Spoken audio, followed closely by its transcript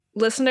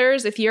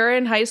listeners, if you're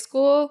in high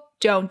school,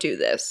 don't do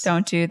this.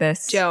 Don't do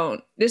this.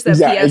 Don't. This is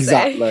a PSA.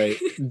 Exactly.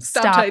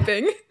 Stop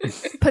typing.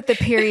 Put the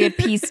period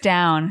piece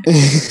down.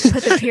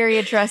 Put the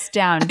period dress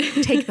down.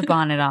 Take the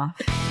bonnet off.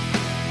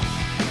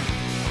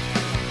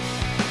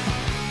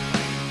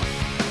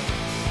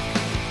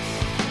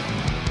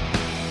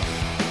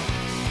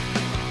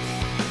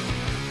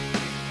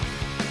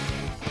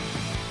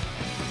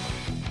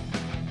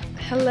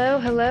 Hello,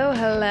 hello,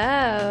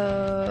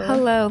 hello.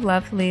 Hello,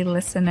 lovely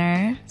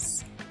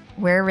listeners.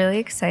 We're really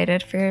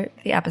excited for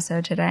the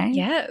episode today.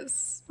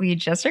 Yes. We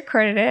just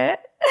recorded it.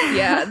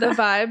 Yeah, the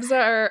vibes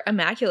are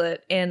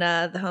immaculate in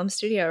the home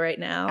studio right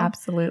now.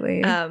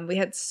 Absolutely. We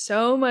had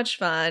so much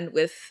fun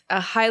with a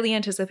highly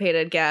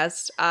anticipated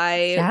guest.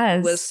 I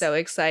was so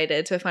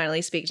excited to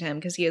finally speak to him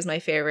because he is my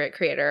favorite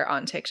creator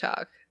on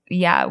TikTok.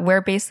 Yeah,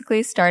 we're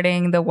basically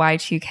starting the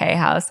Y2K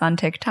house on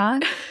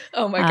TikTok.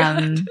 Oh my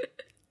God.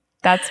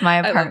 That's my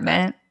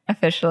apartment,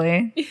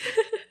 officially.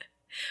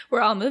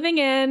 We're all moving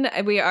in.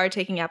 We are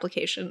taking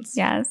applications.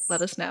 Yes.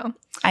 Let us know.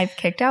 I've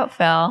kicked out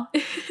Phil.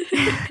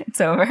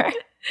 It's over.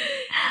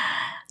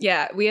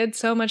 Yeah, we had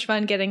so much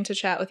fun getting to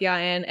chat with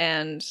Yayan,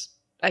 and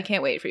I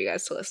can't wait for you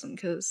guys to listen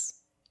because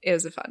it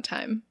was a fun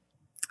time.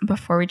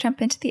 Before we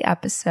jump into the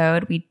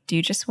episode, we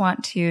do just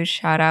want to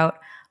shout out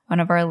one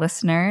of our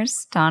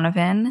listeners,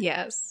 Donovan.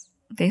 Yes.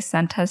 They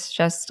sent us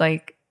just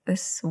like the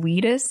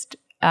sweetest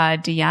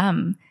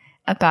DM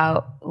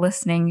about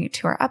listening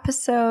to our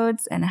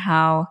episodes and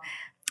how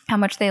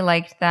much they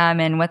liked them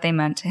and what they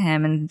meant to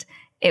him. And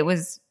it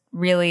was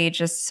really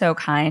just so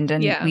kind.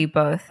 And we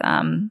both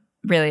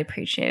really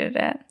appreciated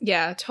it.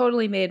 Yeah,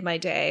 totally made my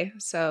day.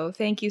 So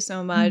thank you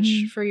so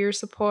much for your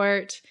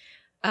support.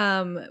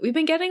 We've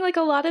been getting like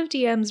a lot of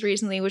DMs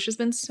recently, which has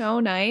been so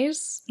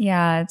nice.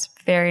 Yeah, it's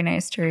very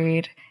nice to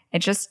read.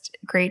 It's just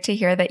great to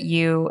hear that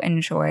you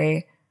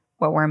enjoy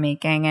what we're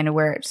making, and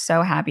we're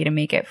so happy to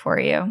make it for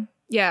you.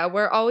 Yeah,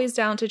 we're always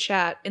down to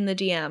chat in the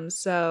DMs,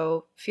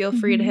 so feel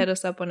free to hit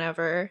us up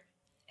whenever.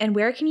 And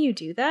where can you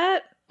do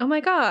that? Oh my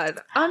God,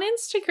 on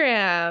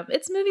Instagram.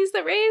 It's Movies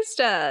That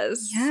Raised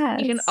Us. Yes.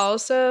 You can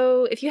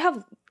also, if you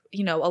have,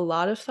 a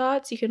lot of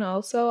thoughts, you can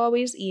also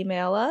always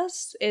email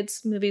us.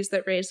 It's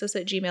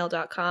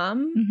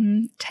moviesthatraisedus@gmail.com.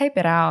 Mm-hmm. Type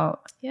it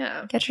out.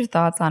 Yeah. Get your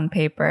thoughts on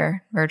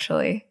paper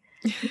virtually.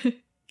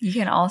 You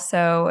can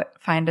also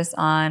find us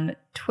on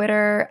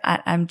Twitter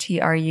at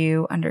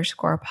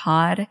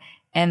MTRU_pod.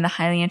 And the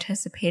highly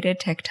anticipated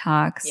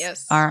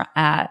TikToks are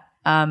at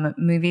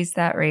Movies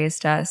That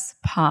Raised Us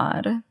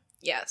pod.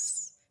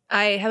 Yes.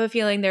 I have a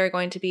feeling there are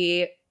going to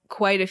be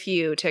quite a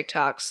few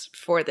TikToks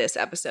for this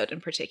episode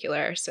in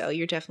particular. So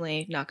you're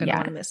definitely not going to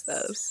want to miss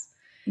those.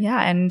 Yeah.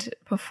 And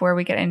before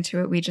we get into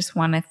it, we just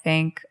want to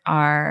thank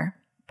our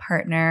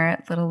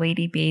partner, Little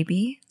Lady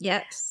Baby.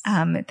 Yes.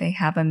 They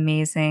have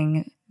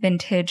amazing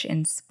vintage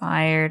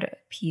inspired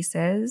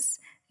pieces.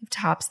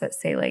 Tops that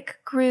say like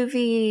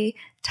groovy,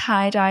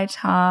 tie-dye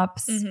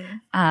tops,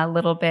 a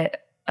little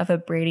bit of a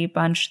Brady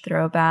Bunch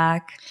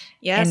throwback,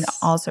 and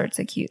all sorts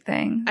of cute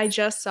things. I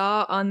just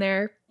saw on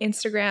their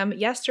Instagram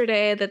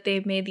yesterday that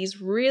they've made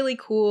these really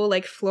cool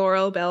like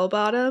floral bell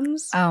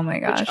bottoms. Oh my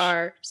gosh. Which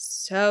are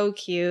so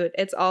cute.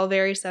 It's all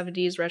very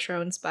 70s retro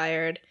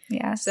inspired.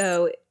 Yeah.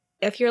 So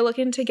if you're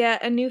looking to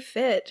get a new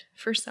fit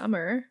for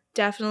summer,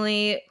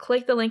 definitely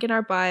click the link in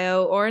our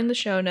bio or in the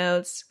show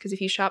notes, because if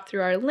you shop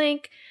through our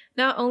link,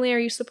 not only are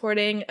you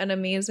supporting an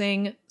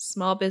amazing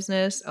small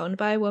business owned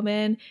by a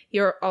woman,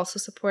 you're also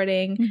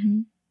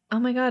supporting, oh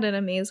my God, an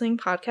amazing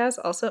podcast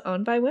also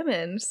owned by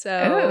women.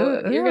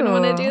 So you're going to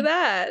want to do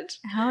that.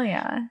 Hell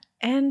yeah.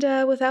 And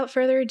without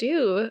further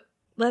ado,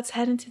 let's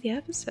head into the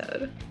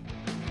episode.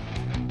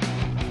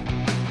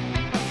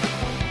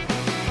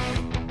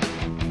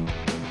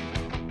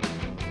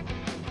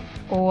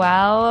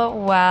 Well.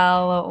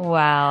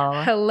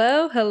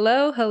 Hello,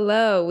 hello,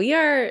 hello. We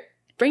are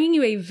bringing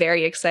you a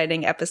very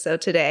exciting episode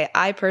today.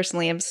 I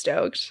personally am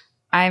stoked.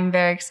 I'm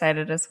very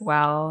excited as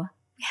well.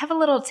 We have a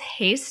little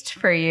taste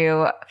for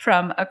you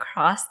from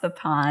across the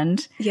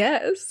pond.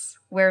 Yes.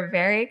 We're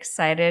very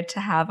excited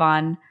to have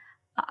on,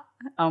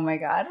 oh my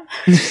God.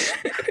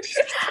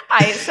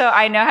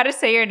 I know how to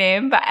say your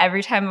name, but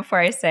every time before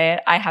I say it,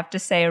 I have to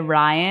say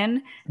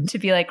Ryan to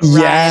be like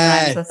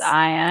Ryan rhymes with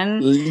Ian.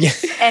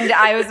 Yes. And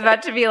I was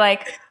about to be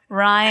like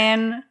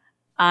Ryan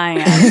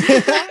Ian.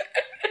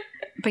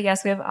 But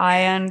yes, we have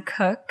Ian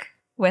Cook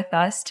with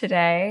us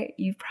today.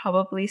 You've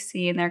probably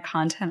seen their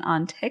content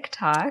on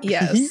TikTok.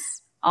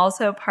 Yes.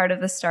 Also part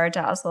of the Star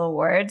Dazzle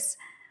Awards.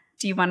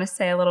 Do you want to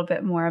say a little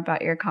bit more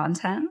about your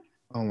content?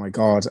 Oh my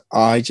God.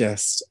 I go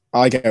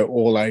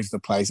all over the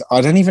place.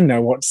 I don't even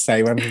know what to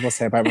say when people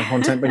say about my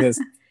content because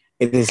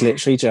it is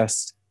literally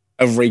just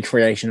a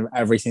recreation of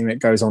everything that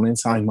goes on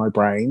inside my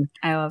brain.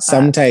 I love that.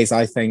 Some days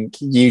I think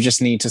you just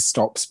need to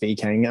stop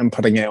speaking and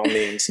putting it on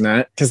the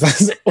internet because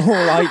that's all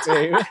I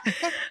do.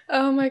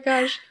 Oh my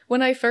gosh.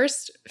 When I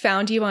first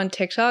found you on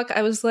TikTok,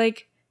 I was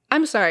like,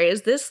 I'm sorry,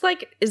 is this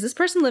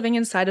person living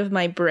inside of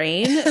my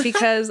brain?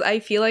 Because I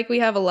feel like we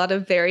have a lot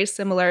of very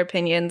similar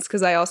opinions,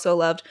 because I also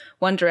loved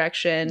One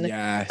Direction,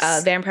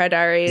 Yes. Vampire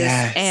Diaries,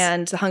 Yes.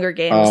 and The Hunger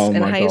Games Oh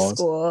in my high God.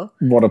 school.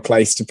 What a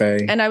place to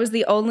be. And I was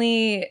the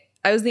only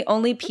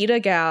PETA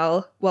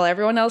gal while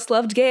everyone else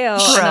loved Gale.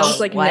 And I was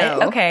like, what?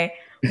 no. Okay.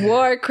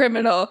 War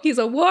criminal. He's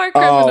a war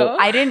criminal.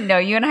 I didn't know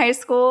you in high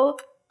school,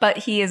 but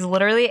he is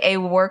literally a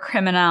war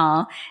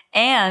criminal.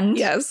 And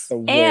Yes.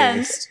 The and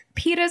worst.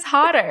 Peter's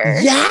hotter.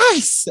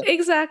 Yes!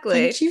 Exactly.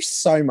 Thank you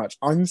so much.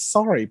 I'm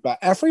sorry, but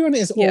everyone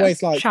is Yeah.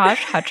 always like,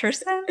 Josh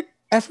Hutcherson?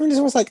 everyone is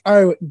always like,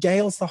 oh,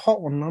 Gail's the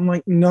hot one. And I'm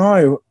like,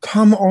 no,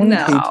 come on,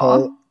 No.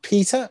 people.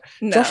 Peter,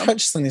 No. Josh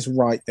Hutcherson is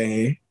right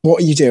there.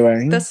 What are you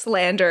doing? The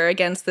slander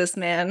against this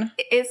man.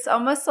 It's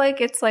almost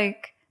like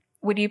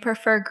would you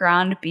prefer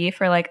ground beef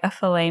or like a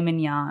filet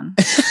mignon?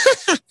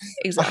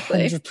 Exactly.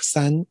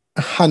 100%.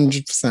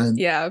 100%.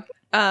 Yeah.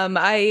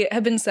 I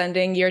have been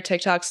sending your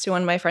TikToks to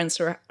one of my friends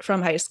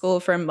from high school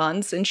for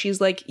months, and she's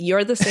like,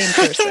 "You're the same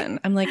person."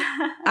 I'm like,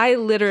 "I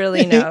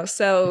literally know."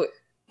 So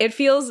it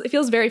feels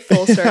very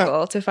full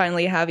circle to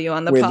finally have you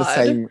on the We're pod. the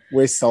same.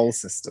 We're soul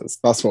sisters.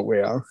 That's what we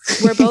are.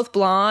 We're both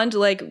blonde.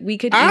 Like, we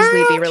could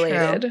easily be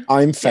related.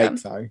 I'm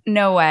fake though.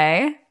 No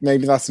way.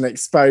 Maybe that's an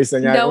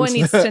exposing. No one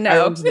needs to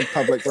know. Out to the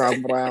public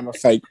realm, but I am a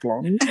fake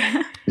blonde.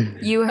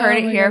 You heard Oh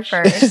it my here gosh.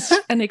 first.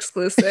 An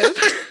exclusive.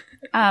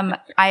 I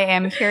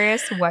am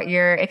curious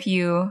if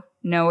you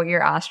know what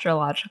your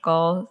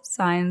astrological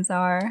signs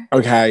are.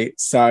 Okay,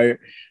 so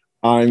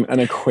I'm an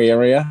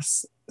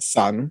Aquarius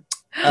sun.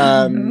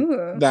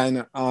 Ooh.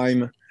 Then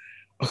I'm,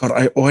 oh God,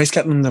 I always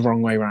get them the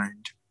wrong way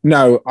round.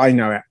 No, I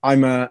know it.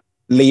 I'm a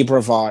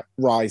Libra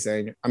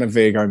rising and a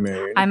Virgo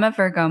moon, I'm a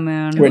Virgo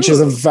moon. which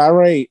is a Ooh.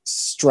 very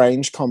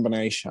strange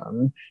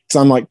combination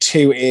because I'm like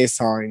two air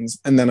signs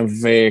and then a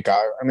Virgo.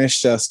 And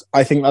it's just,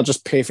 I think that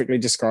just perfectly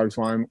describes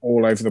why I'm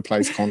all over the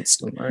place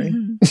constantly.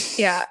 Mhm.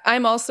 Yeah,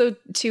 I'm also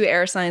two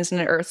air signs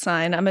and an earth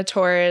sign. I'm a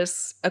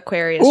Taurus,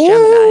 Aquarius,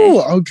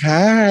 Oh, Gemini.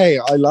 okay.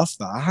 I love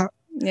that.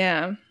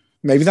 Yeah.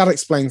 Maybe that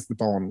explains the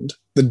bond,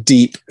 the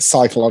deep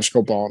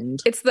psychological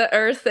bond. It's the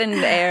earth and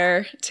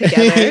air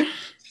together.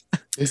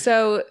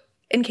 So,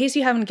 in case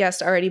you haven't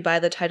guessed already by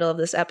the title of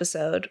this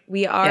episode,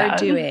 we are Yeah.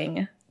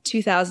 doing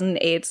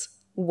 2008's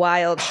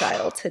Wild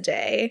Child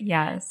today.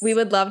 Yes. We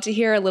would love to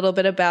hear a little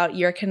bit about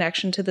your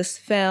connection to this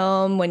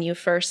film, when you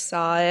first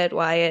saw it,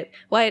 why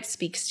it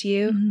speaks to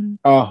you. Mhm.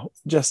 Oh,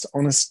 just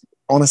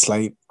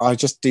honestly, I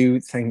just do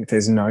think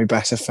there's no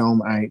better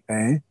film out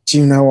there. Do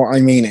you know what I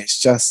mean? It's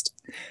just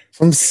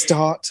from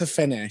start to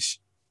finish,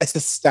 it's a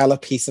stellar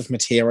piece of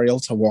material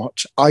to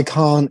watch. I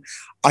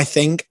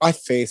think I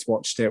first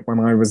watched it when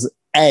I was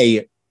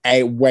a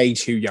way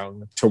too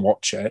young to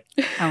watch it.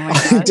 Oh my I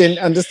gosh. didn't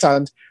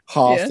understand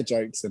half Yeah. the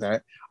jokes in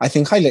it. I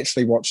think I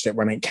literally watched it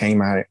when it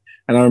came out.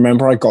 And I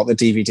remember I got the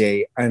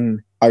DVD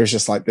and I was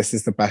just like, this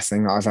is the best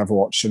thing that I've ever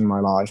watched in my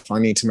life. I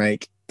need to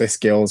make this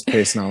girl's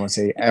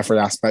personality every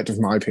aspect of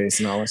my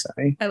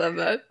personality. I love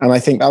that. And I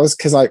think that was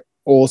because I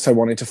also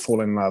wanted to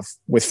fall in love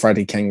with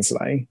Freddie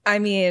Kingsley. I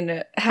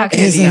mean, How how could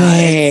can Isn't you? you?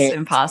 it? It's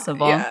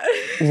impossible. Yeah.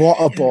 What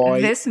a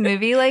boy. This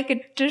movie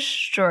like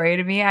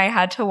destroyed me. I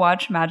had to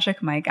watch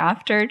Magic Mike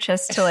after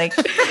just to like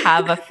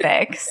have a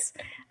fix.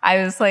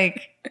 I was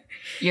like,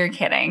 you're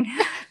kidding.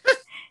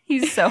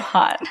 He's so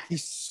hot.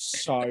 He's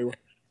so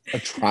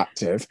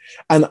attractive.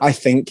 And I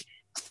think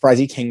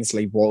Freddie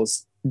Kingsley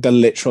was the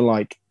literal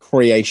like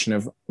creation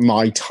of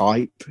my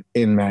type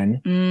in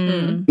men.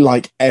 Mm.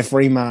 Like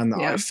every man that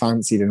Yeah. I've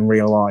fancied in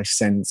real life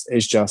since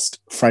is just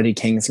Freddie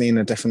Kingsley in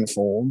a different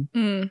form.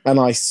 Mm. And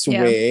I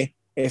swear,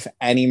 if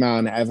any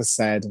man ever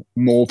said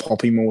more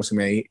Poppy more to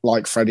me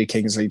like Freddie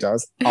Kingsley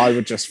does, I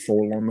would just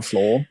fall on the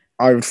floor.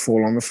 I would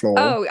fall on the floor.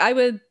 Oh,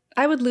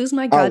 I would lose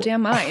my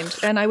goddamn mind,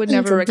 and I would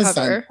never 100%,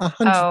 recover.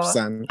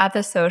 100%. At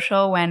the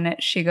social, when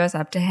she goes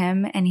up to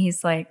him and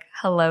he's like,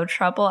 hello,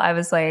 trouble, I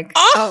was like,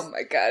 Oh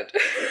my god.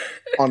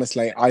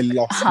 Honestly, I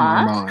lost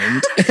Huh? my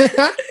mind.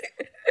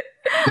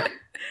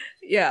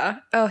 Yeah.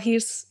 Oh,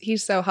 he's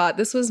so hot.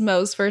 This was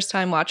Mo's first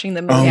time watching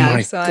the Oh movie,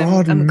 my so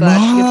God, I'm glad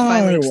she could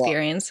finally Mo.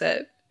 experience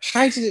it.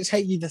 How did it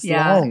take you this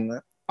Yeah. long?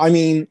 I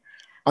mean,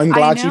 I'm I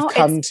glad know, you've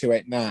come to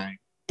it now,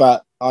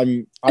 but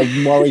I'm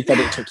worried that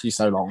it took you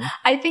so long.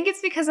 I think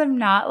it's because I'm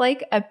not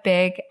like a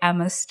big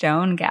Emma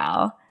Stone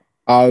gal.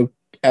 Oh,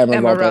 Emma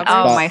Emma Roberts. Roberts.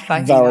 Oh but my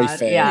fucking very god.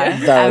 fair. Yeah.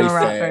 Very Emma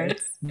fair.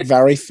 Roberts.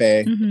 Very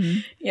fair.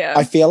 Mhm. Yeah.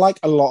 I feel like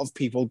a lot of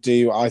people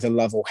do either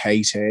love or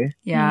hate her.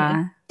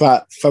 Yeah.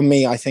 But for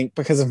me, I think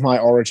because of my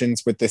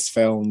origins with this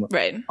film,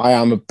 Right. I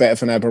am a bit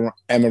of an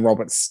Emma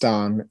Roberts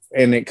stan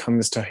when it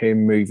comes to her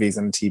movies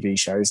and TV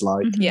shows,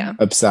 like Mhm. Yeah.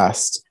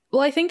 obsessed.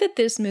 Well, I think that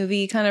this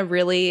movie kind of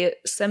really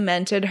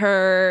cemented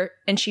her,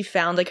 and she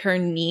found like her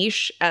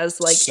niche as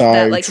like So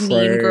that like true.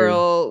 mean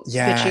girl,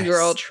 Yes. bitchy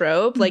girl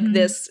trope. Like Mhm.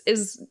 this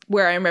is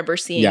where I remember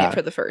seeing Yeah. it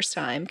for the first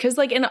time. Because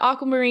like in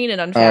Aquamarine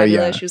and Unfabulous,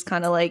 Oh, yeah. she was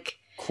kind of like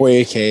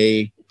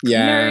Quirky.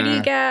 Yeah.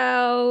 nerdy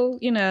gal,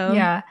 you know.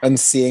 Yeah. And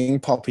seeing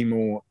Poppy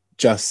Moore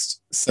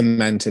just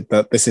cemented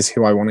that this is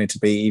who I wanted to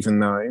be, even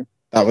though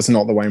that was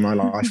not the way my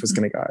life was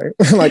going to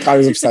go. Like, I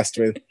was obsessed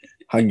with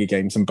Hunger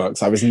Games and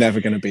books. I was never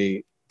going to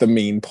be the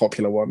mean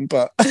popular one,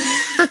 but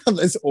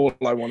that's all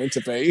I wanted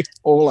to be.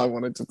 All I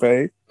wanted to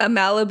be. A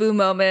Malibu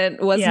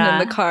moment wasn't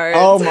Yeah. in the cards.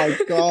 Oh my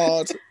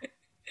God.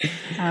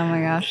 Oh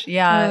my gosh.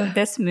 Yeah.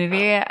 This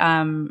movie,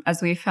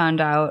 as we found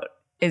out,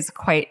 is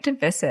quite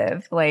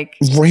divisive. Like,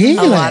 Really?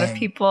 a lot of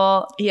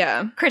people.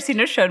 Yeah.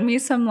 Christina showed me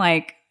some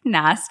like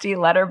nasty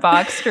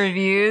letterboxd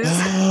reviews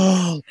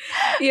for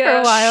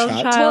Yeah. Wild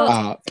Shut Child.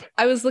 up.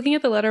 I was looking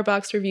at the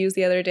Letterboxd reviews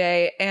the other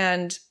day,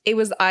 and it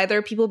was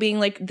either people being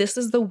like, "This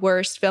is the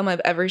worst film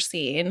I've ever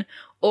seen,"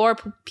 or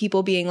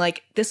people being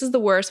like, "This is the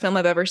worst film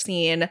I've ever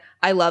seen.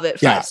 I love it.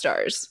 5 Yeah.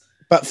 stars."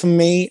 But for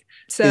me,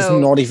 there's So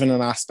not even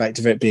an aspect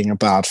of it being a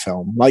bad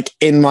film. Like,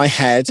 in my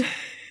head,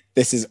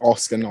 this is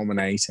Oscar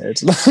nominated.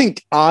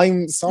 Like,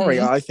 I'm sorry.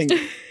 Mhm. I think,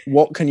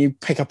 what can you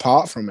pick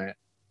apart from it?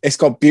 It's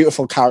got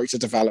beautiful character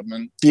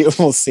development,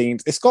 beautiful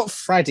scenes. It's got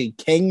Freddie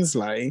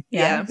Kingsley.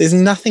 yeah, There's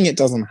nothing it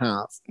doesn't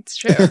have. it's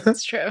true.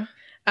 It's true.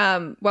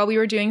 While we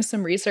were doing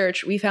some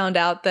research, we found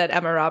out that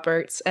Emma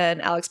Roberts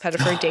and Alex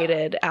Pettyfer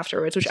dated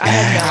afterwards, which I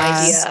had no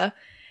Yes. idea.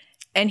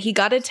 And he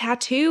got a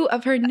tattoo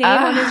of her name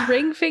on his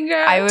ring finger.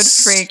 I would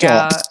freak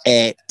Stop out.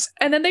 it.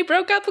 And then they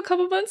broke up a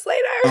couple months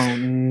later. Oh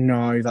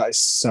no, that is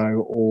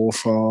so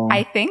awful.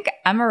 I think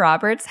Emma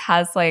Roberts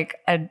has like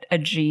a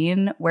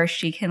gene where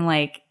she can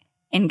like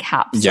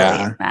encapsulate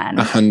Yeah. men.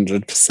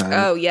 100%.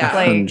 Oh, yeah.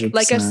 100%.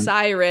 Like a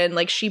siren,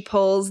 like she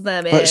pulls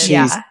them in. But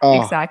she's- Yeah,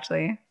 oh.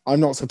 exactly. I'm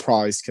not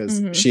surprised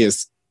because Mhm. she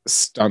is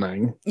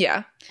stunning.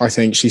 Yeah. I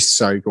think she's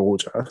so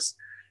gorgeous.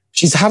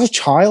 She's had a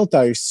child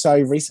though so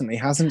recently,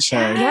 hasn't she?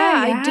 Yeah,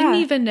 Yeah. I didn't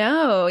even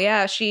know.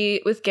 Yeah,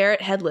 she with Garrett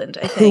Hedlund,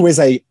 I think. Who is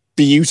a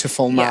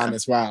beautiful man Yeah.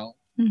 as well.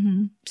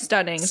 Hmm.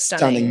 stunning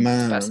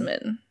man.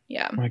 specimen.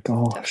 Yeah, Oh my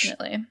gosh.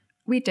 definitely.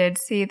 We did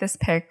see this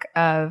pic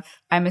of,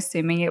 I'm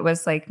assuming it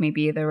was like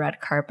maybe the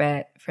red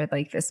carpet for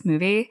like this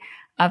movie,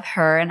 of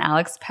her and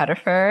Alex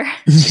Pettyfer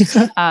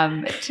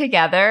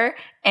together.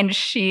 And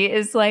she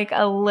is like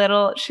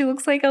she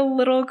looks like a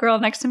little girl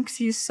next to him because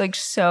he's like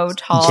so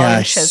tall Yeah,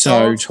 and so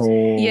chiseled.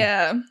 tall.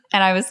 Yeah,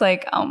 And I was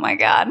like, oh my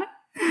God.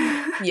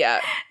 yeah,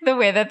 The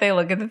way that they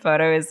look at the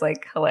photo is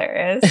like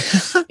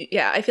hilarious.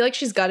 yeah. I feel like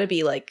she's got to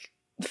be like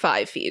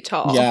 5 feet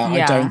tall. Yeah, I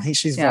Yeah. don't think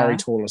she's Yeah. very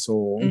tall at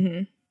all.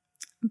 Mhm.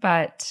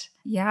 But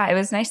yeah, it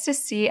was nice to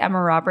see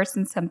Emma Roberts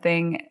in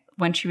something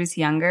when she was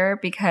younger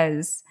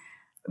because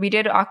we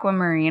did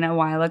Aquamarine a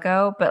while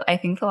ago, but I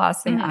think the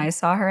last thing Mhm. I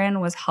saw her in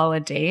was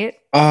Holiday,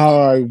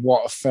 Oh,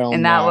 what a film.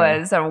 and that though.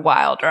 was a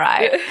wild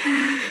ride.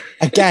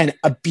 Again,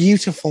 a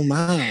beautiful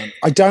man.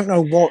 I don't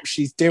know what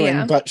she's doing,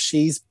 Yeah. but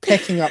she's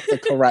picking up the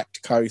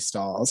correct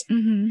co-stars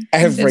Hmm.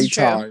 every It's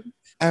true. time.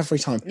 Every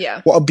time.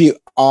 Yeah, What a beauty.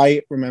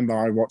 I remember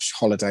I watched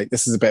Holiday.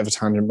 This is a bit of a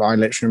tangent, but I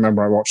literally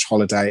remember I watched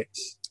Holiday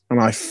and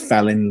I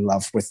fell in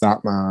love with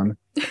that man.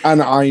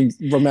 And I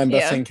remember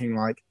Yeah. thinking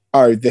like,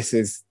 oh, this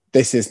is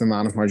the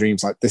man of my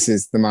dreams. Like, this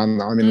is the man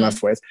that I'm in Mm.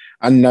 love with.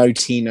 And no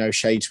tea, no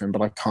shade to him,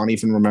 but I can't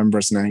even remember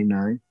his name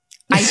now.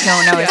 I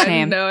don't know his Yeah,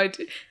 name. No, I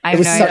do. I It have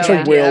was no such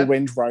idea. a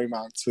whirlwind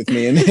romance with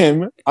me and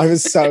him. I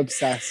was so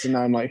obsessed, and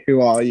now I'm like,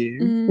 who are you?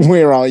 Mm.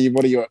 Where are you?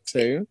 What are you up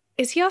to?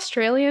 Is he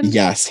Australian?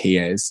 Yes, he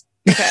is.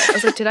 Okay. I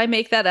was like, did I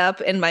make that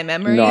up in my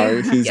memory?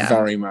 No, he's Yeah.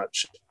 very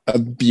much a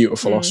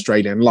beautiful Mm.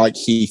 Australian, like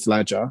Heath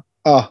Ledger.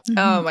 Oh,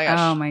 Oh my gosh.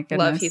 Oh my goodness.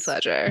 Love Heath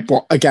Ledger.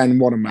 what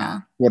a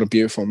man. What a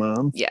beautiful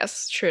man.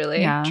 Yes,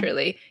 truly, Yeah.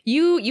 truly.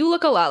 You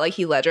look a lot like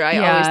Heath Ledger. I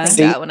Yeah. always think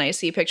See- that when I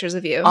see pictures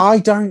of you. I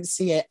don't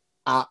see it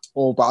at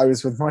all, but I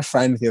was with my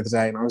friend the other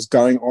day and I was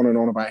going on and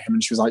on about him,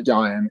 and she was like,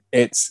 Diane,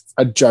 it's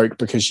a joke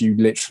because you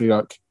literally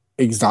look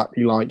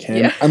exactly like him.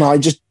 Yeah. And I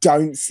just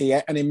don't see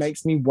it, and it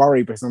makes me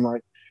worry because I'm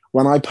like,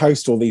 when I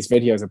post all these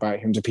videos about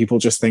him, do people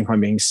just think I'm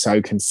being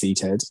so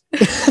conceited?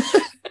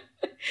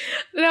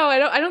 No,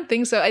 I don't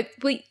think so.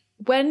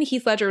 When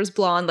Heath Ledger was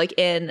blonde, like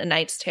in A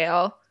Knight's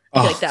Tale, I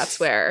feel Oh. like that's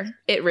where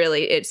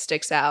it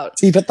sticks out.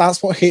 See, but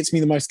that's what hits me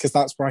the most because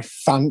that's where I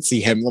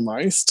fancy him the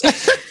most.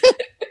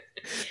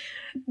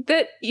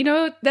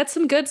 That's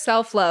some good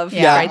self-love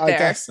Yeah, right I there.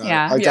 guess so.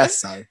 Yeah. I Yeah. guess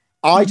so.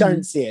 I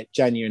don't see it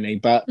genuinely,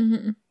 but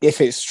Mhm. if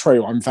it's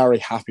true, I'm very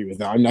happy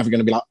with it. I'm never going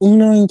to be like, oh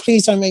no,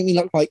 please don't make me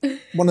look like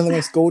one of the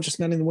most gorgeous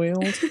men in the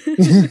world.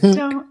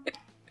 Don't.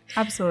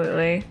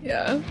 Absolutely.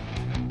 Yeah.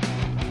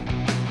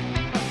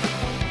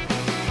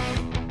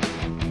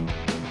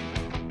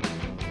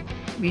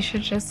 We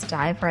should just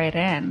dive right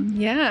in.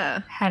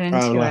 Yeah. Head into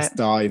Oh, let's it.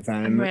 dive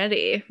I'm then.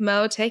 ready.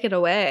 Mo, take it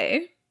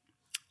away.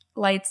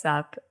 Lights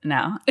up.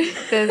 No.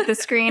 The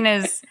screen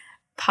is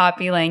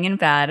Poppy laying in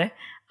bed.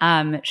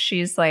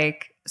 She's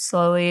like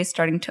slowly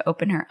starting to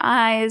open her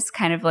eyes,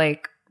 kind of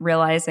like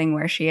realizing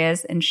where she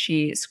is, and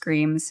she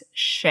screams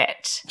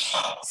shit.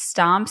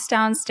 Stomps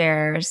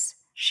downstairs.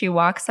 She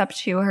walks up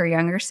to her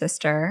younger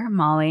sister,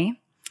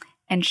 Molly,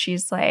 and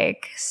she's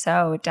like,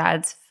 so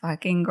Dad's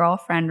fucking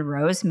girlfriend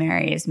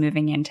Rosemary is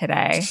moving in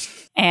today.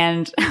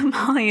 And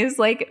Molly is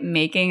like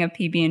making a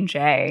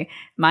PB&J,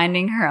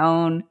 minding her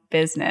own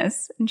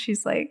business. And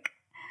she's like,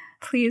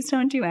 please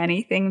don't do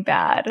anything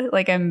bad.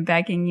 Like, I'm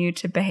begging you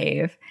to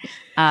behave.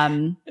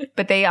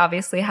 But they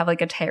obviously have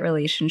like a tight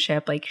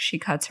relationship. Like, she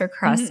cuts her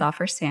crust off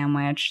her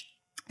sandwich.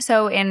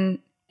 So in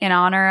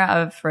honor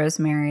of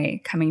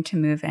Rosemary coming to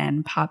move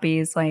in,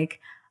 Poppy's like,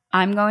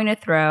 I'm going to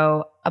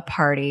throw a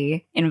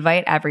party,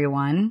 invite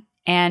everyone.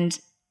 And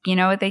you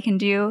know what they can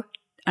do?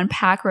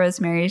 Unpack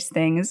Rosemary's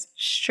things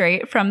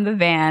straight from the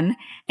van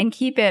and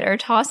keep it or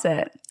toss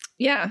it.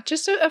 Yeah,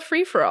 just a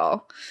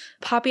free-for-all.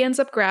 Poppy ends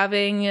up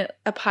grabbing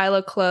a pile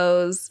of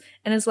clothes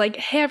and is like,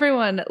 hey,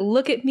 everyone,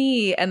 look at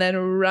me, and then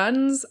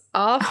runs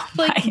off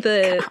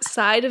the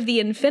side of the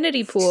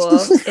infinity pool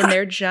in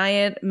their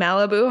giant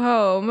Malibu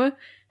home.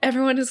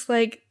 Everyone is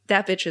like,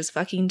 that bitch is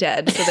fucking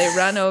dead. So they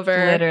run over.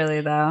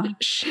 Literally, though.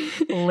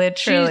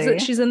 Literally.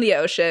 She's in the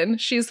ocean.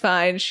 She's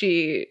fine.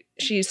 She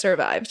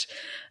survived.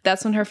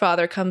 That's when her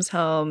father comes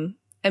home,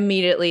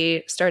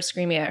 immediately starts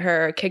screaming at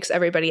her, kicks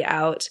everybody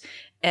out,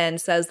 and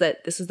says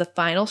that this is the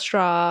final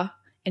straw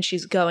and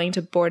she's going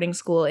to boarding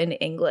school in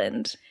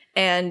England.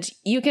 And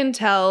you can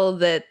tell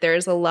that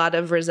there's a lot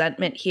of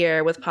resentment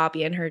here with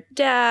Poppy and her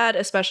dad,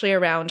 especially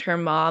around her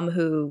mom,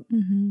 who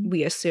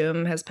we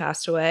assume has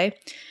passed away.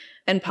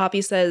 And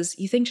Poppy says,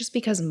 you think just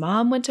because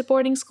mom went to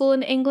boarding school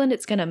in England,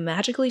 it's going to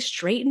magically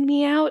straighten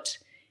me out?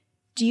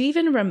 Do you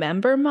even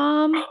remember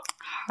mom?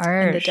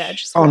 Harsh. And the dad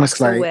just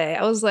walks away.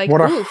 I was like, what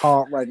oof. a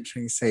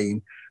heart-wrenching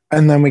scene.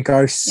 And then we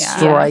go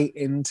straight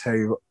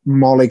into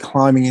Molly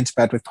climbing into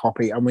bed with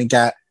Poppy, and we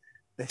get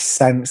this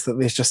sense that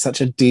there's just such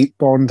a deep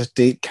bond, a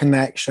deep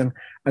connection.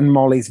 And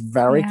Molly's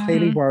very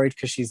clearly worried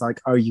because she's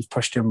like, oh, you've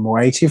pushed him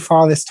way too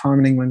far this time,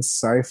 and England's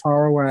so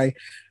far away.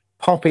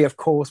 Poppy, of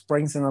course,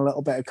 brings in a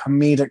little bit of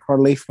comedic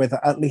relief with it.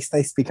 At least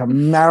they speak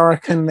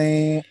American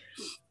there.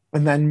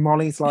 And then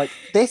Molly's like,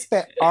 this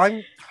bit,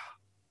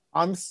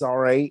 I'm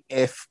sorry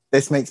if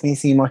this makes me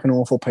seem like an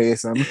awful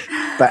person,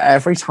 but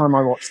every time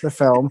I watch the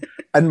film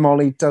and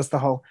Molly does the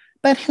whole,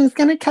 but who's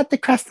going to cut the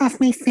crust off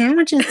my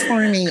sandwiches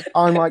for me?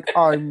 I'm like,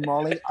 oh,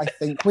 Molly, I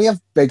think we have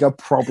bigger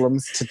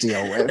problems to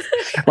deal with.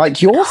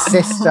 Like, your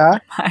sister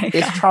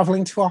is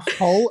traveling to a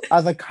whole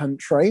other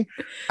country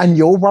and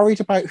you're worried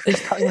about who's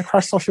cutting the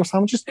crust off your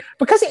sandwiches?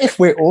 Because if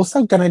we're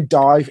also going to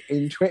dive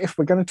into it, if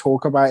we're going to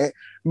talk about it,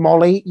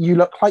 Molly, you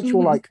look like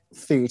you're like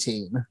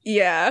 13.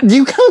 Yeah.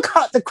 You can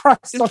cut the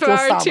crust off your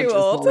Far sandwiches, too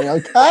old. Molly,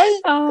 okay?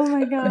 Oh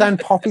my God. Then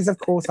Poppy's, of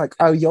course, like,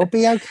 oh, you'll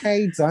be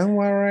okay. Don't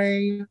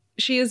worry.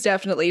 She is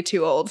definitely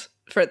too old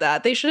for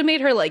that. They should have made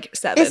her like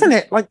 7. Isn't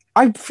it? Like,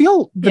 I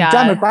feel the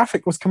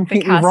demographic was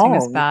completely casting wrong.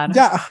 was bad.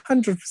 Yeah,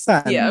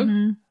 100%.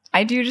 Yeah.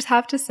 I do just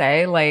have to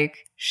say,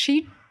 like,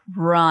 she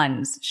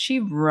runs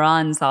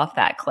off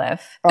that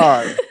cliff.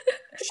 Oh,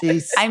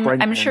 she's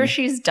I'm sure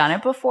she's done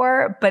it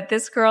before, but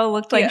this girl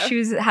looked like she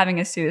was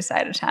having a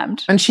suicide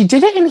attempt. And she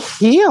did it in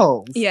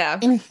heels. Yeah.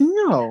 In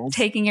heels.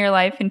 Taking your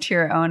life into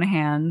your own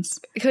hands.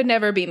 It could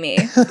never be me.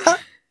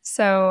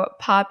 So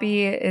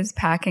Poppy is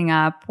packing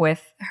up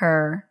with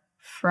her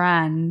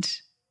friend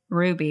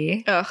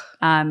Ruby. Ugh.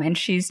 And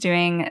she's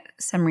doing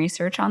some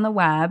research on the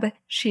web.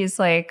 She's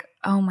like,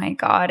 oh my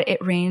God,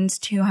 it rains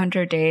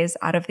 200 days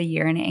out of the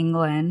year in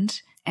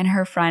England. And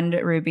her friend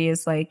Ruby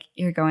is like,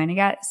 you're going to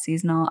get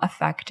seasonal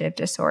affective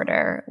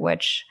disorder,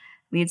 which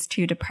leads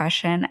to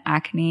depression,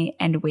 acne,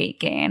 and weight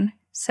gain.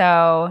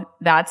 So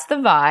that's the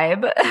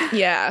vibe.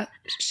 Yeah.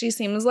 She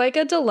seems like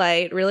a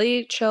delight,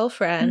 really chill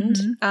friend.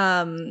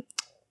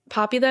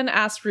 Poppy then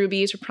asks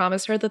Ruby to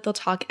promise her that they'll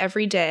talk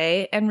every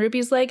day. And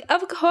Ruby's like,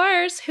 of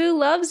course, who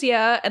loves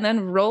ya? And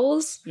then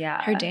rolls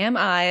her damn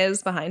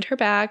eyes behind her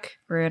back.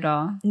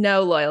 Brutal.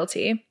 No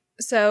loyalty.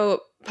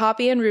 So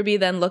Poppy and Ruby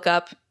then look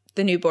up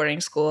the new boarding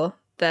school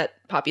that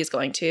Poppy is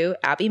going to,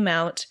 Abbey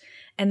Mount.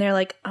 And they're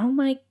like, oh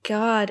my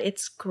God,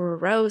 it's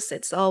gross.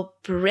 It's all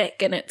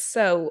brick and it's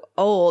so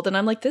old. And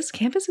I'm like, this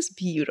campus is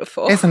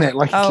beautiful. Isn't it?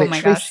 Like, it's Oh literally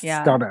my gosh,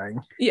 yeah. stunning.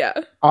 Yeah.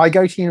 I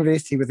go to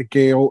university with a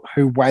girl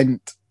who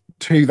went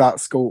to that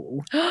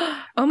school.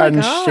 Oh my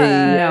And God.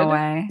 No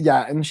way.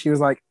 Yeah, and she was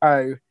like,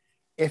 oh,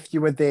 if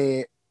you were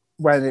there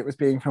when it was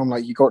being filmed,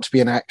 like, you got to be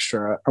an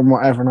extra and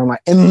whatever. And I'm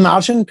like,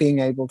 imagine being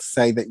able to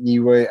say that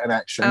you were an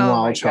extra in Oh my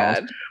Wild Child.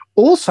 God.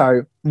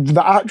 Also,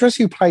 the actress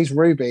who plays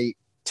Ruby,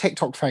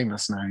 TikTok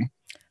famous now.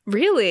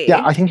 Really?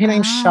 Yeah, I think her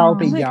name's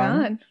Shelby Oh my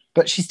Young, God.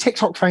 but she's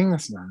TikTok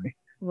famous now.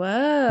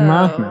 Whoa.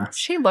 Madness.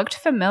 She looked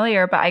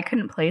familiar, but I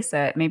couldn't place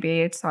it.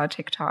 Maybe I saw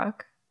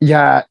TikTok.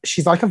 Yeah,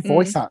 she's like a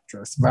voice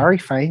actress, very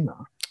famous.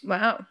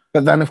 Wow.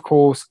 But then, of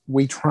course,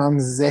 we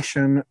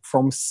transition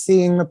from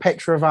seeing the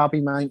picture of Abbey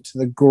Mount to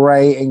the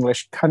grey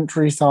English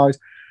countryside.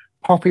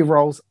 Poppy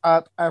rolls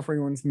up,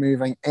 everyone's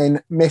moving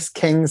in. Miss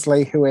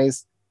Kingsley, who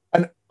is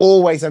an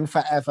always and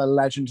forever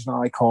legend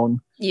and icon,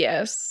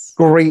 Yes.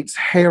 greets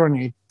her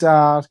and her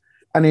dad.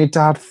 And her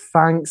dad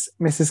thanks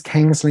Mrs.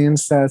 Kingsley and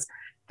says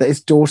that his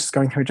daughter's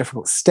going through a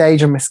difficult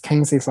stage. And Miss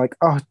Kingsley's like,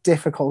 oh,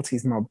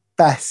 difficulty's my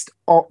best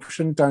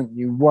option. Don't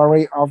you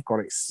worry. I've got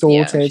it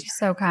sorted. She's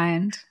so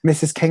kind.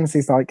 Mrs.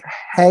 Kingsley's like,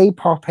 hey,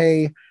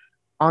 Poppy,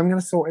 I'm going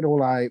to sort it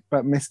all out.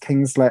 But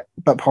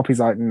Poppy's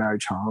like, no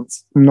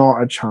chance.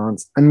 Not a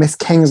chance. And Miss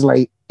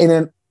Kingsley, in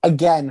an,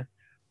 again,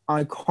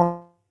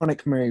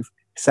 iconic move.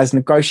 Says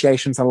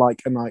negotiations are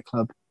like a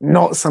nightclub,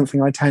 not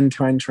something I tend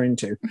to enter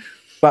into.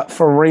 But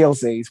for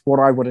realsies, what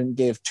I wouldn't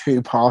give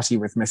to party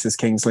with Mrs.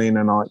 Kingsley in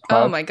a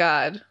nightclub. Oh my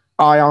God.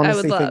 I I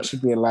honestly would think love.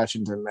 she'd be a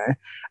legend in there.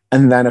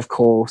 And then, of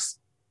course,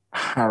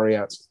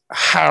 Harriet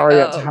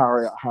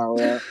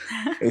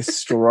is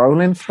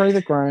strolling through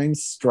the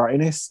grounds,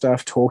 strutting his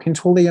stuff, talking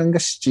to all the younger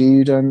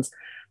students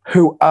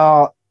who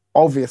are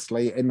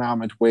obviously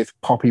enamored with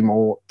Poppy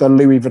Moore, the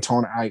Louis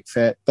Vuitton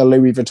outfit, the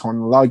Louis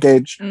Vuitton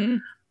luggage.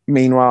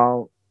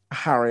 Meanwhile,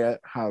 Harriet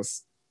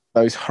has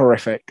those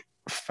horrific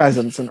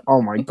pheasants, and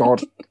oh my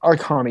God, I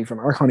can't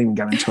even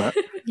get into it.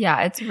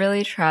 Yeah, it's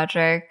really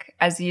tragic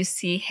as you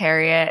see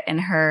Harriet in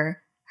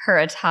her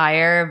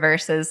attire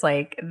versus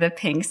like the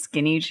pink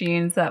skinny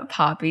jeans that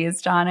Poppy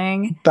is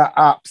donning. The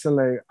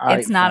absolute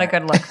It's not a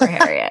good look for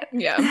Harriet.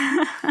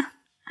 Yeah.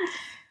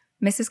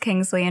 Mrs.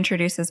 Kingsley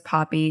introduces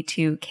Poppy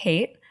to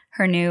Kate,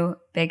 her new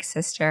big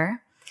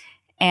sister,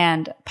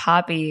 and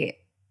Poppy,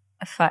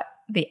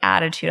 the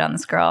attitude on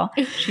this girl,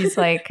 she's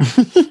like,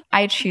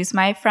 I choose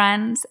my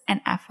friends,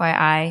 and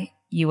FYI,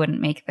 you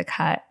wouldn't make the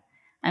cut.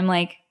 I'm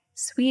like,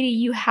 sweetie,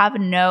 you have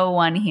no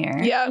one here.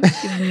 Yeah.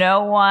 You have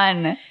no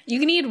one.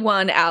 You need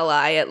one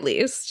ally at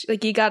least.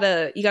 Like you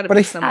gotta But pick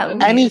if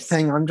someone.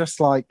 anything, I'm just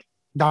like,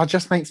 that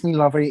just makes me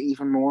love her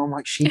even more. I'm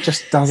like, she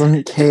just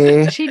doesn't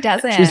care. She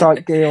doesn't. She's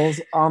like, girls,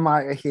 I'm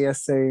out of here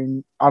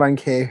soon. I don't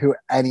care who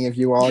any of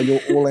you are.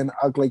 You're all in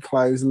ugly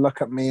clothes.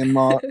 Look at me in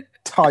my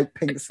tight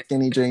pink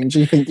skinny jeans. Do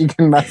you think you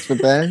can mess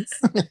with this?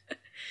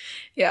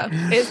 Yeah,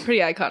 it's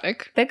pretty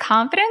iconic. The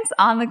confidence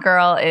on the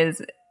girl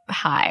is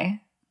high.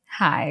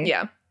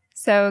 Yeah.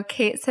 So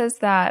Kate says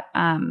that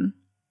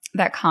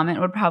that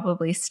comment would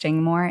probably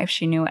sting more if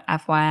she knew what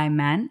FYI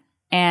meant,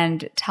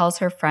 and tells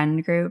her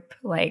friend group,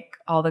 like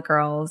all the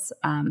girls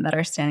that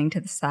are standing to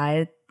the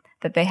side,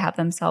 that they have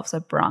themselves a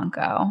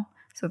Bronco.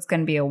 So it's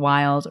going to be a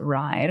wild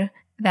ride.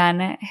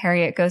 Then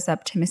Harriet goes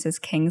up to Mrs.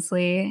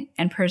 Kingsley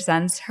and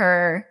presents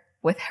her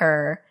with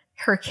her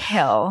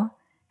kill,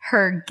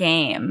 her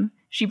game.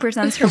 She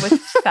presents her with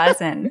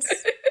pheasants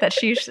that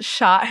she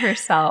shot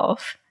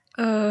herself.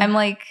 I'm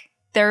like,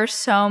 there are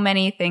so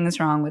many things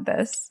wrong with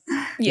this.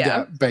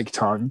 Yeah. Big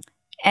time.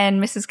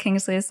 And Mrs.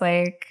 Kingsley is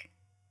like,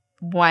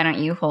 why don't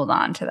you hold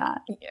on to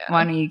that? Yeah.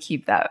 Why don't you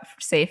keep that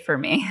safe for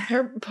me?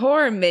 Her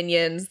poor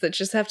minions that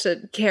just have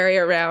to carry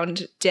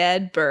around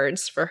dead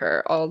birds for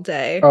her all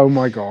day. Oh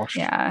my gosh.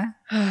 Yeah.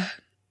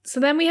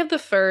 So then we have the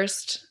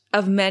first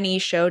of many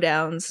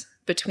showdowns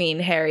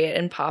between Harriet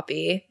and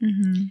Poppy.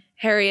 Mm-hmm.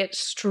 Harriet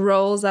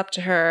strolls up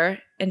to her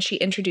and she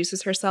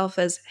introduces herself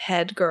as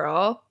head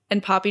girl.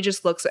 And Poppy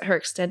just looks at her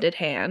extended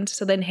hand.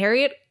 So then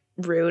Harriet,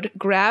 rude,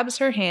 grabs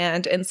her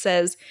hand and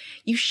says,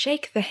 you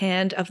shake the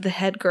hand of the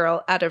head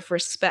girl out of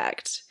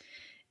respect.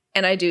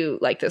 And I do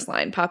like this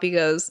line. Poppy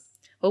goes,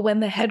 well, when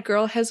the head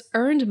girl has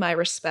earned my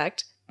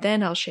respect,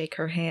 then I'll shake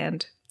her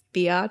hand.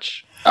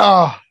 Biatch.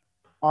 Oh,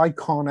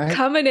 iconic.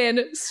 Coming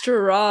in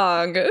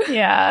strong.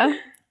 Yeah.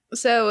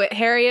 So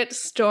Harriet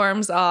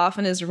storms off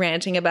and is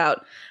ranting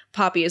about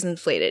Poppy's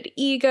inflated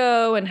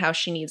ego and how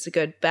she needs a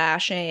good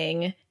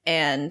bashing.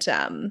 And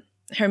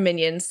her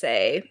minions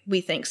say,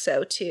 we think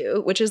so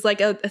too, which is like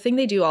a thing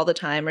they do all the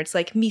time where it's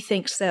like, me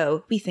think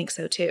so, we think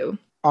so too.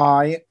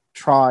 I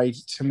tried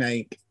to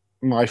make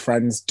my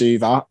friends do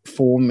that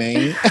for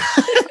me.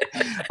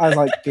 I was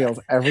like, girls,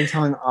 every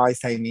time I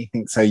say me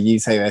think so, you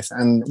say this.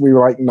 And we were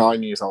like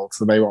 9 years old,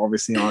 so they were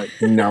obviously like,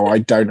 no, I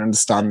don't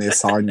understand the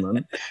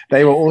assignment.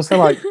 They were also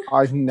like,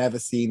 I've never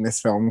seen this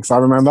film, because I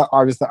remember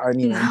I was the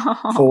only one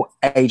for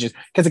ages.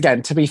 Because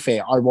again, to be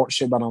fair, I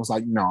watched it when I was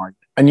like 9,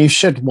 and you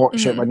should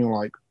watch it when you're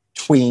like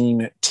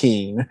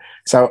teen.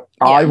 So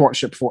I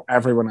watched it before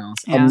everyone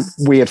else.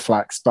 Weird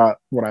flex, but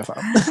whatever.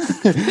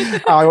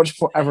 I watched it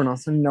before everyone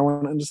else, and no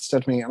one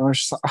understood me. And I was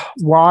just like,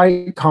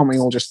 why can't we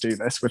all just do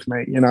this with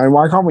me? You know,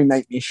 why can't we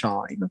make me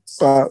shine?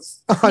 But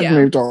I've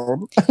moved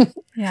on.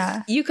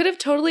 Yeah. You could have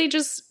totally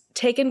just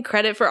taken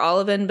credit for all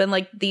of it and been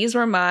like, these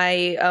were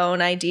my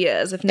own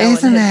ideas if no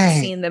one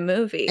had seen the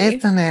movie.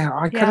 Isn't it?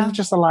 I could have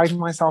just allowed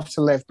myself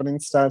to live, but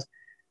instead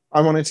I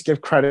wanted to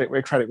give credit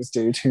where credit was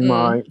due to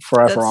my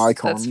forever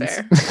icons.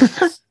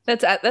 That's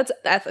fair. That's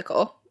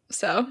ethical.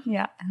 So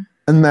yeah.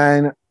 And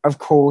then, of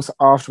course,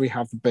 after we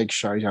have the big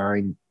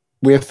showdown,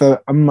 we have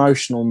the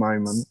emotional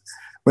moment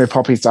where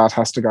Poppy's dad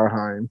has to go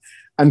home.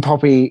 And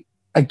Poppy,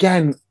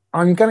 again,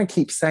 I'm going to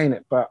keep saying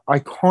it, but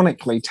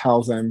iconically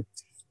tells him,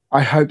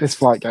 I hope this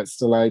flight gets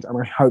delayed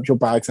and I hope your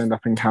bags end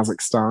up in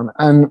Kazakhstan.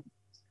 And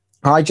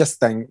I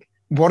just think,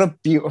 what a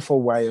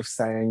beautiful way of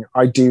saying,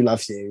 I do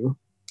love you.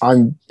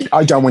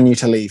 I don't want you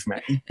to leave me.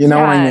 You know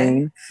what I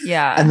mean?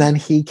 Yeah. And then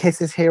he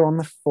kisses her on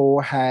the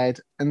forehead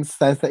and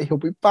says that he'll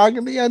be back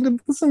at the end of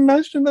the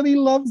semester and that he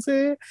loves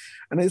her.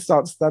 And it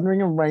starts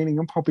thundering and raining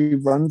and Poppy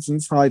runs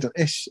inside. And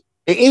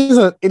it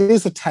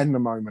is a tender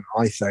moment,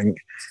 I think,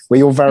 where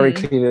you're very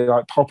clearly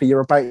like, Poppy, you're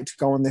about to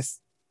go on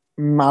this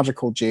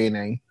magical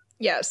journey.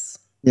 Yes.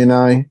 You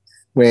know,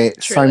 where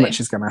Truly. so much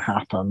is going to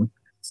happen.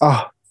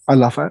 Oh, I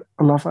love it.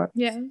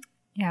 Yeah.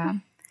 Yeah.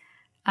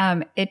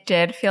 It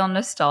did feel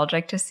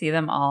nostalgic to see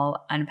them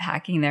all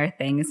unpacking their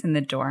things in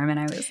the dorm, and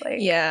I was like,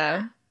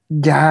 Yeah.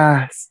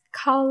 Yes.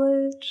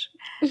 college.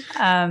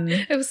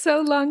 It was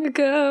so long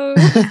ago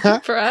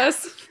for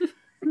us.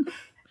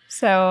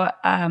 So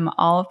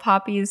all of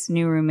Poppy's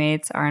new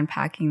roommates are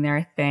unpacking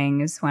their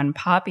things when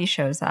Poppy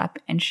shows up,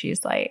 and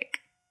she's like,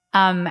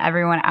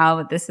 everyone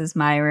out, this is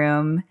my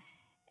room.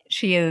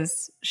 She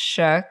is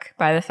shook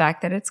by the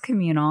fact that it's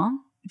communal.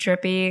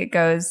 Drippy,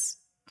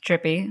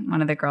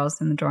 one of the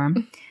girls in the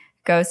dorm,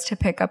 goes to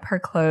pick up her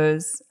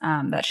clothes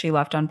that she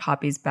left on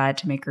Poppy's bed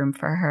to make room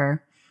for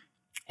her.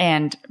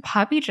 And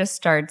Poppy just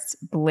starts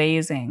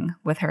blazing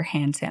with her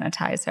hand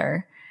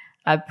sanitizer.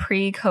 A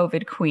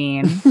pre-COVID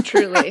queen.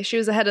 Truly. She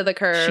was ahead of the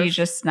curve. She's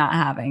just not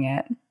having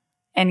it.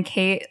 And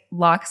Kate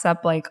locks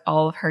up like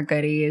all of her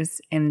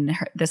goodies in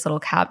this little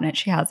cabinet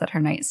she has at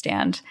her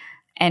nightstand.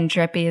 And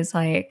Drippy is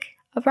like,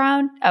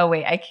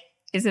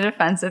 is it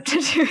offensive to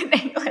do it in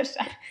English?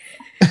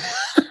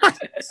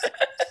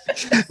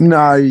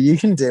 No, you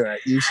can do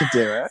it. You should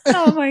do it.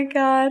 Oh my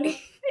God.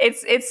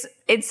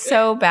 It's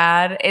so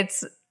bad.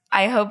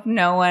 I hope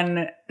no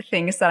one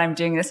thinks that I'm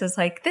doing this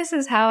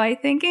is how I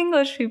think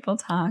English people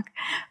talk.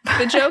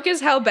 The joke is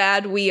how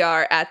bad we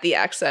are at the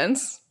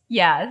accents.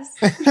 Yes.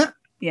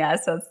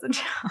 Yes, that's the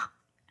joke.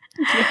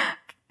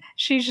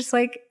 She's just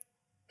like,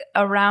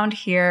 around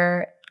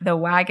here, the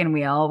wagon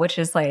wheel, which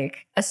is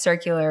like a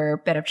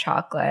circular bit of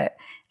chocolate,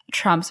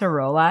 trumps a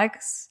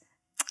Rolex.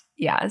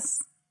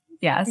 Yes.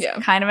 Yeah.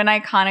 Kind of an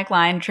iconic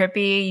line.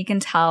 Drippy, you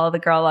can tell the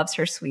girl loves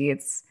her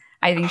sweets.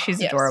 I think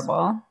she's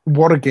adorable.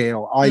 What a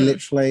girl. I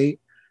literally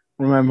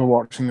remember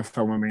watching the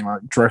film and being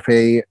like,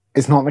 Drippy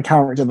is not the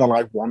character that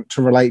I want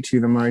to relate to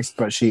the most,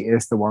 but she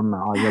is the one that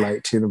I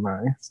relate to the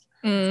most.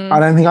 I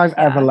don't think I've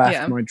ever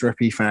left my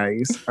Drippy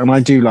phase, and I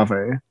do love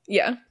her.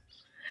 Yeah.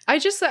 I'm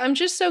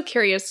just so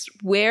curious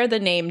where the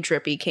name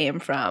Drippy came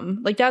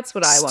from. Like, that's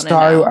what I want to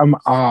know. So am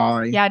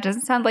I. Yeah, it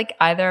doesn't sound like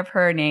either of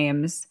her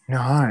names.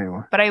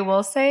 No. But I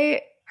will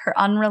say her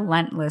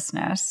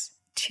unrelentlessness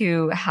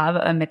to have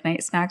a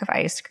midnight snack of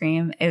ice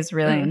cream is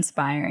really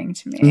inspiring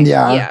to me.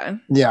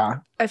 Yeah.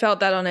 I felt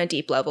that on a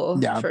deep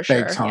level, for big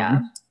sure.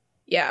 time.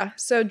 Yeah.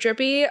 So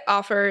Drippy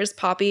offers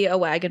Poppy a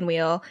wagon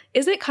wheel.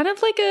 Is it kind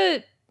of like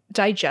a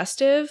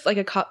digestive, like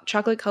a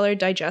chocolate-colored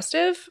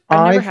digestive?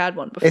 I've never had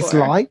one before. It's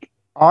like,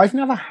 I've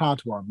never had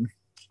one.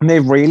 And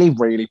they're really,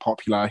 really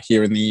popular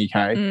here in the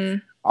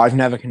UK. I've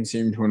never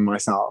consumed one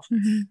myself.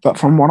 But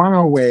from what I'm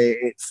aware,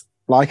 it's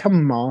like a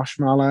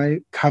marshmallow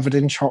covered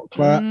in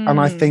chocolate. And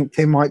I think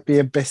there might be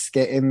a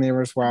biscuit in there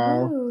as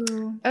well.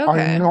 Ooh,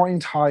 okay. I'm not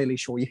entirely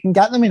sure. You can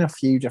get them in a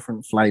few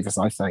different flavors,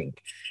 I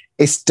think.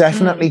 It's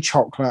definitely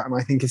chocolate, and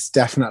I think it's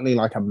definitely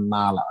like a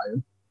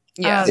mallow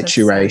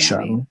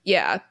situation.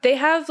 Yeah. They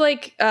have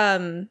like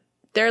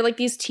there are like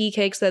these tea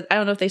cakes that I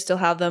don't know if they still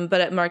have them,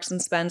 but at Marks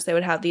and Spence they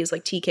would have these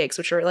like tea cakes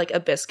which are like a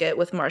biscuit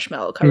with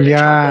marshmallow covered in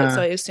chocolate.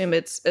 So I assume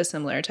it's a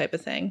similar type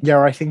of thing. Yeah,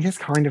 I think it's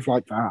kind of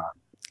like that.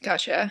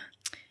 Gotcha.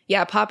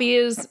 Yeah, Poppy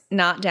is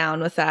not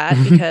down with that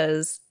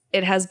because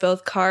it has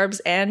both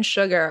carbs and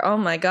sugar. Oh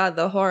my God,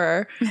 the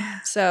horror.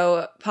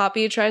 So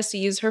Poppy tries to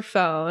use her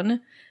phone,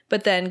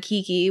 but then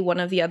Kiki, one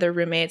of the other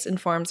roommates,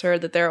 informs her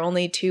that there are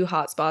only 2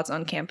 hotspots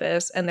on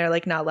campus and they're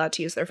like not allowed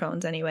to use their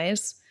phones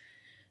anyways.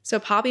 So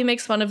Poppy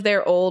makes fun of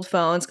their old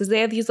phones because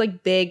they have these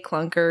like big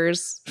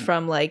clunkers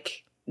from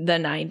like the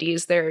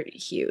 90s. They're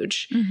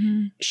huge.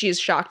 She's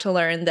shocked to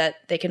learn that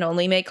they can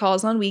only make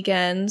calls on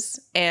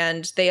weekends,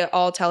 and they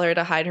all tell her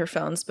to hide her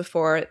phones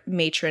before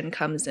Matron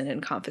comes in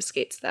and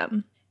confiscates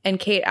them. And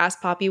Kate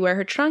asks Poppy where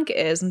her trunk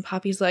is, and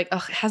Poppy's like,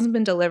 "Oh, it hasn't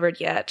been delivered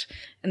yet."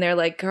 And they're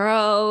like,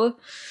 "Girl,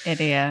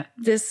 idiot,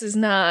 this is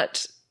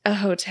not a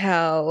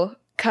hotel."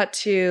 Cut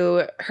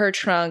to her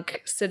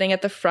trunk sitting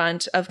at the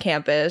front of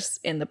campus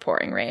in the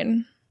pouring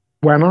rain.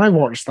 When I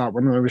watched that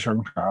when I was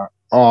younger,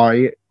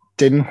 I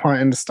didn't quite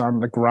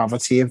understand the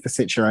gravity of the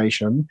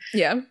situation.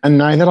 Yeah. And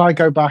now that I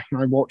go back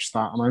and I watch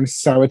that and I'm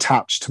so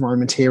attached to my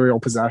material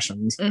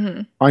possessions,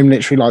 I'm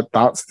literally like,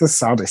 that's the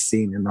saddest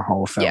scene in the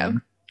whole film. Yeah.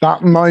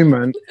 That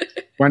moment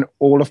when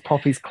all of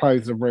Poppy's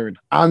clothes are ruined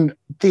and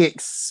the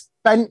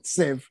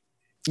expensive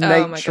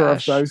nature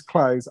of those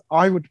clothes,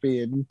 I would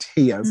be in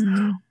tears.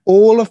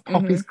 All of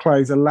Poppy's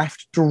clothes are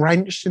left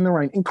drenched in the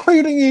rain,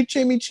 including your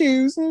Jimmy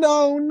Choos.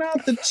 No,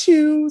 not the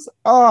Choos.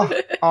 Oh,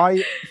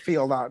 I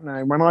feel that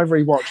now. When I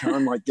rewatch it,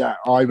 I'm like, yeah,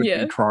 I would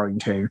be crying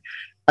too.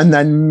 And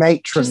then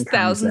Matron just comes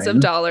thousands in.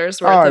 of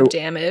dollars worth of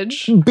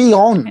damage.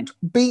 Beyond.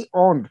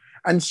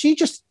 And she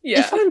just,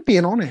 if I'm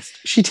being honest,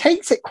 she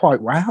takes it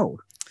quite well.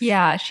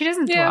 Yeah, she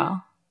doesn't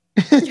dwell.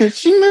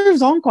 She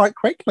moves on quite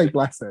quickly,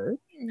 bless her.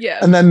 Yeah.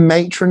 And then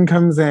Matron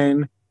comes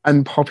in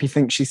and Poppy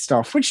thinks she's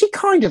stuffed, which she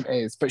kind of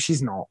is, but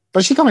she's not.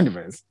 But she kind of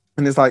is.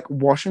 And it's like,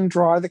 wash and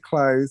dry the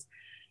clothes.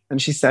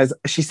 And she says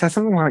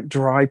something like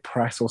dry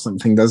press or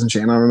something, doesn't she?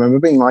 And I remember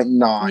being like,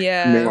 9.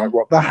 And being like,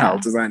 what the hell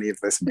does any of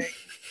this mean?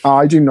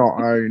 I do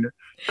not own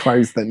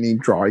clothes that need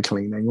dry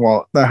cleaning.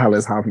 What the hell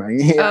is happening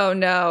here? Oh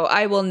no,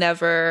 I will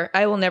never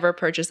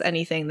purchase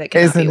anything that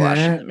cannot Isn't be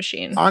washed in it? the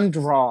machine.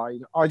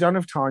 Undried. I don't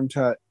have time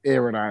to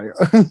air it out.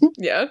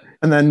 Yeah.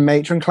 And then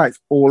Matron collects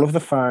all of the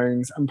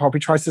phones and Poppy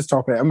tries to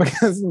stop it. And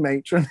because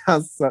Matron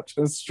has such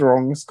a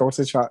strong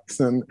Scottish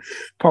accent,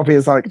 Poppy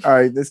is like,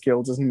 oh, this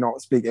girl does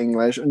not speak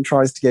English, and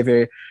tries to give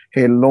her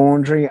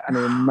laundry and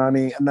her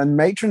money. And then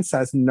Matron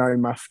says no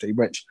mufti,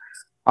 which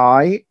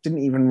I didn't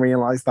even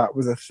realize that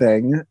was a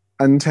thing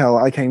until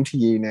I came to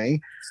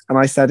uni. And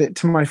I said it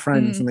to my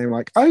friends and they were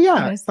like, oh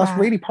yeah, What is that's that?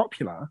 really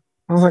popular.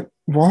 I was like,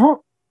 what?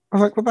 I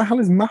was like, what the hell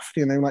is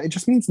mufti? And they were like, it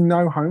just means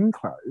no home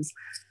clothes.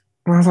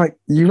 And I was like,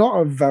 you lot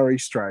are very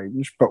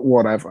strange, but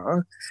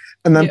whatever.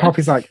 And then Yeah.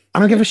 Poppy's like, I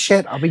don't give a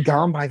shit. I'll be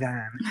gone by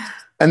then.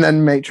 And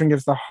then Matron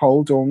gives the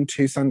whole dorm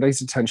 2 Sundays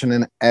detention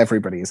and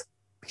everybody's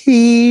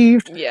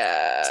peeved.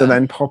 Yeah. So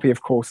then Poppy,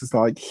 of course, is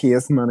like,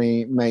 here's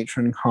money.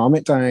 Matron, calm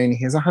it down.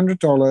 Here's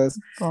 $100.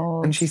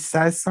 Bold. And she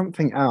says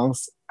something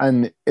else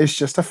and it's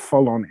just a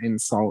full-on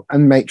insult.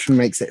 And Matron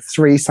makes it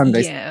 3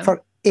 Sundays Yeah.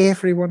 for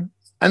everyone.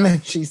 And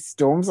then she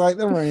storms out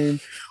the room.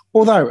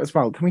 Although, as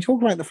well, can we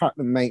talk about the fact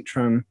that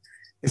Matron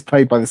is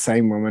played by the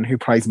same woman who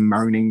plays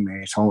Moaning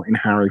Myrtle in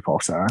Harry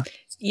Potter?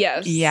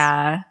 Yes.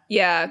 Yeah.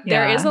 Yeah.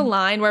 There Yeah. is a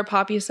line where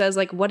Poppy says,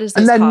 like, what is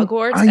And this, then-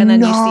 Hogwarts? I And then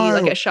you see know,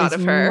 like a shot it's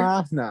of her,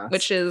 madness.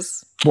 which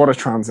is What a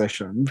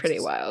transition. pretty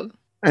wild.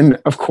 And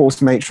of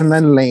course, Matron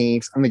then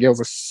leaves, and the girls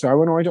are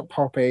so annoyed at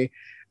Poppy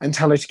and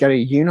tell her to get a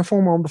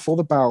uniform on before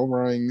the bell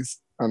rings.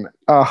 And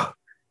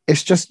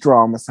it's just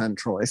drama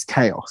central. It's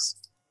chaos.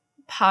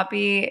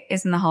 Poppy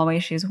is in the hallway.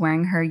 She's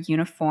wearing her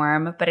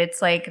uniform, but it's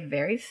like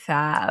very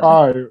fab.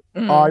 Oh,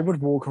 Mm, I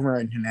would walk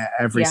around in it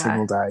every Yeah.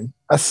 single day.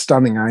 A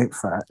stunning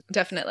outfit.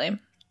 definitely.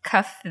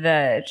 Cuff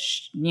the,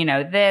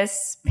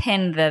 this,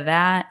 pin the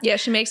that. Yeah,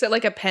 she makes it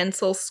like a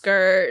pencil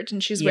skirt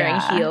and she's wearing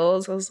Yeah.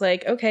 heels. I was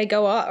like, okay,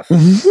 go off.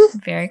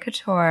 Very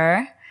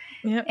couture.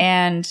 Yep.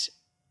 And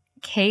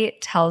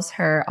Kate tells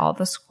her all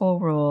the school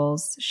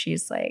rules.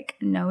 She's like,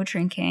 no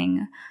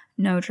drinking,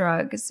 no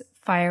drugs,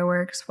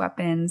 fireworks,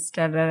 weapons,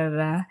 da da da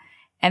da.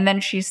 And then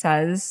she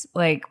says,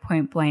 like,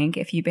 point blank,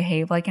 if you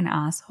behave like an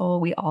asshole,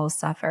 we all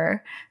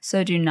suffer.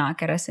 So do not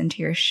get us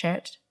into your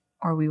shit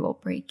or we will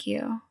break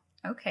you.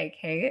 Okay,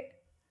 Kate.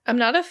 I'm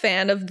not a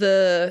fan of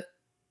the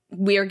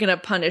we're going to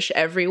punish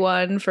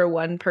everyone for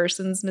one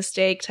person's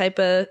mistake type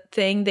of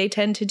thing they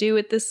tend to do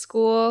at this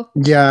school.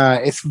 Yeah,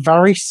 it's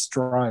very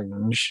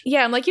strange.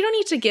 Yeah, I'm like, you don't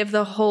need to give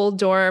the whole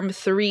dorm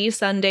 3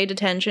 Sunday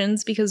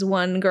detentions because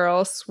one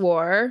girl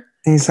swore.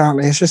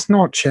 Exactly. It's just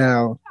not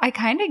chill. I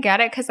kind of get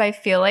it because I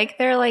feel like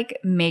they're like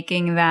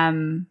making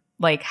them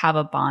like have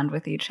a bond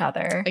with each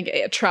other. Like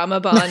a trauma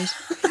bond.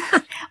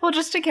 Well,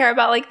 just to care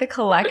about like the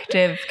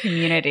collective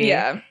community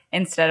Yeah.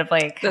 instead of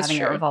like That's having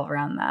it true. revolve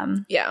around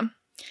them. Yeah.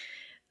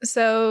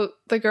 So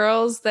the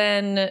girls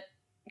then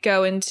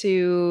go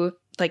into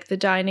like the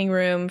dining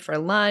room for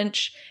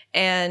lunch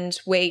and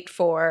wait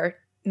for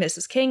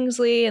Mrs.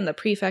 Kingsley and the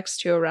prefects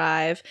to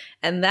arrive.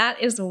 And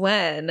that is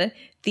when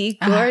the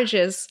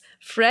gorgeous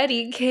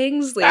Freddie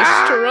Kingsley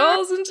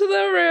strolls into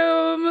the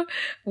room.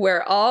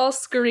 We're all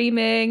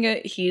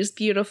screaming. He's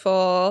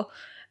beautiful.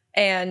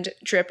 And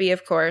Drippy,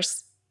 of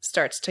course,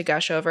 starts to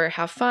gush over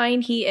how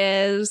fine he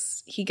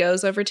is. He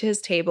goes over to his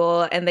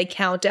table and they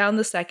count down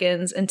the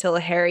seconds until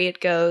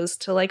Harriet goes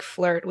to like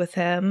flirt with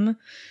him.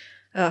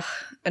 Ugh,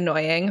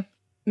 annoying.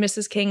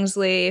 Mrs.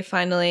 Kingsley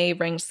finally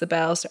rings the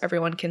bell so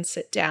everyone can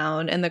sit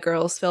down and the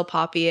girls fill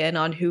Poppy in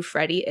on who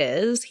Freddie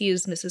is.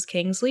 He's Mrs.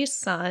 Kingsley's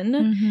son.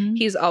 Mhm.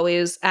 He's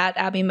always at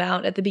Abbey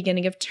Mount at the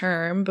beginning of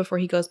term before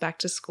he goes back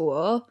to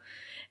school.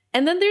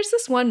 And then there's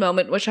this one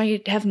moment which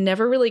I have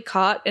never really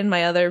caught in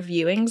my other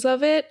viewings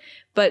of it,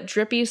 but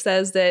Drippy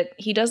says that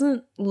he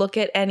doesn't look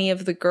at any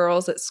of the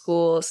girls at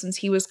school since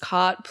he was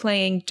caught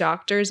playing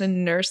doctors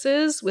and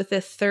nurses with a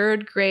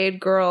 3rd grade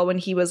girl when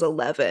he was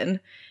 11.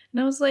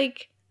 And I was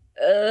like,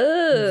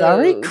 oh,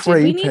 Very did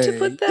we need to creepy.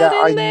 put that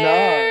Yeah, in I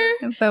there?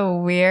 The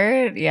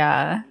weird,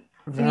 yeah.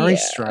 Very Yeah.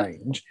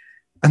 strange.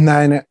 And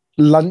then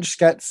lunch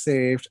gets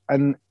served,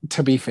 and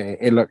to be fair,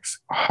 it looks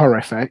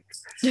horrific.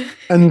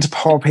 And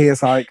Poppy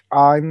is like,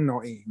 I'm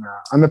not eating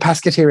that. I'm a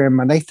pescatarian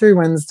Monday through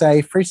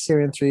Wednesday,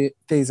 fruitarian through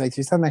Tuesday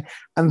through Sunday,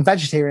 and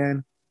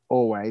vegetarian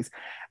always.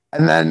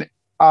 And then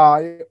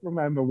I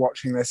remember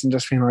watching this and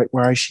just being like,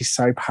 wow, she's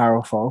so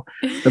powerful.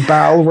 The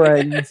bell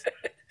rings,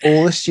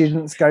 all the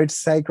students go to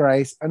say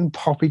grace, and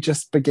Poppy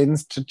just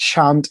begins to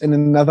chant in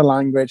another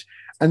language.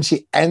 And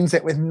she ends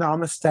it with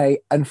namaste,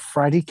 and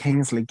Freddie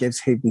Kingsley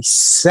gives her the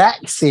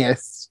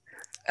sexiest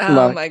Oh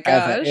look my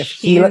ever. gosh. If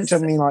he looked He's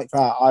at me like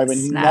that, I would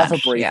snatched,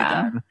 never breathe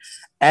yeah. again.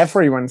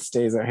 Everyone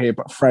stares at her,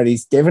 but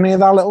Freddie's giving her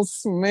that little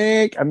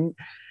smirk, and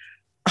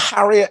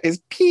Harriet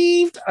is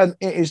peeved, and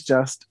it is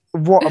just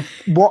what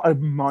a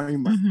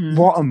moment. Mhm.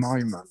 What a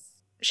moment.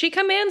 She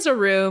commands a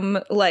room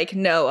like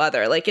no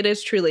other. Like it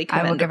is truly I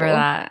will commendable. give her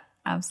that.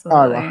 Oh,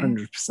 Absolutely.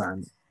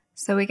 100%.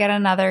 So we get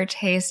another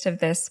taste of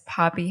this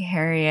Poppy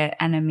Harriet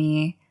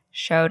enemy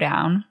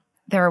showdown.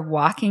 they're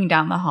walking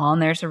down the hall,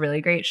 and there's a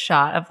really great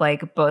shot of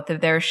like both of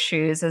their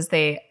shoes as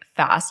they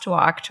fast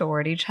walk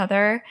toward each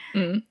other.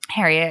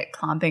 Harriet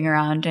clomping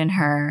around in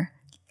her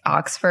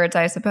Oxfords,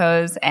 I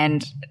suppose,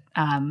 and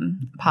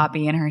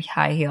Poppy in her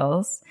high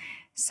heels.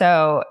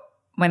 So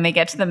when they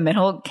get to the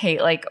middle,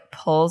 Kate like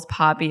pulls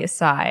Poppy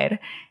aside,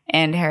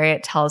 and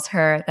Harriet tells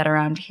her that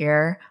around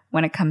here,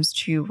 when it comes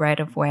to right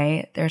of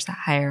way, there's a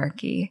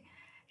hierarchy.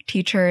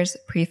 Teachers,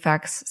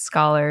 prefects,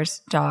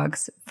 scholars,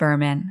 dogs,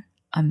 vermin,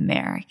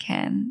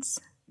 Americans.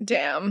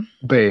 Damn.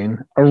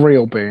 Boon. A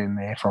real boon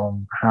there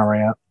from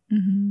Harriet.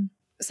 Mm-hmm.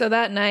 So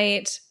that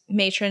night,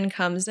 Matron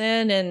comes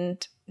in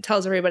and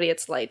tells everybody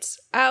it's lights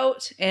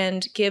out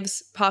and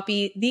gives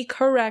Poppy the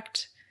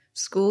correct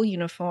school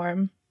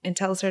uniform and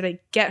tells her to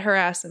get her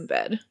ass in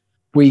bed.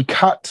 We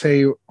cut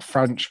to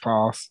French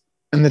class,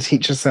 and the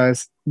teacher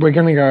says, we're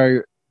going to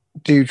go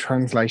do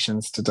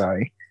translations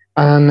today.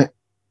 And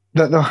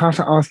that they'll have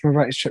to ask him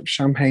about his trip to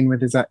Champagne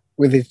with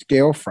his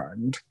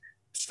girlfriend.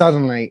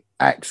 Suddenly,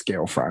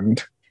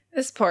 ex-girlfriend.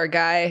 This poor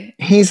guy.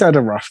 He's had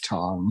a rough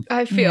time.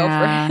 I feel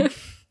for him.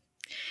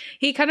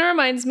 He kind of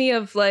reminds me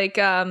of like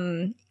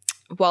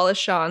Wallace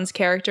Shawn's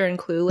character in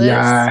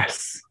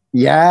Clueless.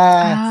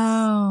 Yes.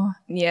 Oh.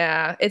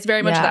 Yeah, it's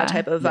very much that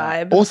type of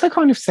vibe. Also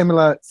kind of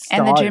similar styles.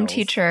 And the gym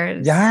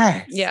teachers.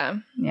 Yes. Yeah.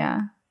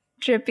 Yeah.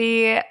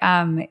 Drippy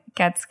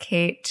gets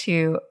Kate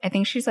to, I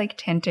think she's like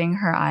tinting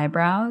her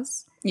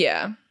eyebrows.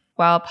 Yeah.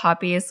 While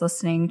Poppy is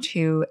listening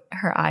to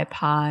her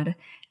iPod.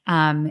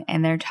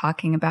 And they're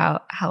talking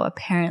about how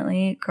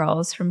apparently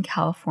girls from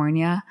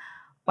California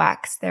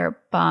wax their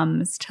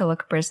bums to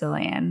look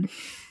Brazilian.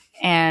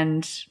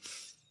 And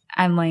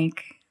I'm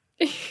like,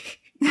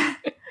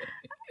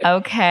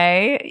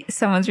 okay,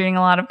 someone's reading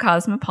a lot of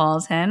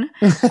Cosmopolitan.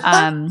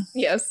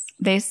 Yes.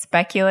 They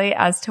speculate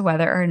as to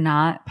whether or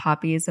not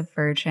Poppy is a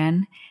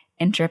virgin.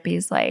 And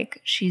Drippy's like,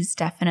 she's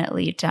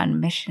definitely done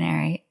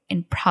missionary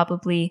in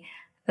probably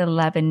the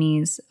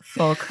Lebanese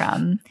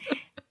fulcrum.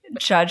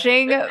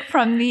 Judging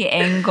from the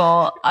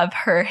angle of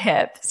her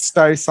hips.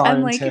 So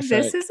scientific. I'm like,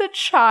 this is a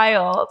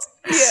child.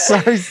 Yeah.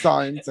 So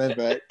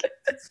scientific.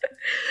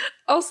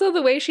 Also,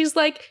 the way she's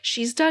like,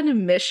 she's done a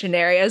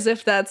missionary, as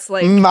if that's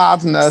like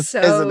madness, so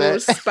isn't it?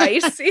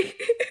 spicy.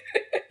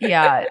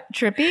 Yeah,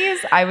 Drippy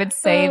is, I would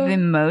say, the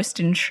most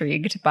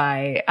intrigued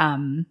by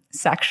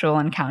sexual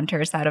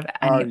encounters out of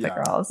any of the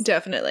girls.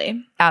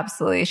 Definitely.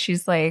 Absolutely.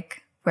 She's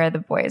like, where are the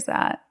boys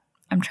at?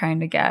 I'm trying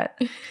to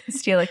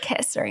steal a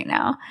kiss right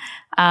now.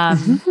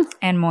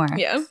 And more.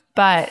 Yeah.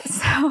 But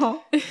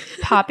so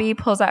Poppy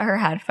pulls out her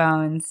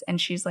headphones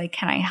and she's like,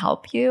 can I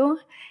help you?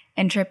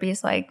 And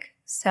Drippy's like,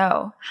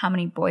 so how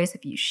many boys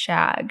have you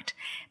shagged?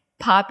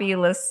 Poppy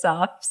lists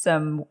off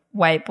some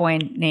white boy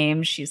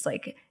names. She's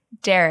like,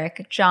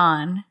 Derek,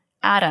 John,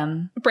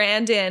 Adam,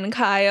 Brandon,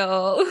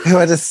 Kyle. Who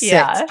had a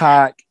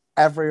six-pack.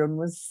 Everyone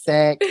was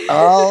sick.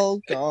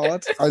 Oh,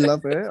 God. I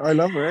love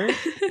it.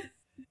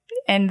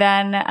 And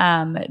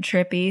then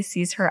Drippy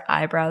sees her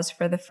eyebrows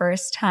for the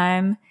first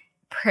time.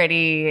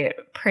 Pretty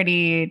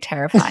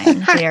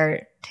terrifying. They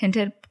are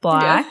tinted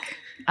black.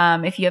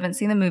 Yeah. If you haven't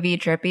seen the movie,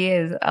 Drippy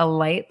is a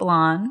light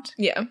blonde.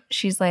 Yeah.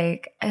 She's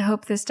like, I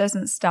hope this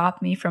doesn't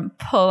stop me from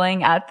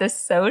pulling at the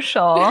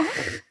social.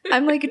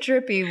 I'm like,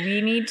 Drippy, we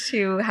need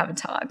to have a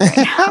talk right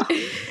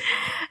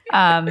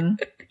now.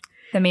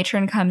 The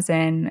matron comes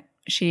in.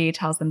 She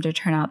tells them to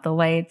turn out the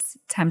lights.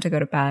 Time to go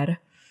to bed.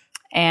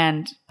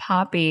 And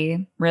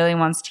Poppy really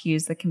wants to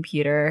use the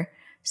computer,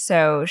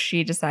 so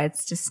she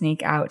decides to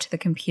sneak out to the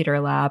computer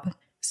lab.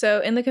 So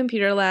in the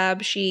computer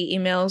lab, she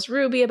emails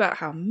Ruby about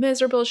how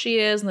miserable she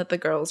is and that the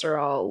girls are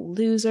all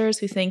losers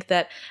who think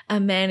that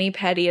a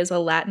mani-pedi is a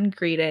Latin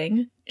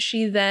greeting.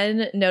 She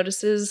then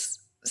notices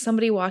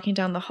somebody walking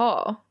down the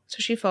hall, so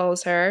she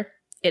follows her.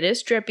 It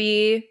is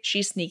Drippy.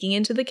 She's sneaking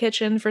into the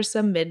kitchen for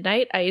some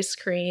midnight ice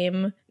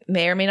cream.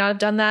 May or may not have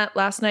done that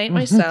last night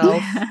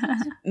myself.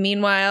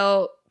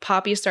 Meanwhile,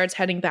 Poppy starts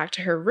heading back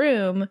to her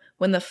room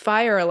when the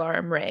fire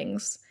alarm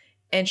rings.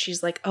 And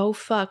she's like, oh,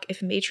 fuck,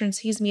 if Matron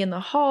sees me in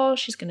the hall,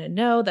 she's going to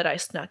know that I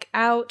snuck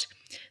out.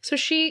 So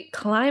she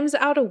climbs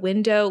out a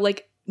window,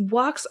 like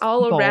walks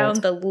all around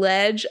the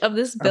ledge of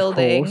this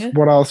building. Of course.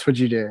 What else would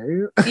you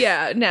do?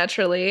 Yeah,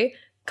 naturally.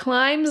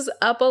 Climbs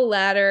up a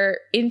ladder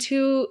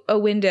into a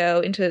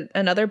window into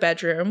another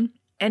bedroom.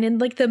 And in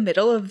like the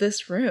middle of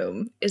this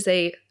room is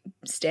a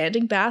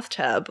standing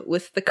bathtub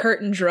with the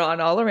curtain drawn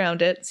all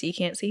around it so you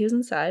can't see who's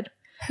inside.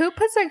 Who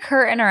puts a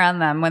curtain around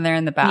them when they're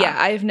in the bath? Yeah,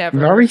 I've never.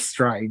 Very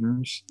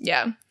strange.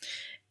 Yeah.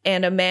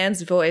 And a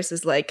man's voice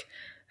is like,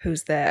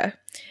 who's there?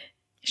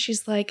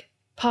 She's like,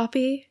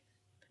 Poppy?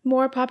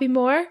 More Poppy,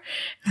 more?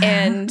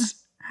 And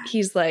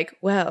he's like,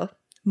 well,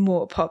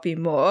 more Poppy,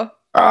 more.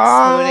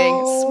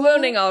 Oh.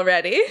 Swooning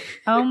already.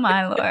 Oh,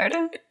 my Lord.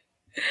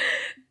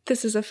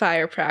 This is a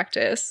fire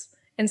practice.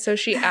 And so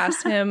she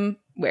asks him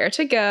where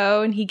to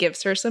go, and he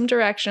gives her some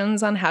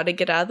directions on how to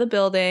get out of the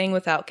building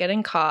without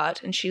getting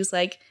caught. And she's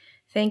like,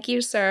 thank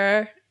you,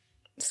 sir.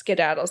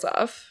 Skedaddles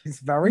off. It's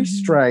very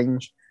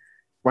strange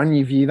when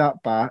you view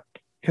that back.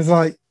 Because,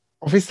 like,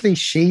 obviously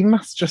she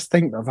must just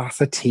think that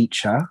that's a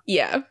teacher.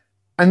 Yeah.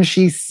 And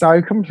she's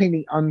so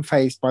completely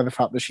unfazed by the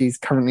fact that she's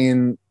currently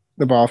in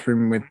the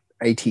bathroom with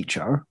a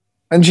teacher.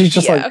 And she's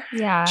just like,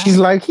 Yeah. she's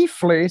low-key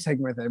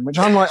flirting with him, which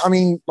I'm like, I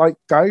mean, like,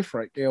 go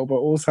for it, Gil, but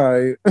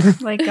also...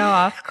 Like, go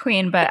off,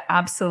 queen, but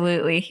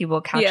absolutely he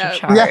will catch Yeah.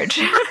 a charge.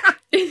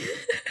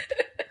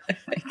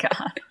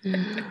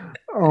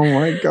 Oh Oh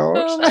my God.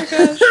 Oh my gosh. Oh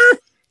my gosh.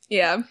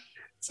 Yeah.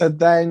 So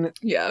then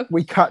Yeah.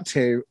 we cut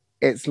to,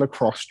 it's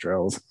lacrosse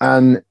drills.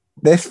 And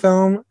this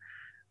film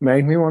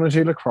made me want to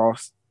do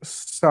lacrosse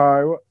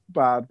so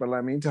bad, but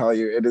let me tell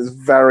you, it is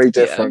very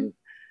different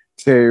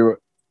to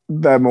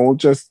them all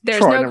just There's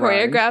trotting no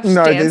around. choreographed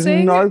No, there's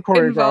dancing no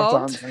choreographed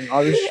involved. dancing. I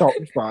was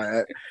shocked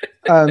by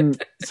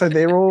it. So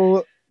they're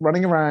all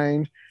running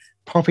around.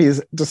 Poppy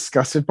is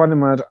disgusted by the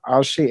mud,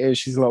 as she is.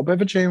 She's a little bit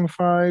of a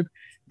germaphobe.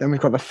 Then we've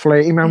got the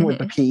flirty man with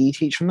the PE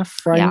teacher and the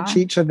French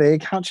teacher. They're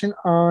catching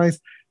eyes.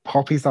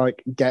 Poppy's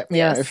like, get me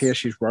out of here.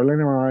 She's rolling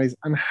her eyes.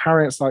 And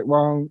Harriet's like,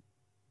 well,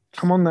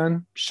 come on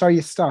then, show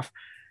your stuff.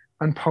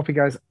 And Poppy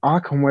goes, I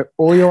can whip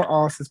all your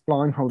asses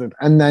blindfolded.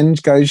 And then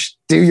goes,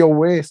 do your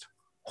worst,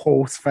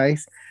 horse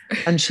face.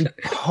 And she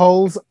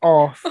pulls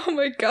off. Oh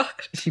my God.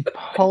 She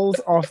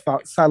pulls off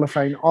that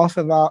cellophane off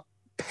of that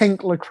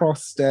pink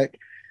lacrosse stick.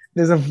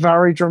 There's a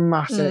very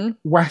dramatic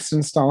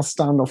Western style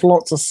standoff,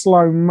 lots of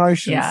slow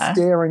motion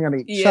staring at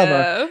each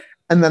other.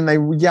 And then they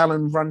yell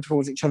and run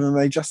towards each other and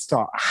they just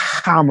start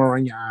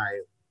hammering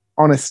out.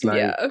 Honestly.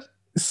 Yeah.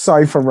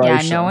 So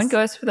ferocious. Yeah, no one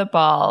goes for the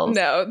balls.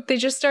 No, they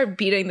just start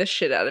beating the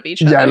shit out of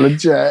each other. Yeah,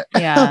 legit.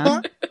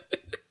 Yeah.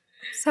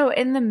 So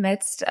in the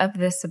midst of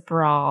this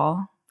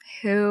brawl,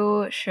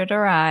 who should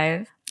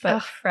arrive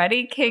but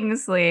Freddie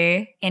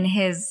Kingsley in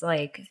his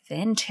like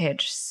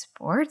vintage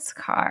sports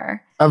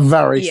car? A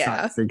very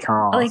sexy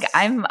car. Like,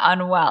 I'm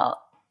unwell.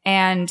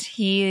 And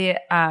he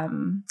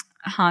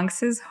honks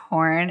his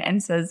horn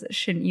and says,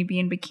 shouldn't you be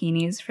in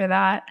bikinis for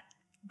that?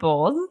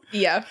 Bold.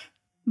 Yeah.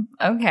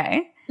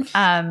 Okay.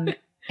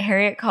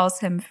 Harriet calls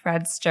him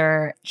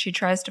Fredster. She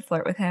tries to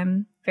flirt with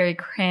him. Very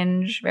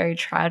cringe, very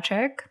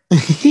tragic.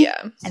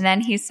 Yeah. And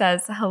then he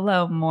says,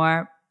 hello,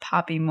 Moore,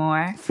 Poppy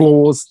Moore.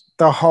 Floors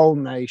the whole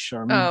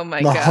nation. Oh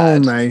my God. The whole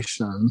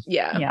nation.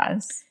 Yeah.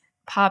 Yes.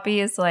 Poppy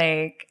is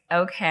like,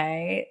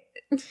 okay,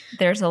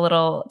 there's a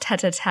little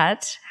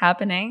tete-a-tete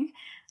happening.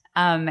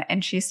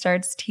 And she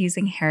starts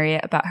teasing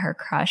Harriet about her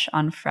crush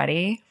on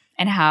Freddie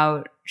and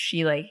how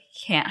she like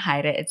can't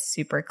hide it. It's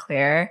super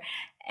clear.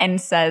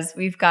 And says,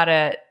 we've got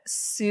a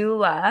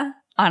Sula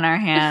on our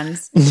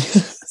hands.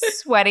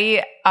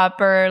 Sweaty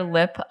upper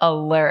lip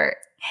alert.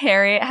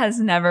 Harriet has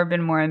never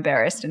been more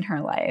embarrassed in her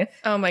life.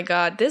 Oh my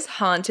God. This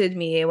haunted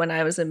me when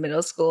I was in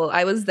middle school.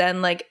 I was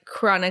then like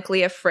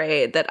chronically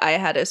afraid that I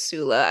had a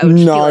Sula. I would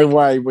no be, like,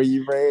 way, were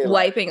you really?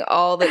 Wiping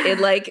all the, it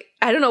like,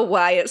 I don't know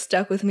why it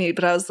stuck with me,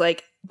 but I was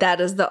like,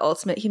 that is the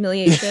ultimate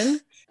humiliation.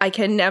 I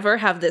can never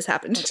have this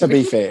happen to me. To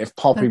be fair, if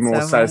Poppy That's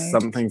Moore so says funny.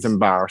 something's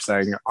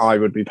embarrassing, I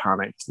would be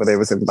panicked, but it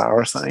was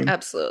embarrassing.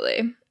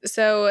 Absolutely.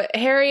 So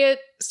Harriet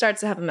starts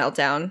to have a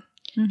meltdown.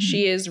 Mm-hmm.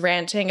 She is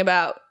ranting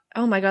about,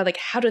 oh my God, like,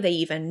 how do they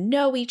even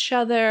know each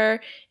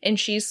other? And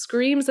she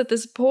screams at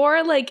this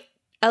poor, like,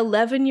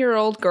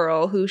 11-year-old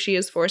girl who she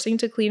is forcing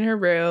to clean her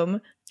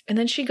room. And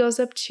then she goes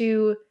up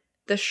to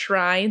the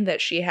shrine that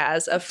she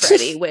has of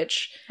Freddie,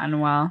 which...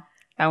 Unwell.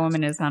 That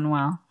woman is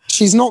unwell.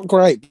 She's not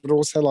great, but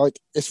also, like,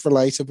 it's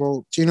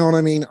relatable. Do you know what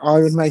I mean? I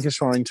would make a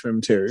shrine to him,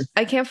 too.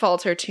 I can't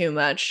fault her too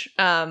much.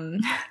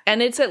 And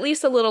it's at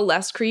least a little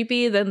less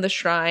creepy than the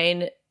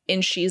shrine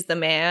in She's the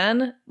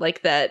Man,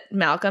 like that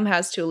Malcolm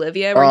has to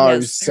Olivia, where he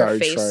has her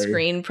face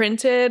screen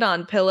printed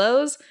on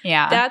pillows.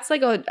 Yeah. That's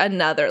like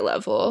another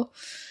level.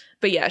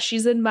 But yeah,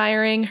 she's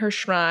admiring her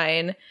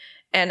shrine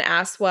and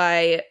asks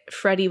why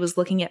Freddie was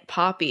looking at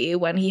Poppy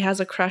when he has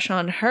a crush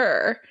on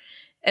her.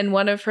 And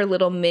one of her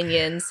little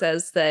minions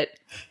says that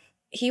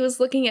he was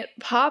looking at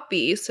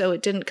Poppy, so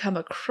it didn't come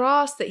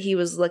across that he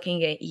was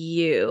looking at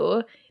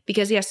you,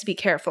 because he has to be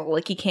careful,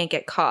 like he can't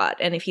get caught.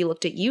 And if he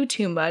looked at you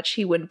too much,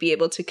 he wouldn't be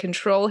able to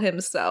control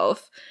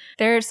himself.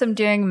 There's some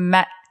doing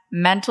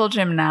mental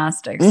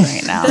gymnastics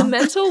right now. The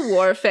mental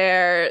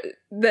warfare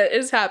that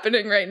is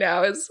happening right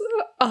now is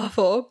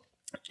awful.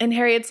 And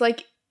Harriet's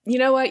like, you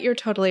know what? You're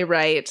totally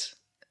right.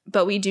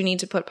 But we do need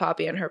to put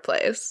Poppy in her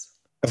place.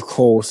 Of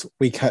course,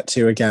 we cut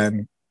to,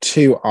 again,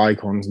 two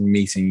icons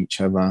meeting each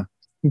other.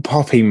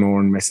 Poppy Moore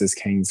and Mrs.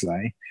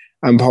 Kingsley.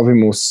 And Poppy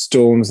Moore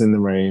storms in the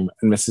room,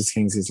 and Mrs.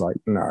 Kingsley's like,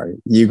 no,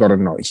 you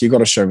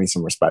gotta show me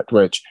some respect,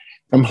 which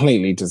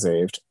completely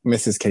deserved.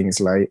 Mrs.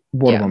 Kingsley,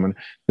 what a woman.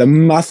 The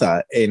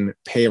mother in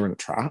Parent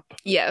Trap.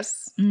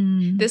 Yes.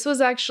 This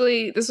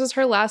was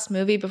her last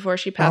movie before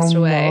she passed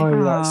away.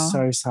 No, that's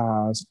so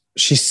sad.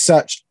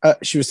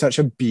 She was such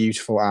a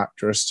beautiful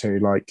actress too,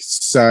 like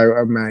so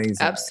amazing.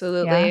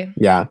 Absolutely.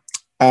 Yeah.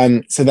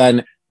 So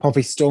then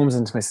Poppy storms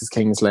into Mrs.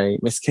 Kingsley.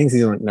 Mrs.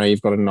 Kingsley's like, no,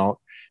 you've got to knock.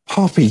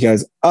 Poppy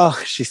goes,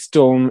 she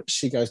storms.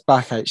 She goes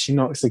back out. She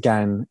knocks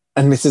again.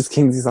 And Mrs.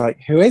 Kingsley's like,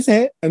 who is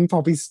it? And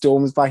Poppy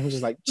storms back and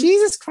she's like,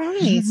 Jesus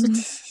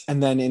Christ.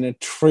 And then in a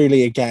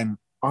truly, again,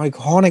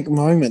 iconic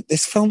moment.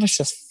 This film is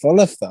just full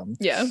of them.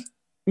 Yeah.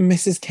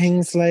 Mrs.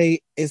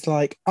 Kingsley is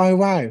like, oh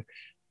wow,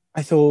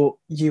 I thought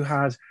you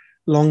had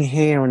long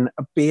hair and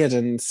a beard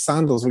and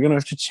sandals. We're going to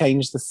have to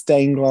change the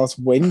stained glass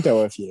window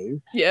of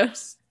you.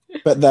 Yes.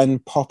 But then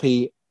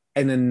Poppy,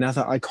 in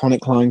another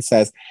iconic line,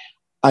 says,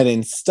 I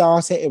didn't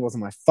start it. It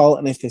wasn't my fault.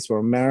 And if this were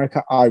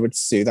America, I would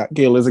sue. That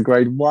girl is a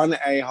grade 1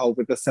 a-hole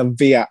with a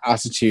severe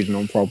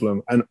attitudinal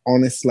problem. And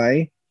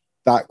honestly,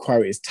 that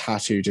quote is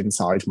tattooed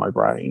inside my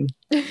brain.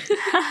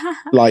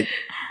 Like,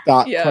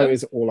 that quote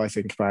is all I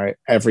think about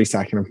every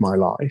second of my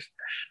life.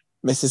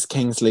 Mrs.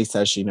 Kingsley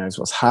says she knows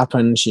what's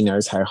happened. She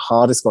knows how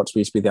hard it's got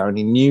to be the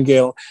only new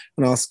girl,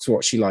 and asks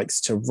what she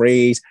likes to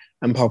read.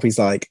 And Poppy's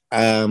like,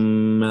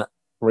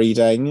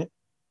 reading?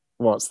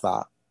 What's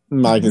that?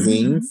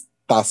 Magazines?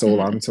 That's all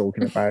I'm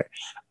talking about.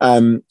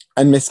 And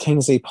Miss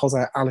Kingsley pulls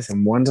out Alice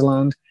in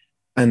Wonderland,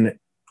 and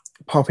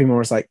Poppy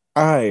Moore is like,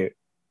 oh,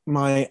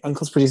 my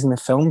uncle's producing the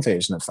film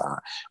version of that,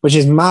 which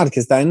is mad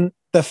because then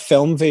the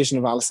film version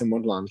of Alice in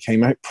Wonderland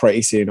came out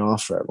pretty soon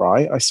after it,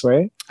 right? I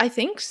swear. I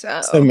think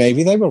so. So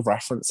maybe they were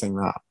referencing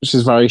that, which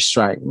is very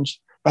strange.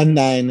 And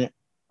then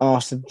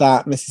after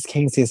that, Mrs.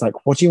 Kingsley is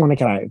like, what do you want to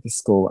get out of this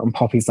school? And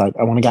Poppy's like,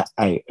 I want to get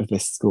out of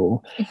this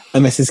school.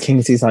 And Mrs.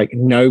 Kingsley's like,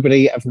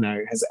 nobody of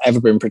note has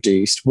ever been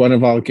produced. One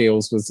of our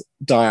girls was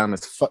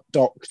Diana's foot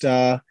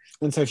doctor.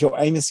 And so if your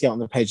aim is to get on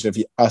the page of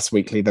Us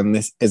Weekly, then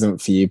this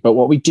isn't for you. But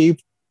what we do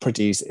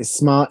produce is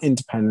smart,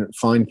 independent,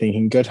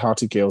 fine-thinking,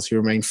 good-hearted girls who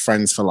remain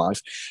friends for life.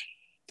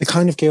 The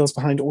kind of girls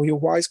behind all your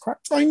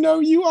wisecracks. I know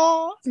you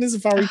are. And it's a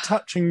very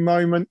touching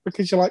moment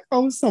because you're like,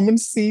 oh, someone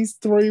sees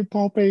through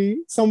Poppy.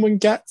 Someone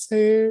gets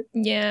here.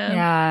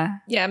 Yeah.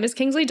 Miss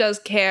Kingsley does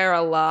care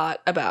a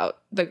lot about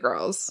the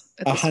girls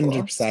at the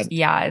 100%.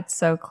 Yeah, it's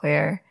so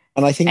clear.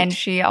 And I think... And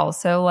she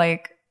also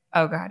like...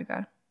 Oh, God.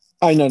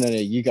 Oh, no.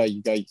 You go.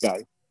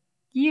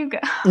 You go.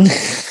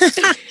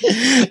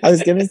 I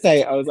was going to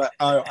say, I was like,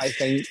 oh, I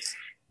think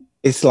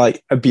it's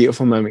like a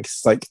beautiful moment because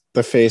it's like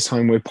the first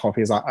time with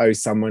Poppy is like, oh,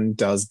 someone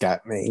does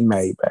get me,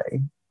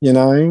 maybe, you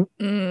know?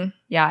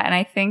 Yeah, and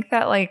I think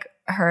that like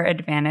her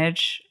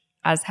advantage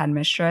as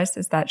headmistress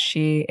is that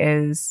she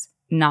is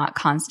not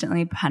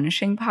constantly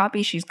punishing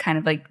Poppy. She's kind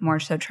of like more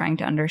so trying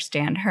to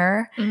understand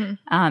her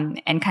and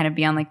kind of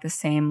be on like the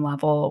same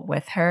level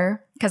with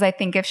her. Because I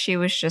think if she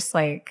was just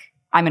like,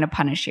 I'm going to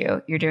punish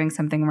you. You're doing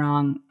something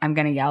wrong. I'm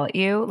going to yell at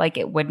you. Like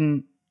it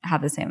wouldn't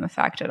have the same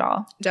effect at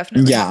all.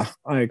 Definitely. Yeah,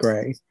 I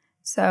agree.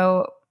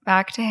 So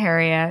back to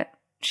Harriet.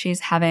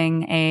 She's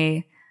having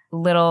a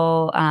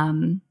little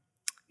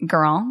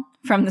girl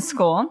from the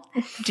school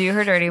do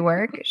her dirty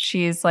work.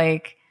 She's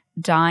like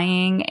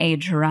dyeing a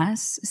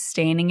dress,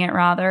 staining it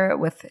rather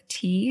with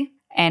tea.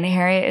 And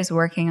Harriet is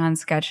working on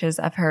sketches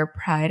of her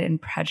Pride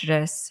and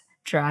Prejudice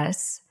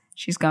dress.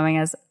 She's going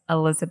as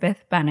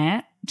Elizabeth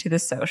Bennet to the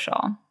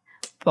social.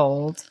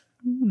 Bold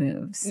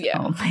moves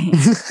only.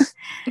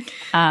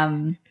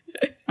 And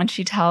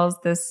she tells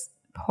this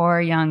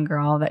poor young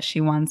girl that she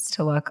wants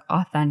to look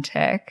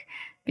authentic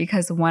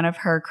because one of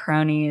her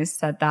cronies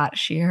said that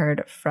she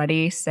heard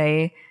Freddie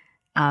say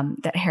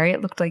that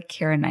Harriet looked like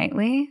Keira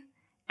Knightley.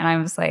 And I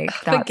was like,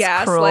 that's the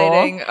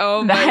gaslighting. Cruel.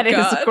 Oh my God. That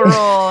is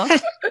cruel.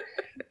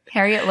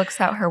 Harriet looks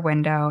out her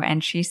window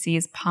and she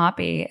sees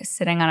Poppy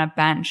sitting on a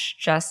bench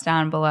just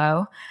down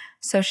below.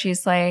 So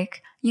she's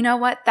like, you know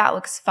what? That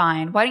looks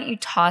fine. Why don't you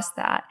toss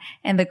that?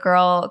 And the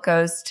girl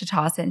goes to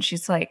toss it and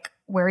she's like,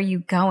 where are you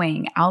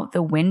going? Out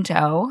the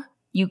window?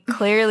 You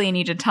clearly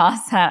need to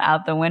toss that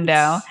out the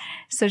window.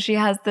 So she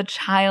has the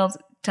child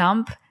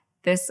dump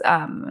this,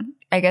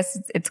 I guess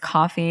it's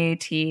coffee,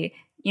 tea,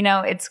 you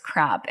know, it's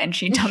crap. And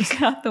she dumps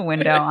it out the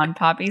window on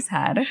Poppy's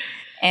head.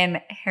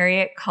 And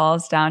Harriet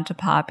calls down to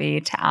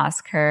Poppy to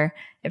ask her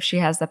if she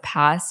has the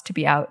pass to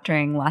be out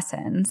during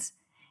lessons.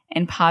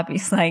 And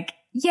Poppy's like,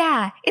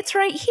 yeah, it's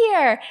right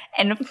here,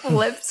 and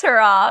flips her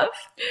off.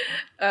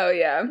 Oh,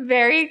 yeah.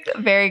 Very,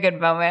 very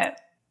good moment.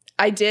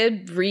 I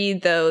did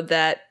read, though,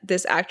 that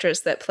this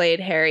actress that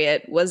played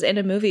Harriet was in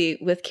a movie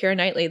with Keira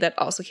Knightley that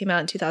also came out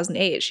in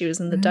 2008. She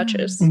was in The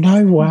Duchess.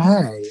 No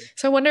way.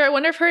 So I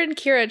wonder if her and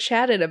Keira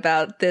chatted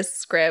about this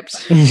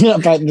script.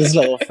 About this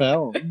little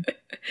film.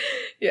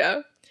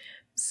 Yeah.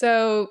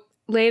 So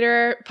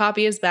later,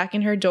 Poppy is back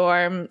in her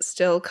dorm,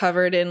 still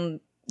covered in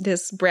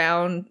this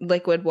brown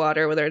liquid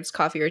water, whether it's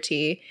coffee or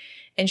tea,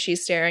 and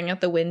she's staring at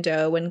the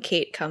window when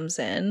Kate comes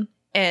in.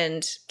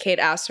 And Kate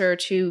asks her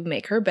to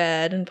make her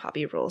bed, and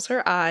Poppy rolls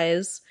her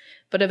eyes,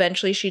 but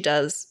eventually she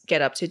does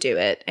get up to do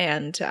it,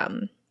 and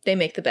they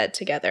make the bed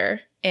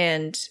together.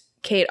 And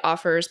Kate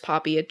offers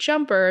Poppy a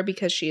jumper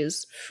because she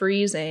is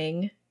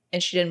freezing,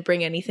 and she didn't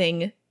bring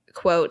anything,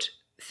 quote,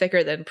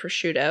 thicker than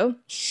prosciutto.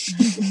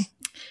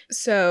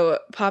 So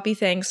Poppy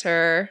thanks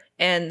her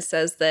and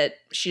says that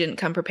she didn't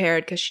come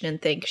prepared because she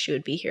didn't think she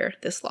would be here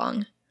this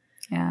long.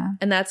 Yeah.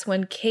 And that's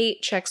when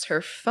Kate checks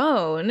her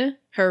phone,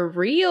 her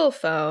real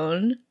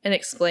phone, and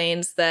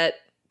explains that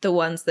the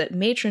ones that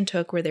Matron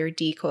took were their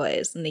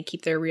decoys and they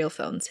keep their real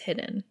phones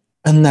hidden.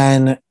 And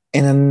then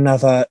in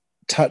another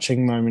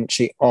touching moment,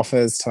 she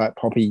offers to let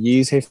Poppy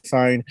use her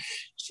phone.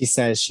 She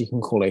says she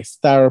can call a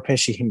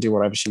therapist, she can do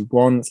whatever she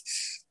wants.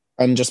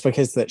 And just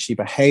because that she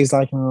behaves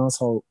like an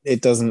asshole,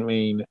 it doesn't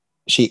mean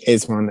she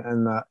is one,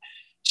 and that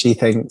she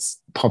thinks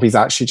Poppy's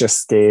actually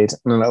just scared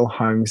and a little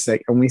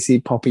homesick. And we see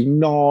Poppy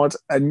nod,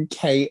 and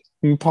Kate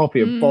and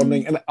Poppy are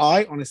bonding. And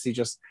I honestly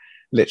just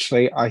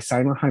literally, I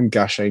sound like I'm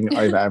gushing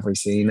over every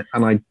scene,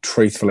 and I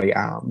truthfully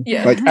am.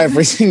 Yeah. Like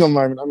every single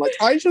moment, I'm like,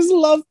 I just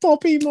love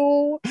Poppy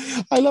more.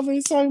 I love her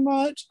so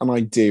much. And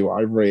I do,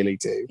 I really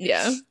do.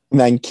 Yeah. And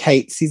then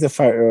Kate sees a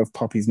photo of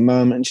Poppy's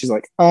mum, and she's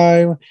like,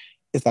 oh,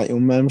 is that your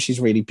mum? She's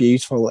really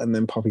beautiful. And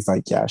then Poppy's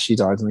like, yeah, she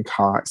died in a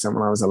car accident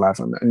when I was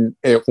 11. And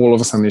it all of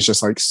a sudden is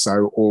just like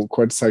so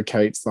awkward. So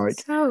Kate's like,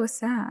 So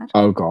sad.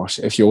 oh gosh,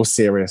 if you're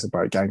serious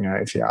about getting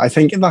out of here. I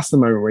think that's the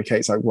moment where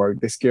Kate's like, whoa,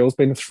 this girl's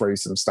been through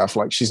some stuff.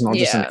 Like, she's not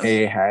just an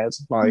airhead.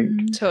 Like,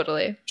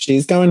 Totally.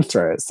 she's going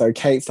through it. So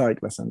Kate's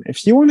like, listen,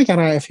 if you want to get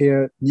out of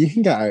here, you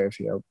can get out of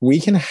here.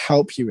 We can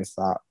help you with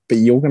that. But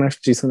you're going to have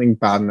to do something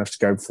bad enough to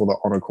go before the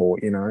honor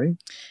court, you know?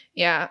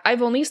 Yeah.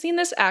 I've only seen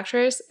this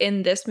actress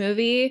in this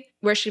movie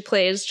where she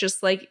plays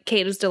just like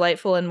Kate is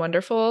delightful and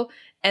wonderful.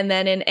 And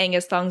then in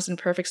Angus Thongs and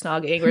Perfect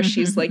Snogging, where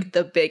she's like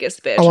the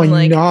biggest bitch. Oh, I'm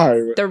like,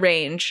 know. the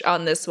range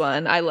on this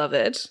one. I love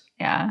it.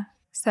 Yeah.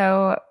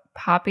 So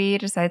Poppy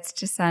decides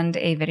to send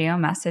a video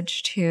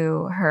message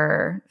to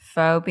her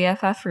faux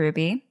BFF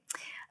Ruby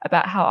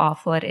about how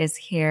awful it is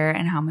here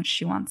and how much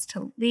she wants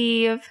to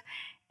leave.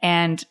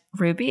 And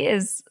Ruby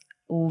is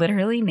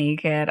literally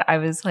naked. I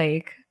was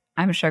like,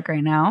 I'm shook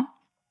right now.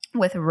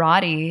 With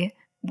Roddy,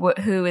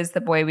 who is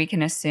the boy we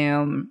can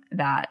assume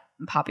that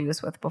Poppy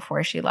was with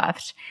before she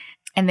left.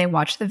 And they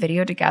watch the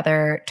video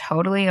together,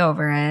 totally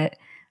over it.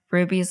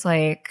 Ruby's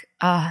like,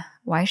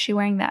 why is she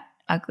wearing that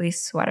ugly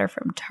sweater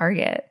from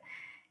Target?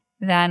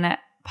 Then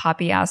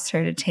Poppy asks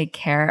her to take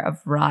care of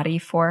Roddy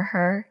for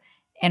her.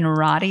 And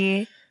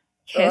Roddy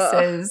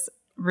kisses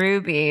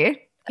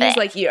Ruby. He's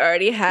like, you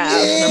already have.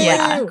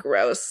 And I'm like,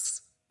 gross.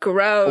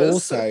 Gross.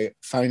 Also,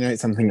 found out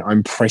something.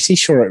 I'm pretty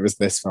sure it was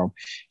this film.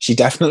 She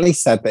definitely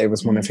said that it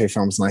was one of her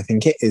films, and I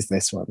think it is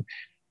this one.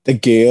 The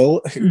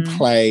girl who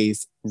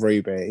plays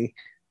Ruby,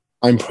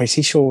 I'm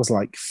pretty sure was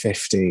like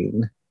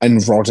 15.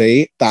 And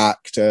Roddy, the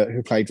actor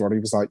who played Roddy,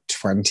 was like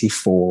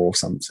 24 or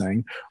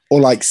something. Or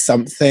like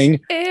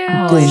something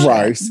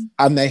gross.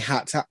 And they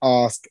had to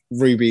ask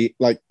Ruby,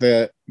 like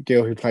the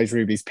girl who plays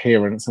Ruby's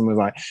parents, and was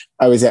like,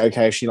 oh, is it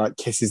okay if she like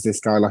kisses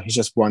this guy? Like, it's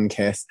just one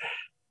kiss.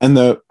 And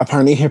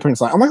apparently her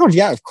parents like, oh my God,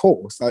 yeah, of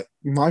course. Like,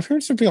 my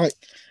parents would be like,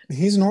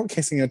 he's not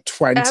kissing a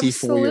 24-year-old.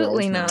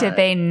 Absolutely not. Did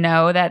they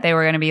know that they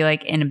were going to be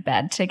like in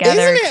bed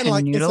together? Isn't it?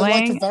 Like, it's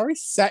like a very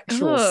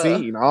sexual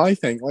scene, I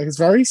think. Like, it's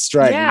very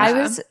strange.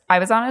 Yeah. I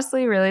was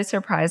honestly really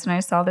surprised when I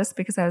saw this,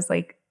 because I was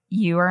like,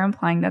 you are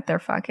implying that they're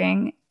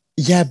fucking.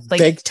 Yeah, like,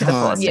 big to the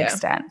time. fullest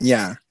extent.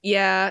 Yeah.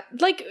 Yeah.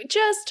 Like,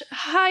 just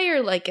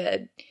hire like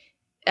a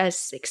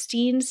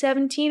 16,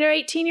 17, or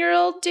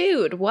 18-year-old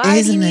dude.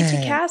 Why do you need to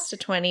cast a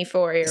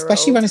 24-year-old?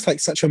 Especially when it's like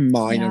such a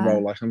minor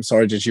role. Like, I'm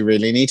sorry, did you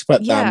really need to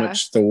put that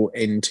much thought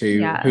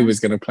into who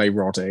was going to play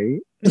Roddy?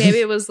 Maybe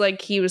it was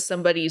like he was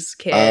somebody's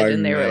kid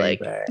and they were like,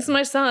 this is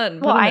my son.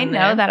 Well, I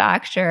know that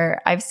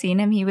actor. I've seen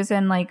him. He was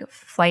in like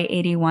Flight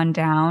 81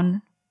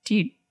 Down. Do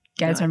you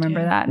guys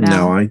remember that?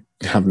 No, I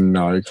have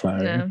no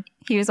clue. No.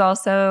 He was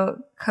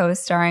also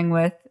co-starring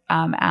with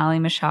Ali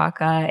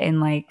Mashaka in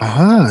like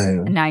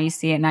Now You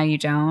See It, Now You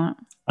Don't.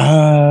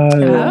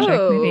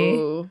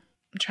 Oh.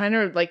 I'm trying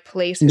to like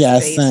place his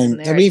face in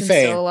there. To be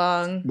fair, so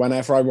long.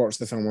 Whenever I watch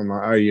the film, I'm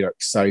like, oh, you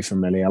look so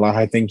familiar. Like,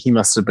 I think he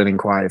must have been in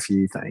quite a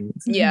few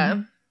things.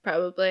 Yeah,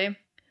 probably.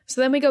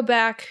 So then we go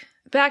back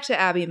to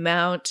Abbey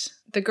Mount.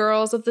 The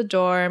girls of the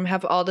dorm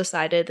have all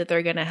decided that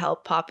they're going to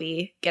help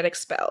Poppy get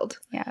expelled.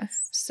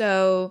 Yes.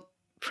 So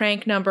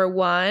prank number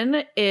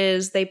 1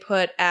 is they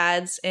put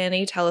ads in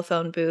a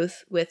telephone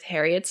booth with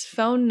Harriet's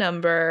phone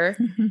number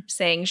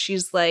saying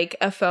she's like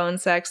a phone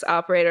sex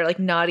operator, like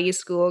naughty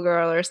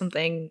schoolgirl or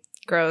something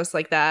gross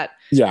like that.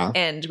 Yeah.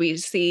 And we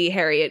see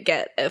Harriet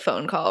get a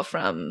phone call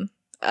from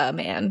a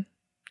man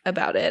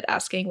about it,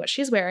 asking what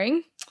she's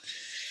wearing.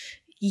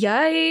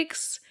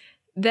 Yikes.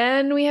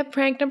 Then we have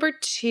prank number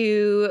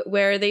 2,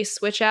 where they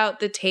switch out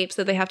the tapes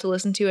that they have to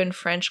listen to in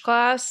French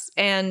class.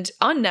 And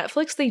on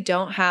Netflix, they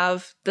don't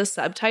have the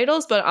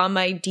subtitles, but on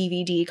my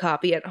DVD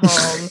copy at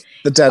home,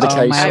 the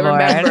dedication. I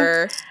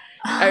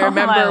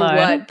remember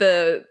what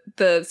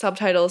the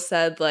subtitles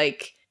said.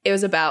 Like, it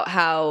was about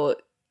how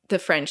the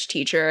French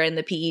teacher and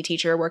the PE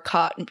teacher were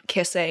caught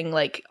kissing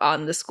like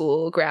on the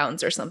school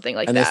grounds or something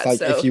like that. And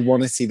it's like, if you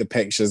want to see the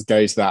pictures,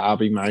 go to that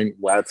Abbey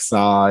Mount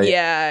website.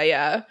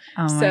 Yeah.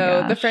 Oh my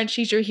so gosh. the French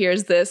teacher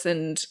hears this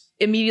and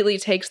immediately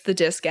takes the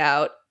disc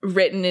out,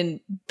 written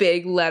in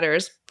big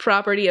letters,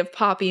 property of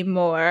Poppy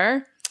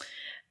Moore.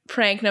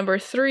 prank number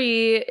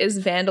 3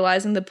 is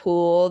vandalizing the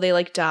pool. They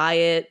like dye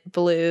it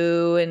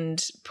blue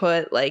and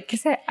put like,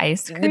 Is it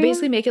ice cream? they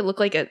basically make it look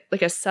like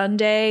a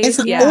sundae. It's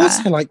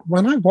also like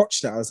when I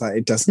watched it, I was like,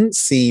 it doesn't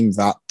seem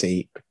that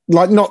deep.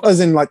 Like, not as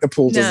in like the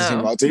pool doesn't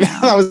seem that deep.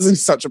 That was in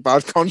such a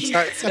bad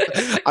context.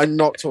 I'm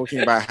not talking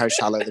about how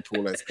shallow the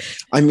pool is.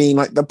 I mean,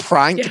 like, the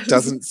prank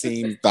doesn't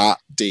seem that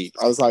deep.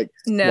 I was like,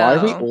 why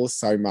are we all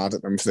so mad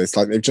at them for this?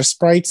 Like, they've just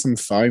sprayed some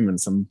foam and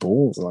some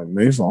balls. Like,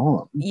 move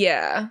on.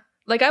 Yeah.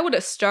 Like, I would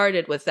have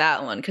started with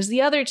that one because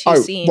the other two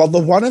seem well, the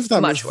one of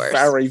them much is worse.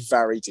 very,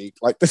 very deep.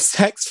 Like, the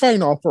sex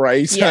phone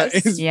operator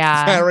is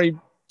very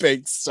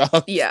big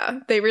stuff. Yeah,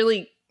 they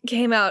really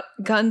came out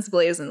guns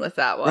blazing with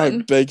that one.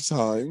 Like, big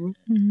time.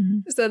 Mm-hmm.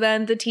 So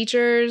then the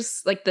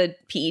teachers, like the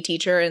PE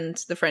teacher and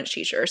the French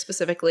teacher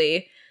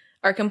specifically,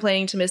 are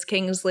complaining to Miss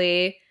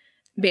Kingsley,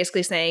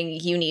 basically saying,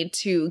 you need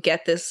to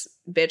get this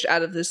bitch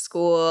out of this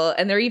school.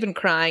 And they're even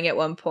crying at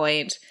one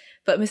point.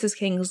 But Mrs.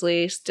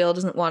 Kingsley still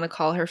doesn't want to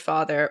call her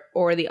father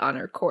or the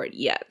honor court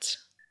yet.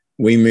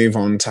 We move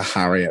on to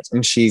Harriet,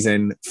 and she's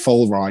in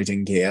full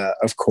riding gear,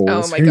 of course.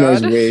 Oh my Who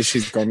God. knows where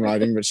she's gone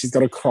riding, but she's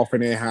got a crop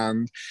in her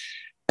hand.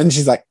 And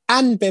she's like,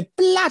 and be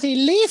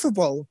bloody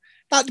leafable.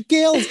 That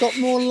girl's got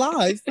more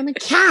life than a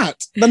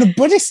cat, than a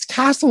Buddhist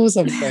cat or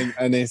something.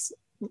 And it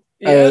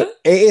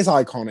is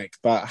iconic,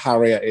 but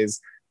Harriet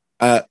is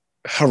a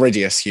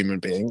horrendous human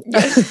being.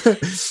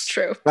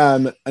 True.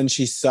 And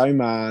she's so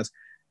mad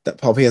that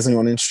Poppy hasn't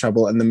gone into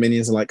trouble, and the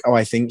minions are like, oh,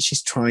 I think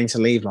she's trying to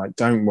leave, like,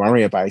 don't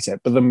worry about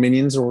it. But the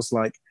minions are also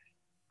like,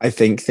 I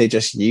think they're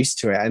just used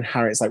to it. And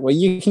Harriet's like, well,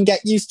 you can get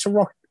used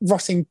to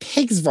rotting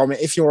pig's vomit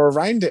if you're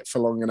around it for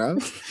long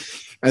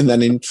enough. And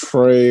then in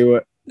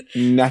true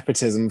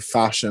nepotism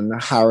fashion,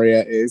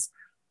 Harriet is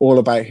all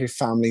about her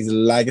family's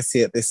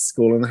legacy at this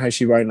school and how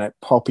she won't let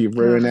Poppy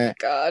ruin it.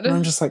 God. And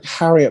I'm just like,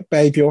 Harriet,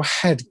 babe, your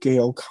head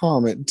girl,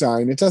 calm it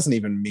down. It doesn't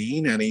even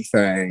mean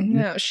anything.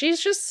 No, she's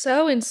just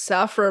so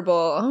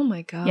insufferable. Oh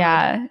my God.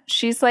 Yeah,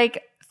 she's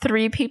like,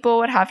 3 people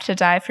would have to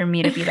die for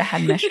me to be the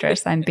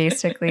headmistress. I'm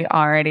basically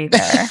already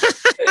there.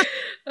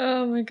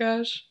 Oh my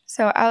gosh.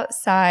 So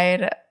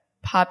outside,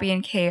 Poppy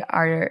and Kate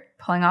are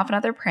pulling off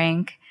another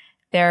prank.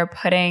 They're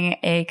putting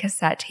a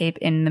cassette tape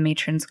in the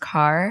matron's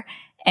car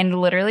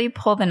and literally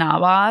pull the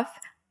knob off.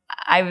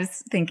 I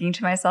was thinking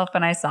to myself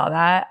when I saw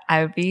that,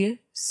 I would be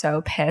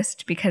so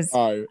pissed because,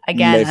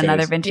 again,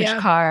 another vintage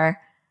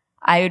car.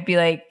 I would be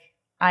like,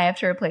 I have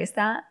to replace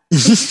that.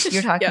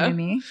 You're talking to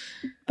me.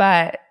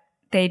 But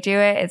they do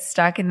it. It's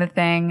stuck in the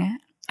thing.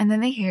 And then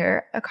they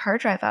hear a car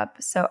drive up.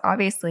 So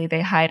obviously they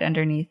hide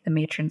underneath the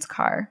matron's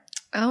car.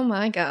 Oh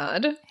my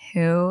God.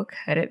 Who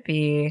could it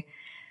be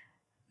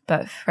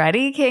but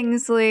Freddie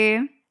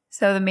Kingsley?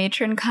 So the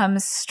matron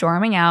comes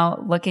storming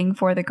out looking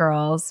for the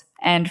girls,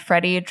 and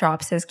Freddie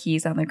drops his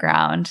keys on the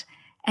ground.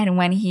 And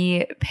when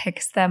he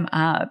picks them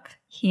up,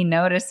 he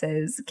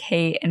notices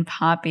Kate and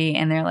Poppy,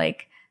 and they're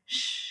like,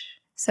 shh.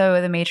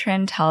 So the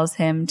matron tells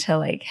him to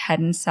like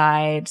head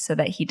inside so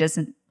that he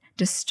doesn't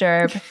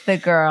disturb the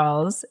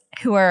girls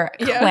who are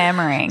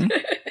clamoring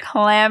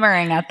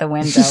at the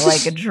window,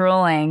 like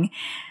drooling,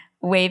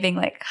 waving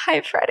like,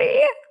 hi,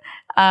 Freddie.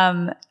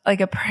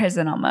 Like a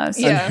prison almost.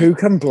 And who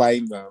can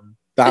blame them?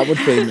 That would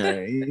be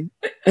me.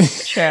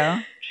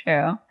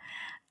 True.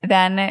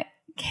 Then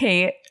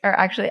Kate, or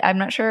actually, I'm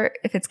not sure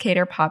if it's Kate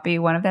or Poppy,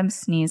 one of them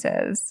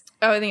sneezes.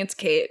 Oh, I think it's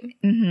Kate.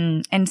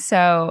 Mm-hmm. And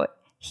so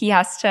he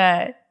has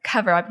to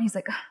cover up, and he's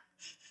like, oh,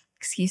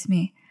 excuse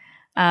me.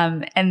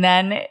 And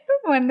then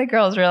when the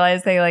girls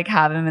realize they like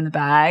have him in the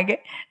bag,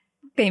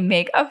 they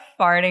make a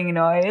farting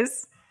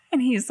noise.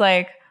 And he's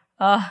like,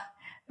 oh,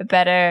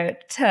 better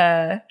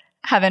to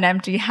have an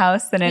empty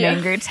house than an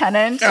angry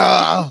tenant.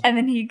 And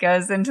then he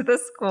goes into the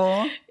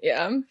school.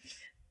 Yeah.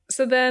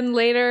 So then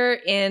later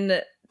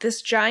in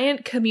this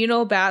giant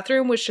communal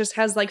bathroom, which just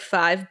has like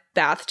 5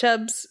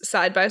 bathtubs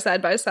side by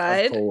side by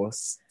side. Of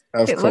course.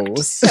 It looked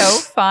so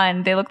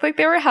fun. They looked like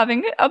they were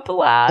having a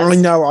blast. I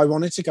know. I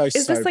wanted to go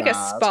Is this like a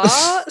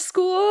spa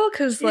school?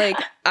 Because like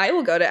I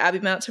will go to Abbey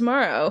Mount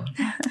tomorrow.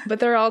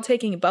 But they're all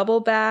taking bubble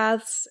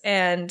baths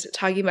and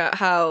talking about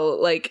how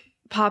like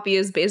Poppy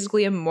is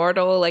basically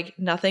immortal. Like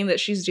nothing that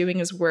she's doing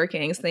is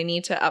working. So they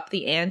need to up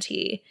the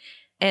ante.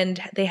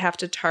 And they have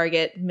to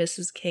target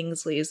Mrs.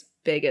 Kingsley's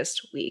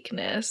biggest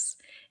weakness.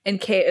 And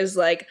Kate is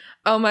like,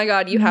 oh my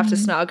God, you have to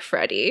snog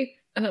Freddie.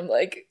 And I'm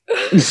like...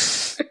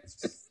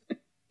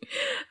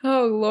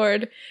 Oh,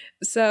 Lord.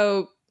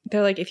 So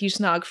they're like, if you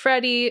snog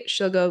Freddie,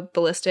 she'll go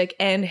ballistic,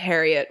 and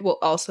Harriet will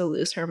also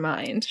lose her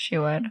mind. She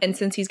would. And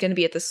since he's going to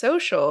be at the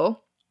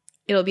social,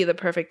 it'll be the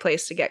perfect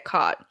place to get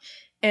caught.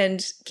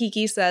 And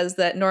Kiki says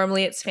that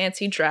normally it's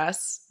fancy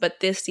dress, but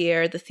this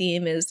year the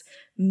theme is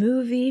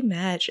movie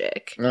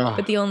magic.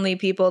 But the only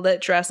people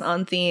that dress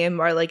on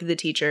theme are like the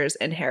teachers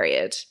and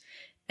Harriet.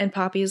 And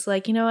Poppy's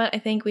like, you know what? I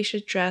think we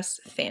should dress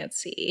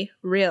fancy,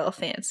 real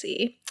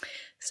fancy.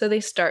 So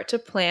they start to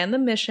plan the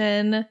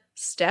mission.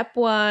 Step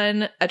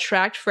 1,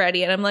 attract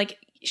Freddie. And I'm like,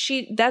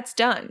 that's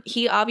done.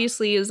 He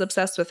obviously is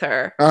obsessed with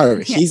her. Oh,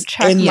 he's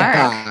in the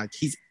bag.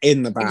 He's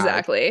in the bag.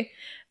 Exactly.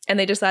 and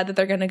they decide that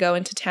they're going to go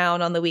into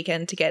town on the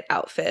weekend to get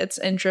outfits.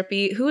 And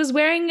Drippy, who is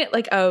wearing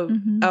like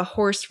a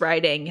horse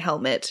riding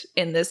helmet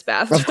in this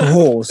bathroom. Of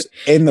course,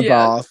 in the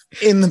Yeah.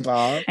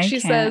 bath. I She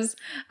can't. says,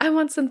 I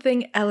want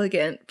something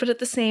elegant, but at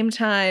the same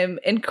time,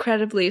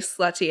 incredibly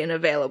slutty and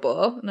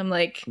available. And I'm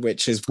like,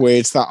 Which is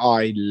words that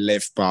I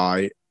live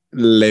by.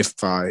 Live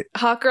by.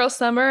 hot girl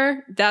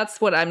summer, that's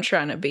what I'm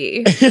trying to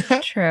be.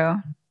 True.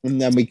 And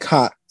then we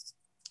cut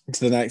to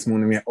the next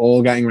morning. We're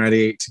all getting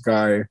ready to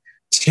go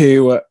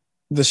to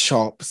the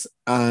shops,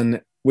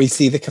 and we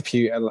see the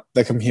computer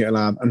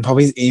lab, and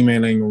Poppy's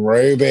emailing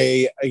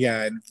Ruby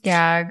again.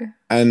 Gag.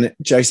 And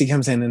Josie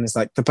comes in and is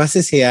like, the bus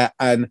is here,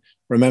 and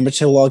remember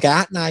to log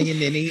out now, you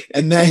ninny.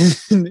 And then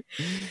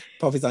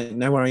Poppy's like,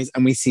 no worries.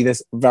 And we see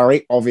this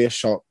very obvious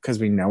shot, because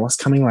we know what's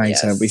coming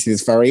later. Yes. We see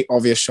this very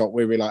obvious shot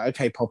where we're like,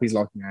 okay, Poppy's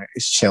logging out.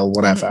 It's chill,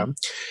 whatever.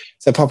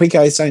 So Poppy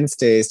goes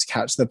downstairs to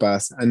catch the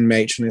bus, and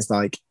Matron is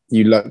like,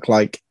 you look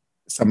like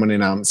someone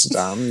in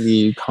Amsterdam.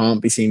 You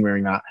can't be seen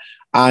wearing that.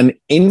 And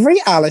in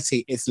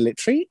reality, it's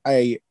literally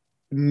a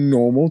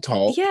normal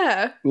top.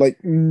 Yeah. Like,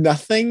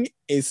 nothing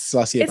is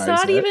slutty It's about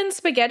not it. even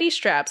spaghetti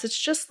straps. It's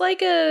just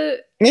like a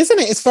Isn't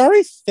it? It's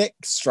very thick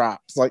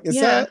straps. Like,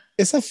 Yeah.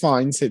 it's a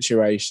fine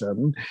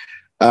situation.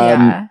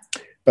 Yeah.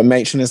 But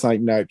Matron is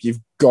like, nope, you've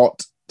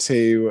got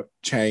to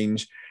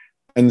change.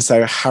 And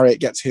so Harriet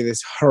gets her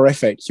this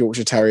horrific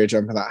Yorkshire Terrier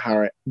jumper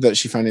that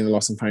she found in the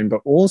lost and found.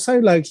 But also,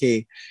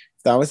 low-key,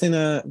 that was in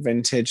a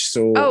vintage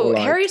store.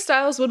 like, Harry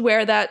Styles would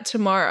wear that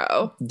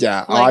tomorrow.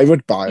 Yeah, like, I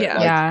would buy it. yeah.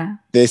 Like, Yeah.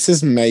 this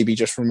has maybe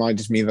just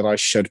reminded me that I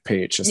should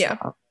purchase Yeah.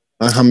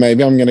 that.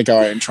 Maybe I'm going to go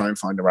out and try and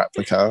find a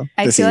replica.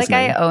 I this feel like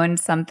evening. I owned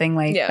something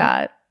like Yeah.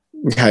 that.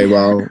 Okay,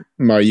 well,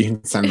 Mo, you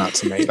can send that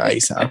to me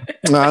later.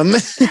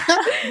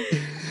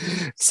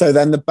 So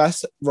then the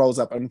bus rolls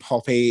up, and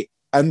Poppy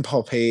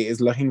is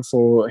looking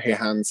for her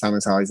hand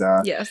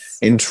sanitizer Yes.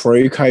 in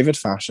true COVID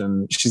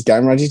fashion. She's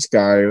getting ready to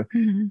go,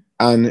 Mhm.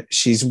 and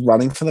she's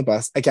running for the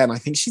bus. Again, I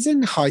think she's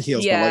in high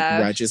heels, Yeah, but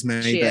like wedges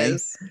maybe. She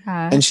is.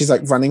 Yeah. And she's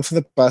like running for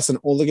the bus, and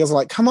all the girls are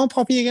like, come on,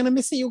 Poppy, you're gonna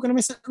miss it, you're gonna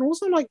miss it. And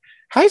also, I'm like,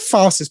 how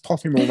fast is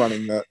Poppy Moore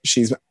running that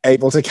she's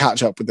able to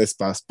catch up with this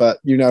bus? But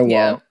you know what?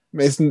 Yeah.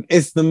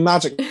 It's the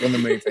magic in the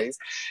movies.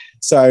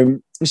 So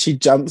she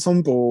jumps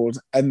on board,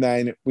 and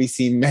then we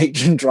see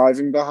Matron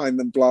driving behind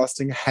them,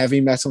 blasting heavy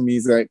metal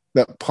music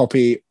that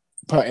Poppy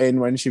put in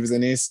when she was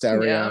in her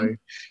stereo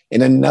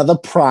in another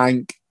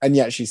prank. And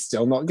yet she's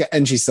still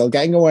she's still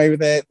getting away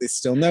with it. There's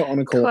still no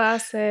honor call.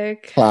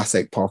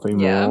 Classic Poppy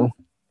Moore. Yeah.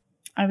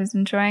 I was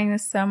enjoying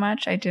this so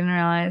much, I didn't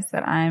realize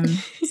that I'm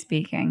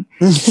speaking.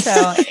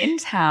 So in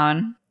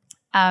town,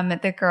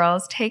 the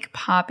girls take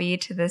Poppy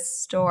to this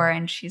store,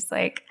 and she's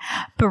like,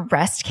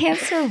 breast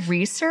cancer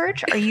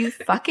research? Are you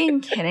fucking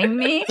kidding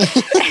me?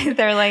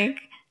 They're like,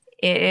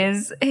 it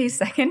is a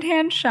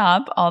secondhand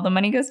shop. All the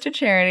money goes to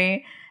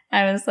charity.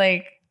 I was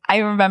like, I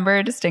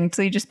remember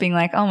distinctly just being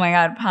like, oh my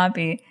God,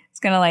 Poppy is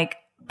going to like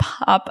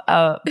pop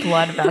a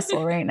blood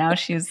vessel right now.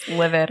 She's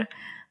livid.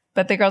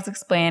 But the girls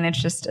explain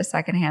it's just a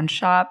secondhand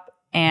shop,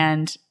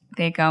 and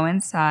they go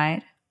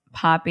inside.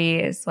 Poppy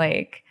is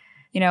like,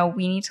 you know,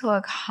 we need to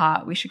look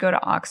hot. We should go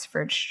to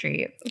Oxford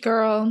Street.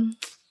 Girl.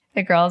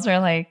 The girls are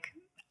like,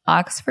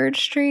 Oxford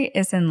Street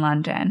is in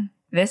London.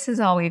 This is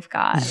all we've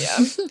got.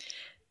 Yeah.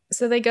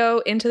 So they go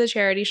into the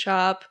charity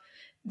shop.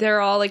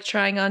 They're all like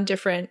trying on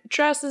different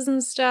dresses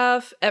and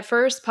stuff. At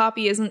first,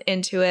 Poppy isn't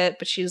into it,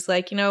 but she's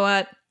like, you know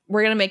what?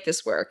 We're going to make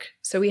this work.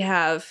 So we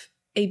have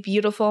a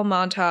beautiful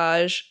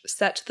montage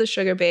set to the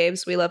Sugar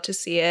Babes. We love to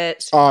see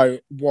it. Oh,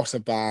 what a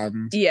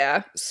band.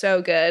 Yeah,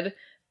 so good.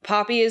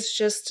 Poppy is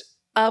just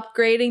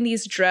upgrading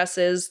these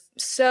dresses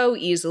so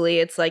easily.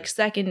 It's like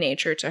second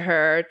nature to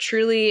her.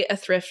 Truly a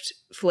thrift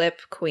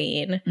flip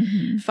queen.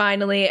 Mhm.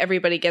 Finally,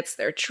 everybody gets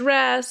their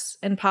dress,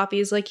 and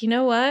Poppy's like, you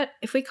know what?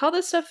 If we call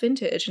this stuff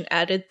vintage and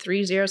added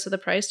 3 zeros to the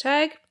price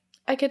tag,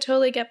 I could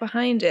totally get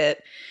behind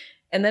it.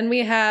 And then we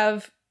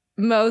have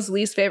Mo's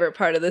least favorite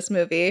part of this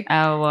movie,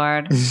 Oh,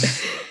 Lord.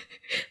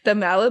 the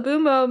Malibu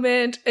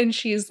moment, and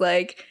she's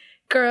like,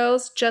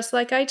 girls, just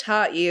like I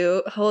taught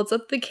you, holds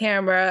up the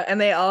camera, and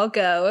they all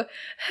go,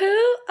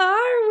 who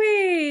are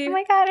we? Oh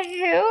my God,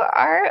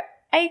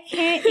 I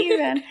can't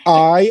even.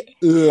 I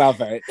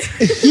love it.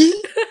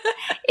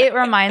 It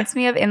reminds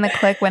me of In the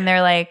Click when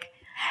they're like,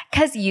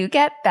 because you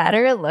get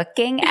better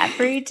looking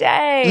every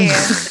day.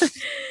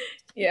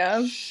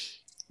 Yeah.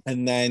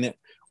 And then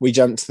we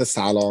jump to the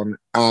salon,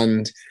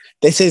 and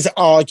this is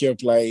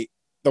arguably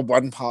the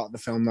one part of the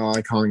film that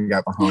I can't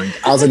get behind.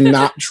 As a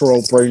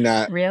natural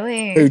brunette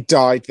Really? who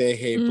dyed their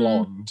hair Mm.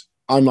 blonde,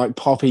 I'm like,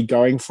 Poppy,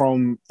 going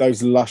from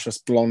those luscious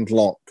blonde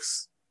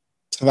locks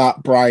to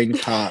that brown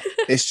cut,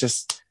 it's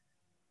just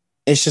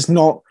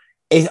not.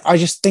 I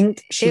just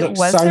think she It looks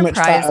was so much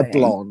better surprising.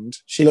 blonde.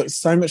 She looks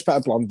so much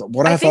better blonde, but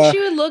whatever. I think she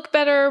would look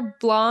better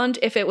blonde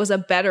if it was a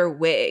better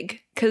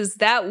wig, because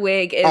that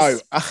wig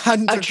is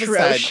 100%.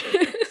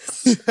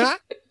 atrocious.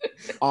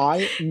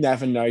 I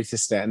never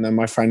noticed it, and then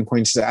my friend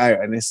pointed it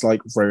out, and it's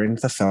like ruined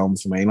the film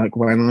for me. Like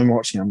when I'm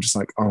watching, I'm just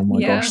like, oh my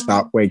Yeah. gosh,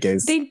 that wig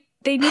is They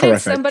They needed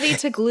Horrific. somebody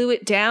to glue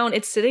it down.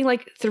 It's sitting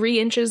like 3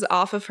 inches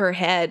off of her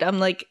head. I'm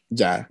like,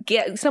 Yeah.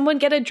 Someone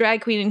get a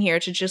drag queen in here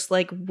to just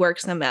like work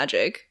some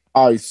magic.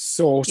 I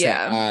sort it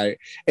out.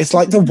 It's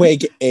like the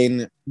wig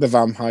in The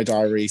Vampire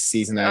Diaries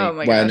season 8 Oh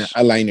my when gosh.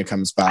 Elena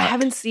comes back. I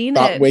haven't seen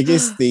that it. wig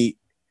is the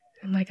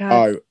Oh my god.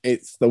 oh,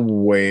 it's the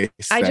worst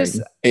thing. It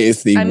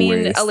is the I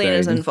mean, worst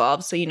Elena's thing.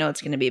 involved, so you know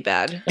it's going to be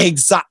bad.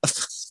 Exactly.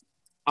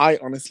 I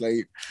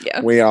honestly,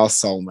 we are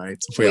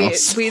soulmates. We are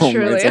soulmates.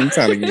 truly I'm are.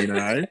 telling you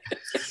now.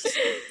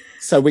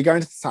 So we go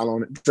into the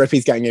salon.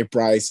 Drippy's getting her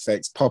brows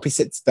fixed. Poppy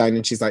sits down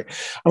and she's like,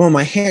 I want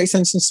my hair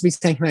extensions to be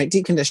taken out,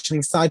 deep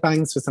conditioning, side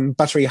bangs with some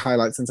buttery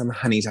highlights and some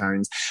honey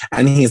tones.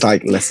 And he's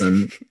like,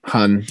 listen,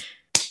 hun,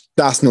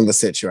 that's not the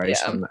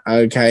situation.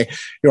 Okay.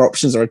 Your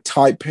options are a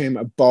tight perm,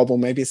 a bob, or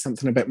maybe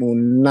something a bit more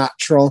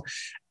natural.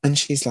 And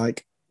she's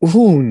like,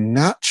 ooh,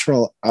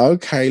 natural.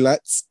 Okay,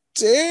 let's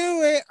do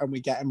it. And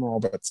we get Emma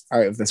Roberts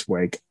out of this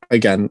wig.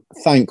 Again,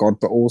 thank God,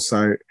 but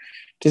also,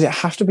 does it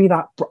have to be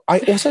that? I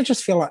also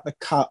just feel like the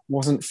cut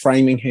wasn't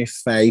framing her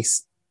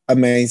face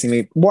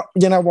amazingly. What,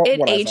 you know what? It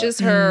Whatever. ages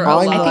her a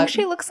I'm lot. I think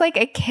she looks like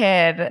a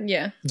kid.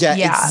 Yeah. Yeah,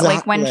 exactly.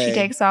 Like when she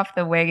takes off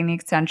the wig and the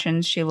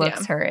extensions, she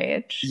looks her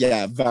age.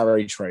 Yeah,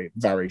 very true.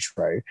 Very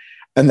true.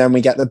 And then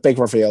we get the big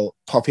reveal.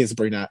 Poppy is a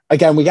brunette.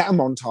 Again, we get a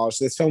montage.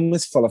 This film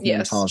is full of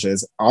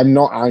montages. I'm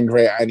not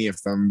angry at any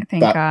of them,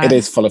 but it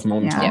is full of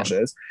montages.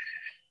 Yeah.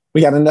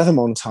 We get another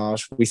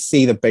montage. We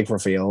see the big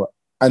reveal.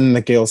 And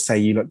the girls say,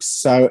 you look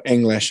so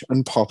English.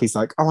 And Poppy's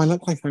like, oh, I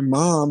look like my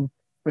mom.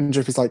 And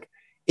Drippy's like,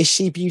 is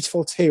she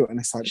beautiful too? And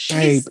it's like,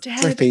 babe,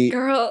 dead, Drippy.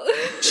 girl.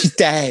 She's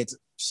dead.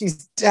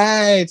 She's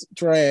dead,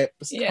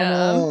 Drips. Come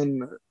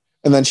on.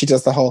 And then she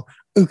does the whole,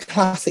 ooh,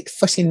 classic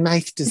foot in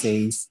mouth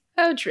disease.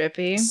 Oh,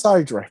 Drippy.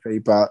 So Drippy,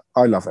 but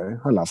I love her.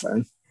 I love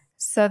her.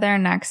 So their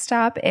next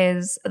stop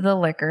is the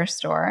liquor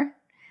store.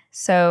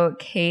 So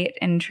Kate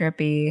and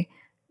Drippy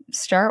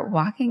start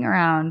walking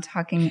around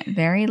talking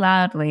very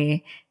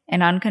loudly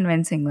and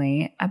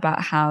unconvincingly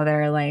about how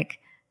they're like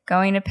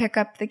going to pick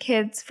up the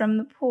kids from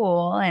the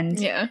pool and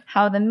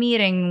how the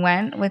meeting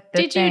went with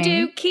the Did you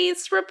do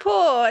Keith's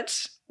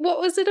report? What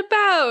was it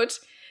about?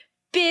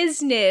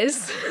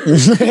 Business.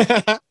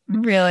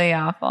 Really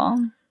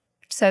awful.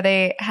 So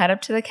they head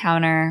up to the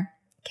counter.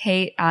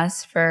 Kate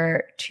asks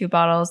for 2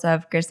 bottles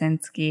of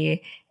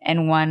Grzinski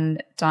and 1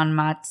 Don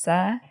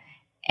Matza.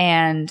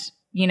 And,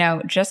 you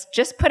know,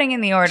 just putting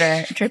in the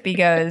order, Drippy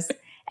goes,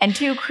 and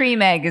 2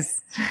 cream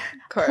eggs,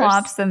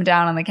 plops them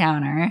down on the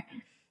counter.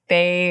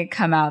 They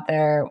come out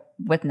there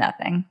with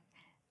nothing.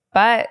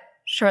 But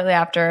shortly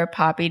after,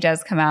 Poppy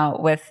does come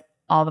out with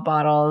all the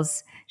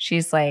bottles.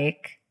 She's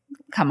like,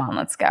 come on,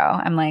 let's go.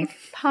 I'm like,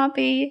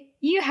 Poppy,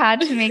 you had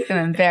to make them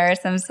embarrass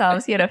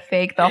themselves. You had to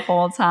fake the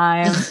whole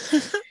time.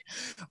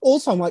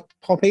 Also, I'm like,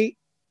 Poppy,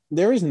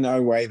 there is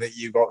no way that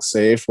you got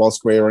saved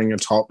whilst wearing a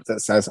top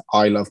that says,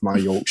 I love my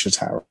Yorkshire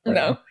Terrier.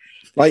 No.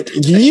 Like,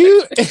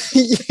 you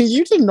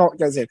did not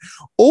go in.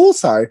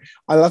 Also,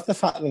 I love the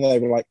fact that they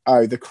were like,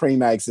 oh, the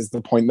cream eggs is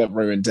the point that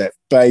ruined it.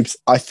 Babes,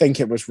 I think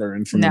it was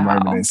ruined from the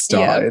moment it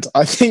started.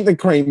 I think the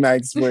cream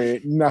eggs were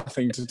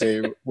nothing to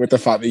do with the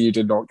fact that you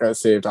did not go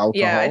served alcohol.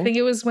 Yeah, I think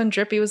it was when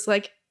Drippy was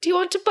like, do you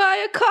want to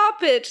buy a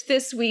carpet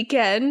this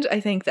weekend? I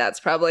think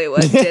that's probably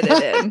what did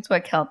it in. That's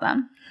what killed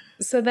them.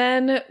 So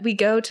then we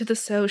go to the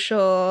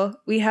social.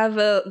 We have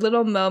a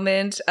little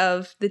moment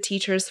of the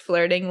teachers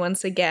flirting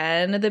once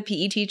again. The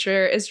PE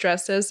teacher is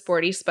dressed as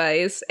Sporty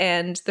Spice,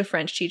 and the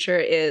French teacher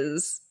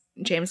is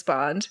James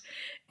Bond.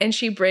 And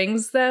she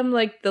brings them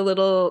like the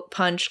little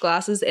punch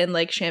glasses in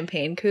like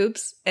champagne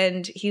coupes.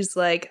 And he's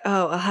like,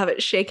 oh, I'll have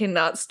it shaken,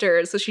 not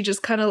stirred. So she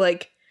just kind of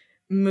like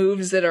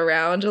moves it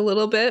around a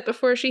little bit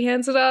before she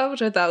hands it off,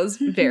 which I thought was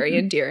very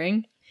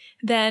endearing.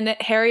 Then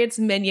Harriet's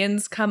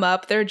minions come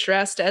up. They're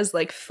dressed as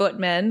like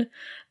footmen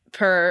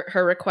per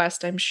her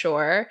request, I'm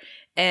sure,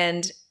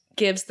 and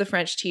gives the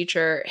French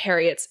teacher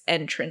Harriet's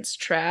entrance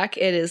track.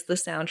 It is the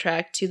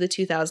soundtrack to the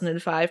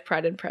 2005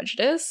 Pride and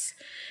Prejudice.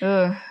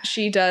 Ugh.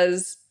 She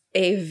does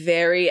a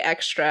very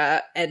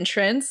extra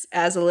entrance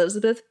as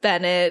Elizabeth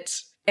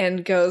Bennet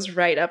and goes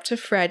right up to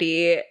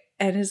Freddie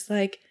and is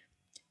like,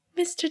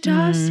 Mr.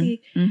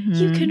 Darcy,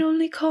 you can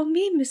only call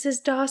me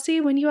Mrs.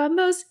 Darcy when you are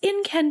most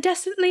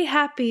incandescently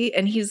happy.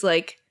 And he's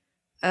like,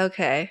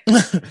 okay.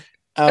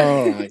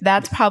 Oh,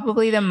 that's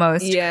probably the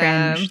most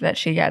cringe that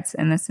she gets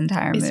in this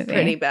entire movie. It's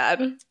pretty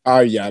bad. Oh,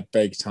 yeah,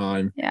 big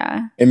time.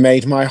 Yeah. It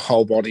made my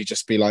whole body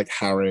just be like,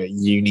 Harriet,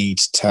 you need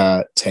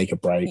to take a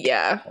break.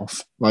 Yeah.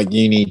 Off. Like,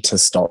 you need to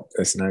stop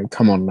this now.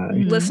 Come on now.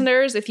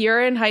 Listeners, if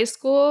you're in high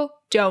school,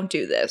 don't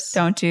do this.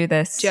 Don't do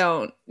this.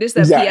 Don't. This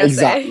is a PSA.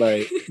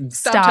 Exactly.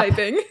 Stop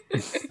typing.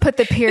 Put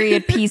the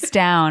period piece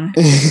down.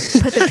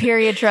 Put the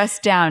period dress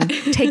down.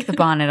 Take the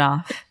bonnet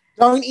off.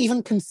 Don't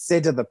even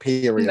consider the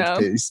period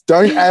piece.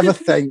 Don't ever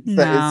think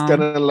that it's going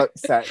to look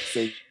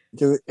sexy.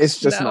 Because it's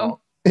just not.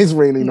 It's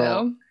really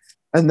not.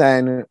 And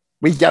then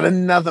we get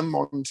another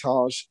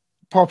montage.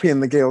 Poppy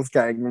and the girls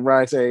getting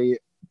ready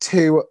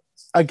to,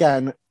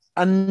 again,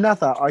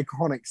 another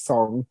iconic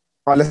song.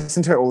 I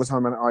listen to it all the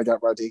time when I get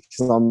ready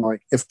because I'm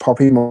like, if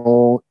Poppy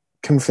Moore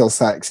can feel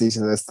sexy to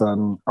this,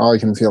 then I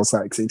can feel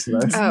sexy to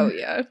this. Oh,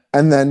 yeah.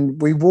 And then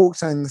we walk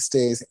down the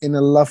stairs in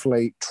a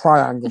lovely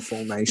triangle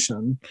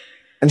formation.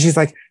 And she's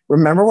like,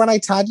 remember when I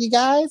taught you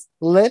guys?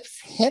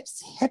 Lips,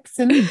 hips,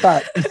 and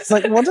butt. It's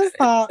like, what does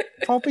that,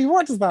 Poppy,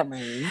 what does that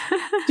mean?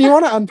 Do you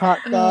want to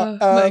unpack that?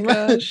 Oh, my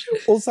gosh.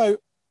 Also,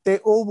 they're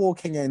all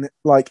walking in,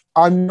 like,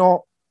 I'm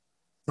not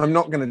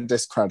going to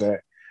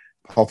discredit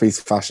Poppy's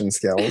fashion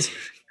skills,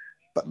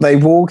 but they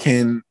walk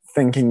in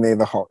thinking they're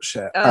the hot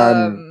shit.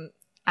 And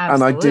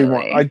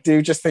I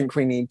do just think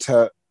we need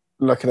to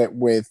look at it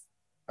with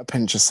a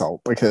pinch of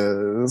salt,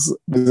 because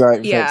I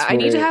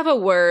need to have a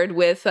word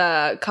with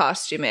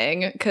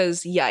costuming,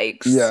 because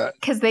yikes. Yeah,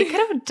 because they could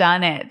have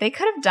done it. They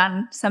could have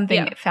done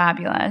something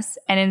fabulous,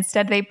 and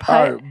instead they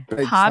put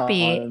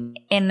Poppy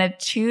in a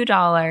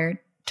 $2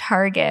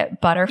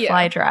 Target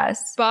butterfly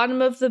dress,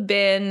 bottom of the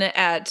bin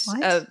at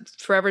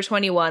Forever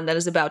 21 that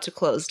is about to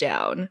close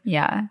down.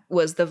 Yeah,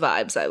 was the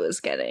vibes I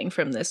was getting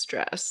from this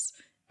dress,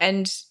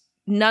 and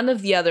none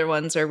of the other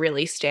ones are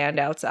really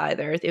standouts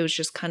either. It was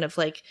just kind of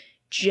like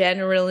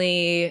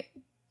generally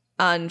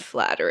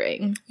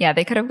unflattering. Yeah,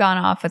 they could have gone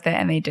off with it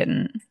and they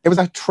didn't. It was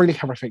a truly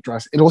horrific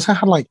dress. It also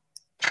had like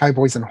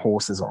cowboys and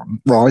horses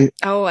on, right?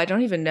 Oh, I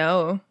don't even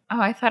know. Oh,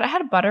 I thought it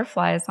had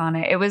butterflies on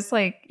it. It was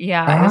like, it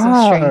was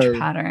a strange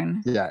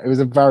pattern. Yeah, it was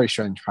a very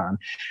strange pattern.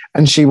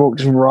 And she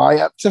walked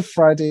right up to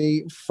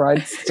Freddie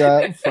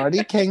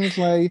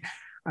Kingsley,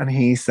 and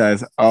he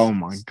says, oh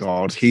my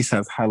God, he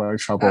says, hello,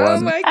 trouble. Oh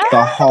and my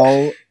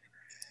God.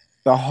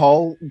 The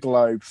whole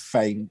globe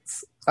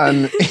faints.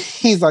 And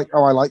he's like,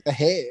 oh, I like the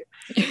hair.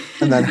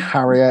 And then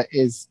Harriet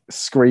is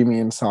screaming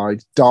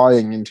inside,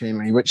 dying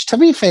internally, which, to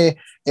be fair,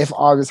 if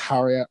I was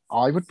Harriet,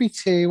 I would be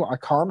too. I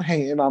can't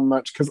hate it that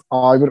much, because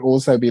I would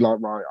also be like,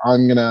 right,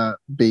 I'm going to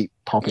beat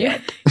Poppy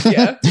up.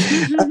 Yeah.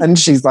 And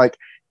she's like,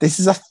 this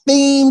is a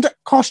themed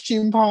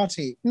costume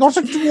party, not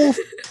a dwarf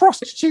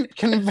prostitute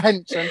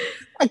convention.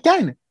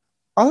 Again,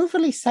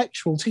 overly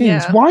sexual teens.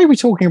 Yeah. Why are we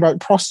talking about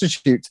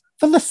prostitutes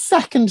for the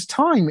second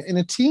time in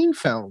a teen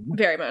film?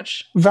 Very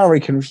much. Very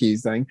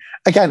confusing.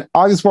 Again,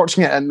 I was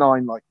watching it at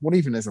 9, like, what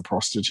even is a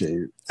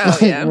prostitute? Oh,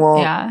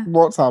 yeah.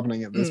 What's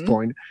happening at this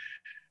point?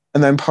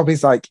 And then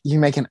Poppy's like, you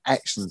make an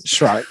excellent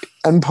Shrek,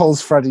 and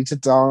pulls Freddie to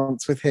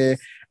dance with her,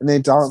 and they're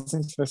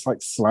dancing to this like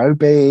slow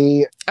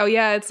beat. Oh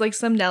yeah, it's like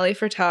some Nelly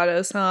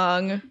Furtado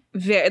song.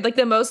 Like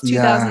the most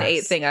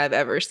 2008 thing I've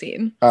ever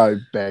seen. Oh,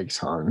 big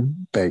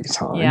time.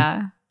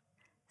 Yeah.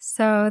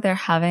 So they're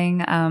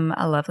having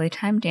a lovely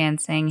time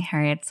dancing.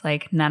 Harriet's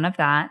like, none of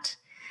that.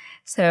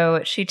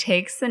 So she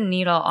takes the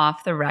needle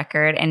off the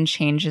record and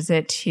changes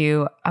it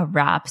to a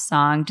rap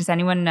song. Does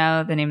anyone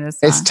know the name of the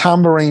song? It's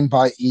Tambourine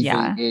by EVE.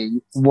 Yeah.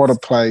 What a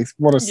place.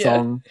 What a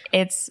song.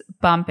 It's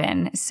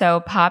bumping.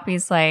 So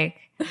Poppy's like,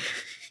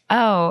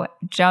 oh,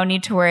 don't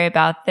need to worry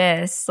about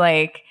this.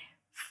 Like,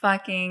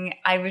 fucking,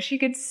 I wish you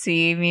could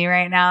see me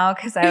right now,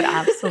 because I would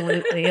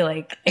absolutely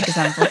like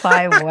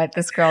exemplify what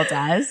this girl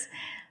does.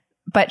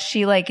 But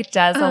she like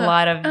does a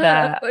lot of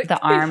the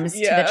arms to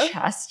the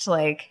chest,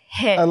 like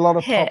hit a lot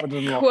of hit.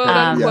 popping and quote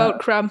unquote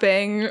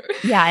crumping.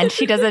 Yeah, and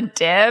she does a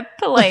dip,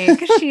 like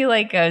she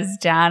like goes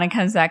down and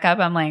comes back up.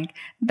 I'm like,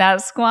 that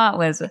squat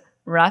was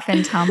rough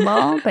and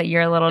tumble, but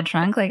you're a little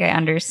drunk. Like, I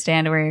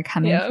understand where you're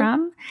coming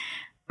from.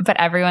 But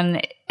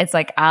everyone, it's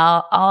like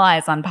all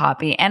eyes on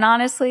Poppy. And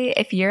honestly,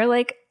 if you're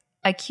like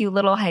a cute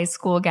little high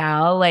school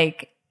gal,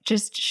 like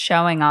just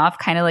showing off,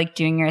 kind of like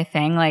doing your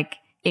thing, like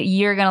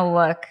you're gonna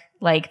look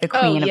like the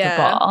queen of the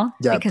ball,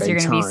 because you're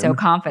going to be so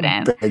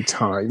confident. Big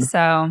time.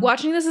 So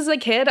watching this as a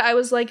kid, I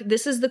was like,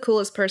 this is the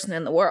coolest person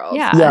in the world.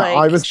 Yeah. Like,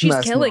 I was she's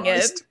mesmerized. killing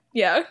it.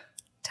 Yeah.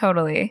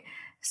 Totally.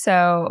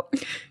 So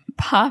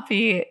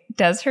Poppy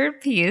does her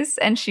piece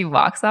and she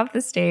walks off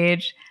the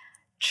stage,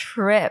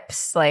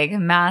 trips like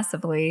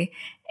massively,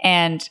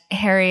 and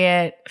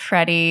Harriet,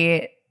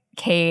 Freddie,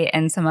 Kate,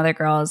 and some other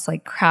girls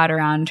like crowd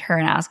around her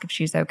and ask if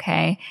she's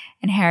okay.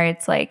 And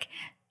Harriet's like,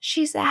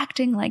 she's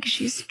acting like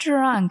she's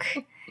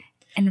drunk.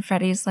 And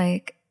Freddie's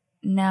like,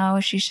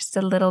 no, she's just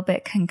a little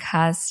bit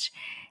concussed.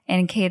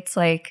 And Kate's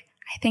like,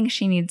 I think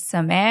she needs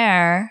some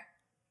air.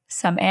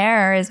 Some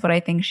air is what I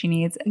think she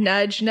needs.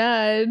 Nudge,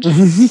 nudge.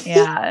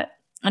 Yeah.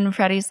 And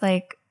Freddie's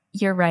like,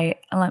 you're right.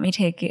 Let me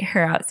take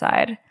her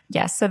outside.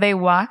 Yes. So they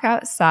walk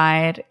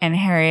outside and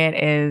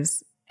Harriet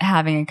is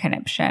having a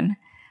conniption.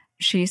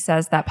 She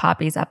says that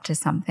Poppy's up to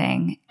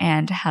something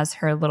and has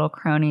her little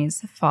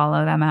cronies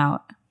follow them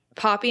out.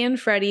 Poppy and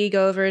Freddie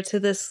go over to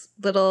this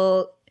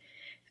little,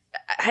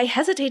 I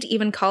hesitate to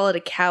even call it a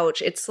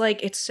couch. It's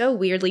like, it's so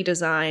weirdly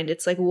designed.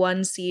 It's like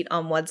one seat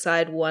on one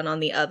side, one on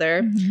the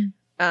other.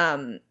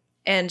 Mm-hmm.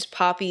 And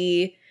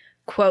Poppy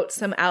quotes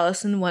some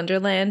Alice in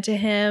Wonderland to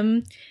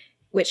him,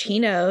 which he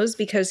knows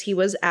because he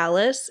was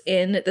Alice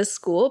in the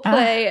school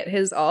play at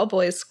his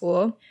all-boys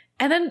school.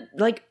 And then,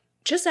 like,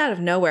 just out of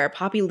nowhere,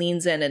 Poppy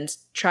leans in and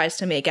tries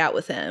to make out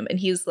with him. And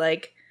he's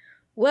like,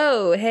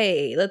 whoa,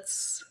 hey,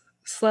 let's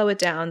slow it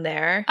down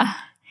there.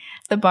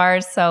 The bar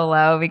is so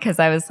low because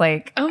I was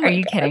like, are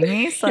you kidding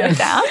me? Slow it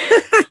down.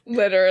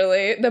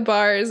 Literally. The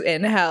bar is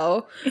in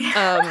hell.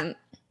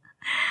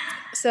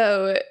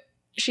 So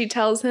she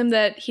tells him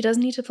that he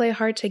doesn't need to play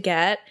hard to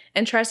get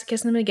and tries to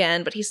kiss him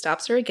again, but he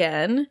stops her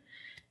again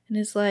and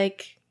is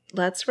like,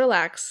 let's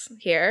relax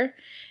here.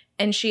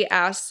 And she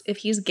asks if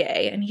he's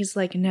gay, and he's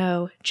like,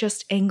 no,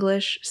 just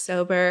English,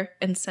 sober,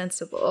 and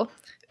sensible.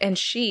 And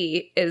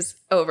she is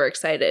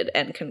overexcited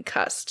and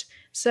concussed.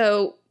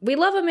 So we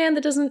love a man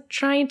that doesn't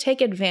try and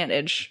take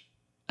advantage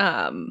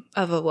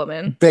of a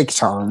woman. Big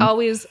time.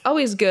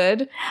 Always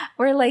good.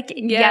 We're like,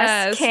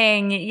 yes,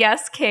 king,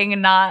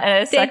 not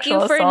a Thank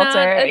sexual you for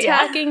assaulter. not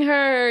attacking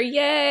her.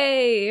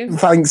 Yay.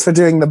 Thanks for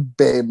doing the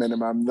bare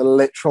minimum, the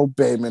literal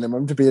bare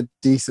minimum to be a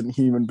decent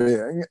human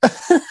being.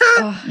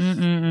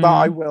 But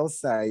I will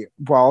say,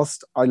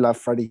 whilst I love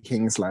Freddie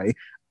Kingsley,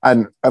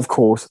 and of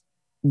course,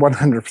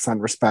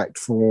 100% respect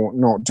for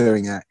not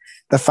doing it,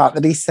 the fact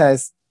that he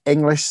says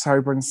English,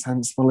 sober and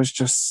sensible is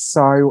just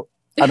so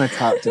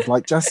unattractive.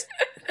 Like,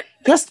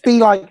 just be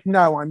like,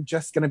 no, I'm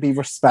just going to be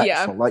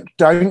respectful. Yeah. Like,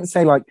 don't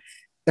say like,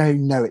 oh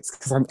no, it's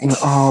because I'm English.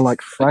 Oh,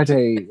 like,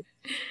 Freddie,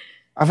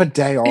 I have a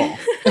day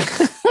off.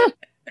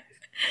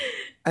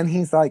 And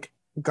he's like,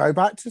 go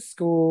back to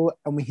school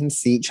and we can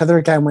see each other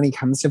again when he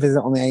comes to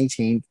visit on the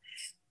 18th.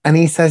 And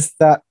he says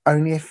that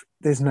only if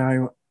there's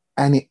no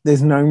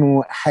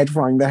more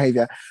head-frying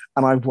behaviour.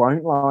 And I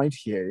won't lie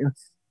to you,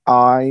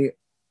 I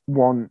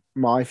want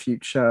my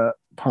future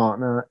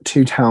partner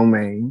to tell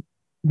me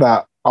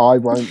that I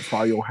won't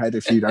fry your head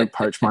if you don't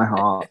poach my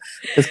heart.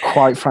 Because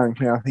quite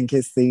frankly, I think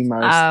it's the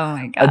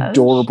most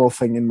adorable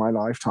thing in my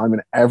lifetime.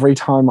 And every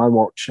time I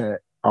watch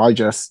it, I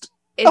just...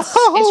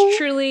 It's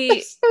truly...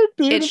 It's so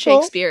beautiful. It's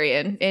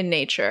Shakespearean in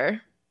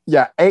nature.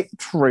 Yeah, it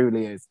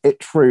truly is. It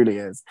truly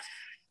is.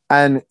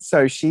 And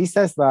so she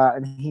says that,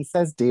 and he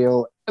says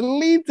deal, and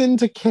leads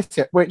into kiss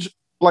it, which,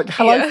 like,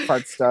 hello,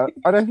 Fredster.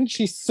 I don't think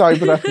she's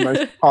sobered up in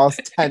those past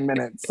 10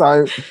 minutes.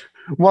 So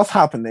what's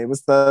happened there?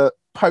 Was the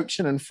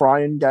poaching and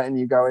frying getting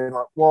you going,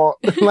 like, what?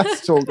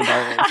 Let's talk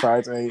about it,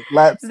 Freddie.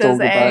 Let's talk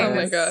about it. Oh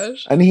my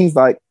gosh. And he's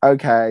like,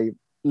 okay,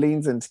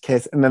 leans into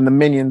kiss. And then the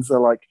minions are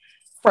like,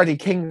 Freddie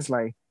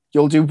Kingsley,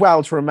 you'll do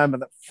well to remember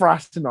that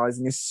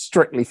fraternizing is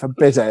strictly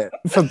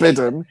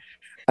forbidden.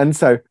 And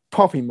so,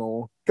 Poppy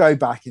Moore, go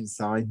back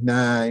inside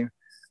now.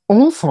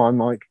 Also, I'm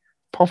like,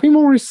 Poppy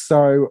Moore is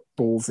so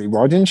ballsy.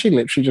 Why didn't she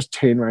literally just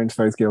turn around to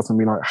those girls and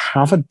be like,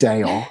 have a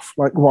day off?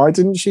 Like, why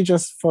didn't she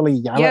just fully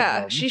yell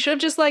at them? She should have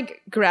just,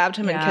 like, grabbed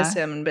him and kissed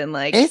him and been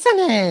like, isn't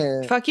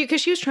it? Fuck you,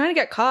 because she was trying to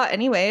get caught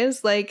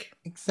anyways. Like,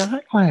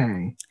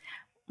 exactly.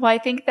 Well, I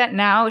think that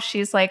now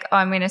she's like, oh,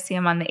 I'm going to see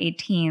him on the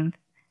 18th.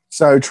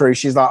 So true.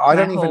 She's like, I My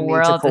don't even whole need to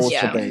world cause is the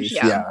changed. beef.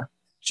 Yeah. Yeah.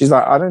 She's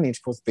like, I don't need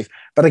to cause the beef.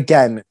 But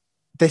again,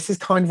 this is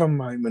kind of a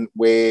moment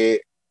where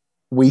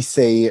we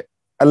see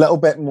a little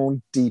bit more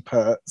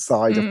deeper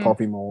side of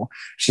Poppy Moore.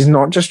 She's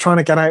not just trying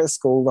to get out of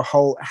school. The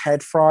whole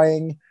head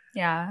frying,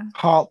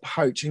 heart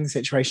poaching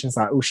situation is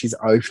like, oh, she's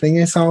opening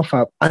herself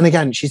up. And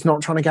again, she's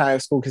not trying to get out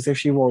of school, because if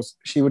she was,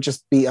 she would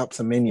just beat up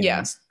some minions.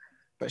 Yeah.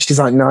 But she's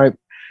like, no,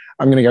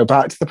 I'm going to go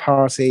back to the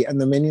party. And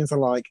the minions are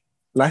like,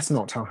 let's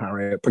not tell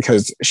Harriet,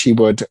 because she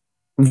would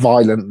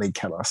violently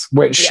kill us,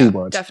 which she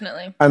would.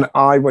 Definitely. And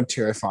I would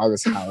too if I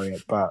was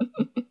Harriet, but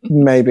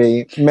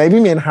maybe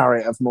me and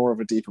Harriet have more of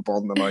a deeper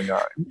bond than I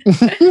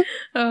know.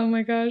 Oh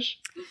my gosh.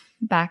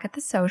 Back at the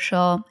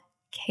social,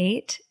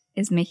 Kate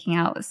is making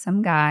out with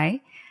some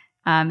guy,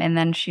 and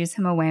then shoos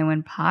him away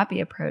when Poppy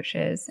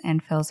approaches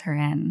and fills her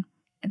in.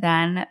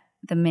 Then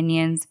the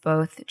minions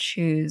both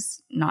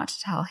choose not to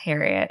tell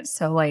Harriet.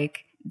 So,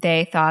 like,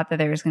 they thought that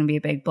there was going to be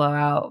a big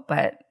blowout,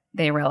 but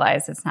they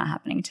realize it's not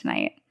happening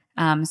tonight.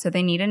 So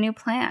they need a new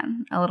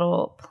plan, a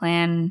little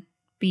plan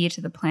B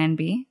to the plan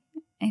B,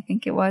 I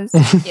think it was.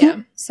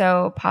 Yeah.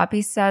 So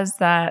Poppy says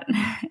that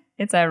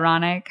it's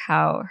ironic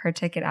how her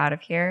ticket out of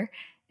here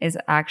is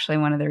actually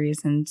one of the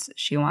reasons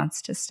she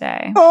wants to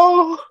stay.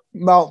 Oh,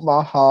 melt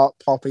my heart,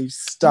 Poppy.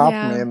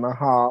 Stab me in the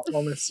heart,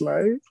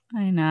 honestly.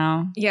 I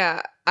know.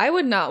 Yeah, I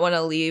would not want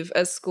to leave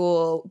a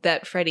school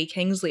that Freddie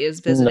Kingsley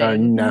is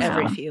visiting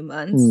every few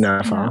months.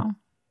 Never. No.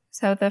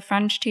 So the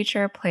French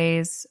teacher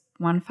plays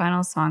one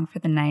final song for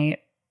the night,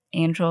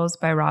 Angels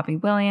by Robbie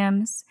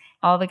Williams.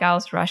 All the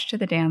gals rush to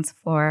the dance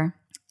floor,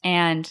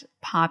 and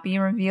Poppy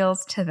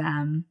reveals to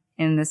them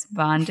in this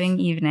bonding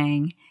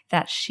evening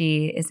that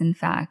she is in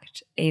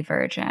fact a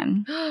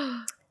virgin.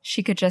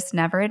 She could just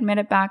never admit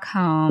it back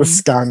home. The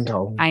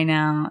scandal. I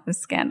know, the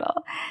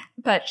scandal.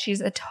 But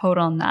she's a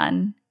total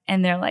nun.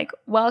 And they're like,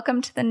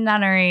 welcome to the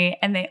nunnery.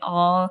 And they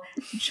all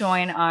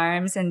join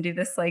arms and do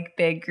this like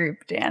big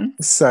group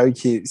dance. So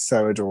cute,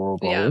 so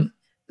adorable. Yeah.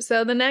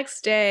 So the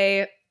next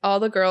day, all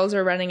the girls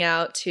are running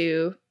out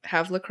to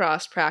have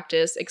lacrosse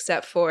practice,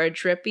 except for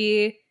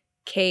Drippy,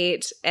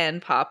 Kate,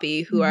 and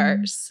Poppy, who are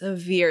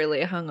severely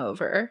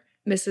hungover.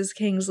 Mrs.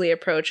 Kingsley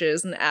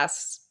approaches and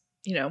asks,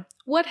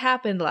 what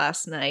happened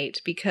last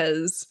night?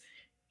 Because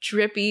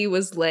Drippy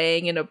was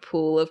laying in a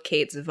pool of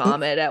Kate's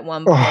vomit at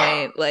one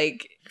point.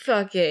 Like,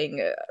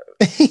 fucking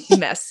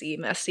messy.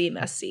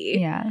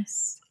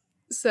 Yes.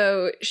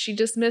 So she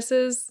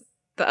dismisses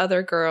the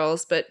other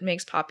girls, but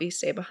makes Poppy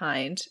stay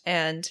behind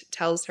and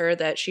tells her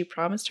that she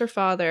promised her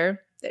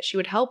father that she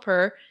would help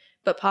her,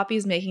 but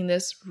Poppy's making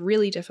this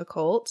really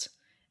difficult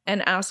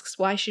and asks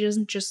why she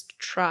doesn't just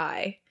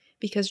try.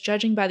 Because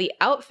judging by the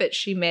outfit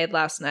she made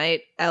last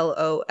night,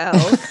 LOL,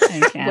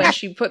 when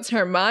she puts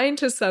her mind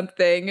to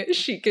something,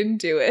 she can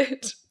do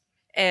it.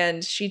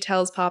 And she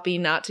tells Poppy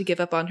not to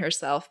give up on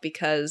herself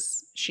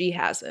because she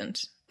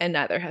hasn't, and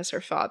neither has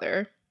her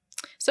father.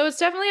 So it's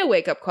definitely a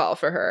wake-up call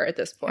for her at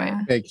this point.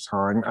 Yeah. Big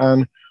time.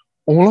 And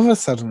all of a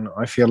sudden,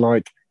 I feel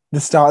like the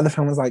start of the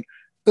film was like,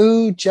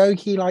 ooh,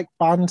 jokey, like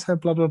banter,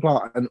 blah, blah,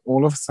 blah. And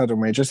all of a sudden,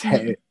 we're just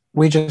hit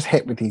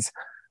with these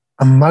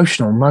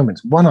emotional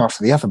moments, one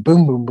after the other.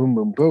 Boom, boom, boom,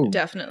 boom, boom.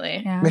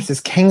 Definitely. Yeah.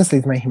 Mrs.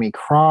 Kingsley's making me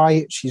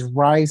cry. She's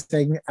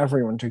raising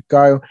everyone to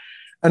go.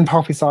 And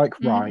Poppy's like,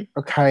 right,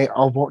 okay,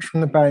 I'll watch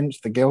from the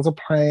bench. The girls are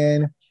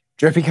playing.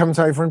 Drippy comes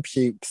over and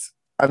pukes.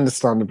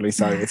 Understandably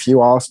so. If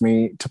you asked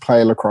me to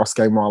play a lacrosse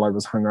game while I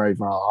was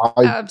hungover,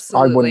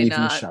 I wouldn't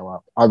even show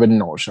up. I would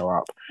not show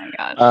up. Oh my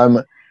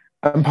gosh.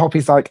 And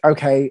Poppy's like,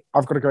 okay,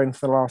 I've got to go in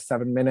for the last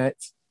 7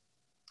 minutes.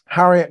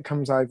 Harriet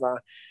comes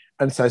over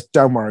and says,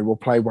 don't worry, we'll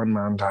play one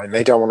man down.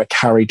 They don't want to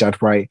carry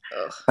dead weight.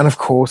 Ugh. And of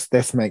course,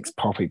 this makes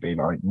Poppy be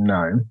like,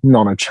 no,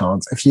 not a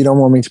chance. If you don't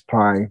want me to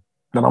play,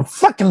 then I'm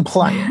fucking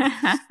playing.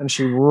 And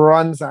she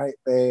runs out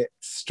there,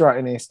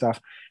 strutting her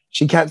stuff.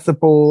 She gets the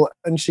ball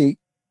and she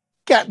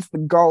gets the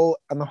goal,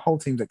 and the whole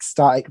team's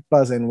ecstatic,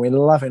 buzzing. We're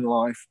loving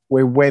life.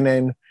 We're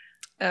winning.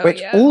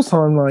 Also,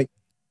 I'm like,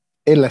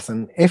 hey,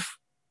 listen, if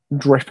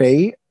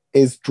Drippy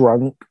is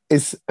drunk,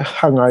 is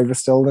hungover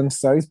still, then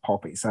so's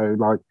Poppy. So,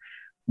 like,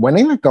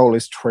 winning a goal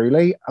is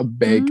truly a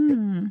big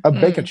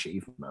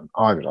achievement,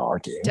 I would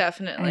argue.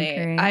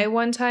 Definitely. I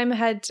one time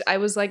I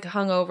was like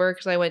hungover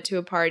because I went to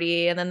a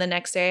party, and then the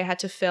next day I had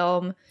to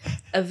film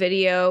a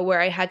video where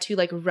I had to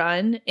like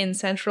run in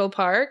Central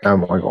Park. Oh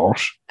my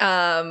gosh.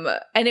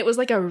 And it was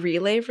like a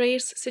relay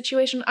race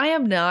situation. I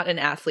am not an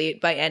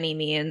athlete by any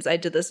means. I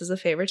did this as a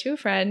favor to a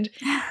friend.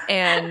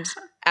 And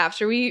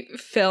after we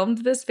filmed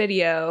this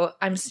video,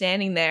 I'm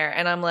standing there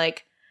and I'm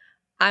like,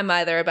 I'm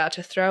either about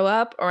to throw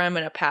up or I'm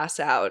going to pass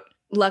out.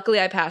 Luckily,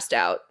 I passed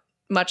out.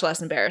 Much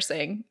less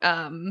embarrassing.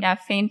 Yeah,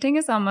 fainting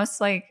is almost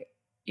like,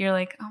 you're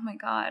like, oh my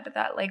God,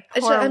 that like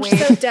poor I'm wave.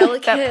 so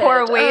delicate. That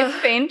poor wave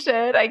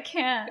fainted. I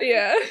can't.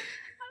 Yeah.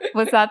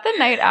 Was that the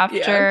night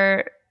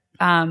after?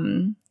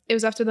 It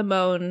was after the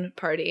Moan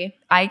party.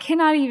 I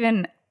cannot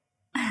even...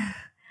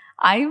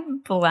 I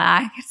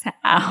blacked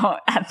out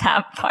at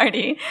that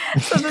party.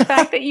 So the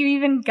fact that you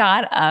even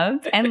got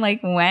up and like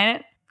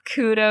went...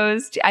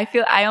 Kudos.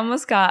 I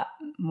almost got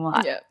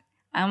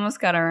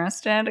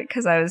arrested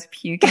because I was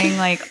puking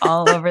like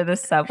all over the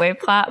subway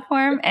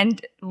platform, and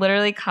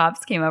literally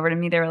cops came over to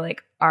me. They were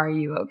like, "Are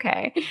you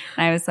okay?"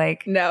 And I was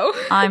like, "No,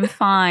 I'm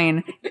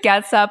fine."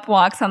 Gets up,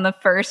 walks on the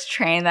first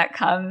train that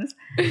comes.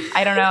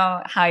 I don't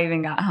know how I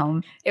even got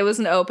home. It was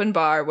an open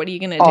bar. What are you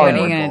gonna do? What are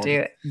you gonna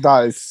do?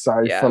 That is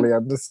so fully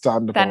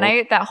understandable.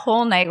 That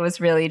whole night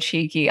was really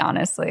cheeky,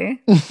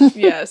 honestly.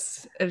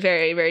 Yes, a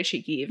very, very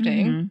cheeky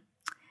evening. Mm-hmm.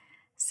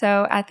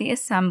 So at the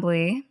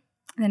assembly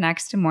the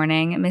next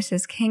morning,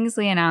 Mrs.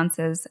 Kingsley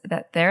announces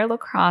that their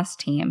lacrosse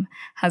team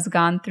has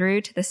gone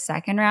through to the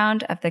second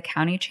round of the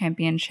county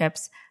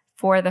championships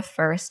for the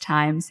first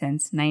time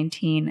since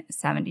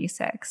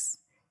 1976.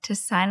 To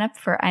sign up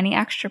for any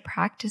extra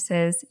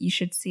practices, you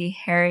should see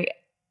Harry.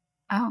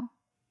 Oh,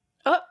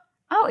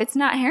 it's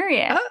not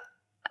Harriet.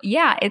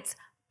 Yeah, it's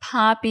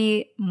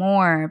Poppy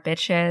Moore,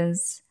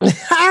 bitches.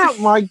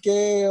 My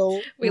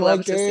Gail. We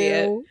love to see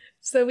it.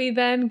 So we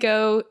then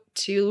go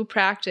to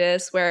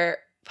practice where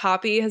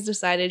Poppy has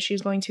decided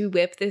she's going to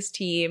whip this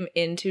team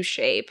into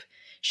shape.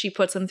 She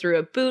puts them through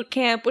a boot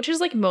camp, which is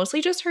like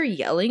mostly just her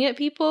yelling at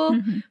people,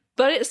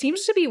 but it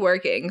seems to be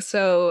working.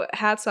 So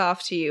hats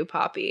off to you,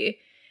 Poppy.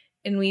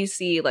 And we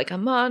see like a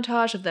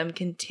montage of them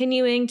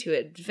continuing to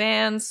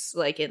advance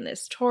like in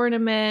this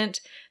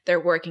tournament. They're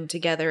working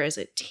together as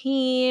a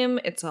team.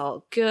 It's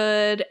all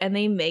good. And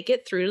they make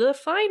it through to the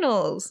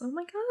finals. Oh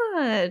my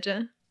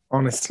God.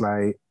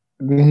 Honestly,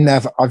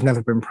 I've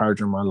never been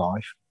prouder in my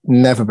life.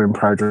 Never been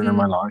prouder in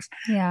my life.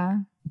 Yeah.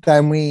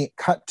 Then we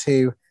cut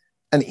to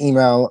an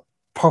email.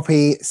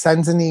 Poppy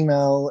sends an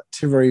email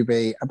to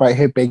Ruby about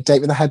her big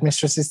date with the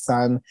headmistress's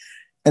son.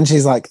 And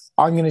she's like,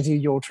 I'm going to do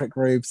your trick,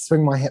 Rube,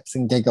 swing my hips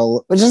and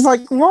giggle. Which is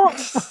like, what?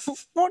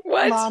 what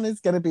man is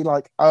going to be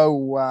like, oh,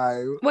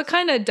 wow. What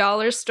kind of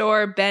dollar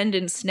store bend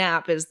and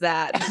snap is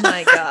that?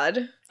 My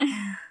God.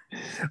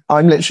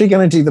 I'm literally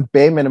going to do the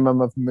bare minimum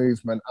of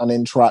movement and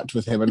interact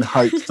with him and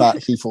hope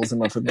that he falls in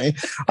love with me.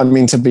 I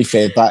mean, to be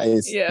fair, that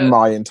is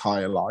my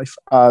entire life.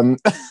 I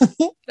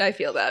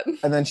feel that.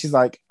 And then she's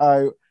like,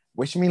 oh,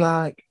 wish me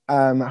luck.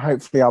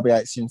 Hopefully I'll be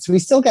out soon. So we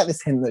still get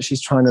this hint that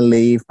she's trying to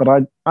leave, but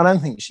I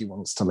don't think she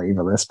wants to leave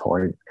at this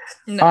point.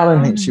 No. I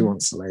don't think she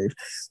wants to leave.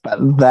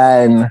 But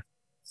then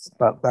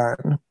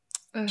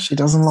she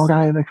doesn't log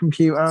out of the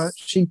computer.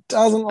 She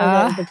doesn't log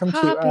out of the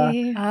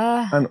computer.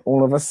 And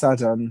all of a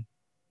sudden,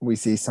 we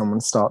see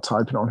someone start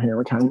typing on here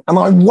again. And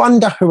I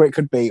wonder who it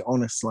could be,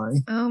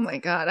 honestly. Oh my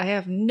God, I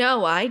have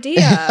no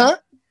idea.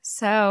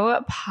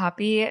 So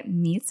Poppy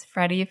meets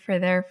Freddie for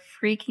their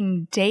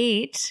freaking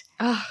date.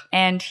 Ugh.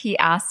 And he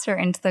asks her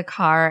into the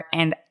car.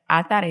 And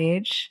at that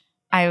age,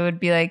 I would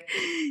be like,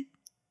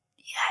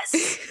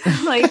 yes.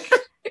 Like,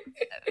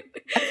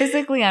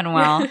 physically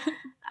unwell.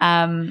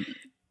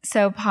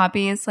 So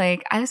Poppy is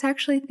like, I was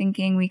actually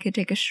thinking we could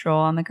take a stroll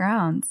on the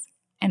grounds.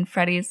 And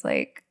Freddie's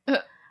like,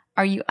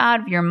 are you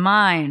out of your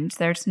mind?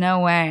 There's no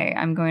way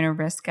I'm going to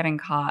risk getting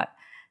caught.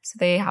 So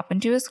they hop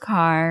into his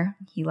car.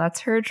 He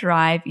lets her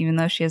drive, even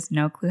though she has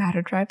no clue how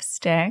to drive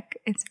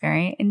stick. It's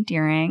very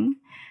endearing.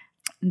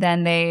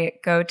 Then they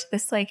go to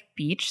this like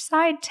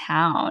beachside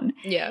town.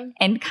 Yeah.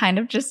 And kind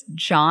of just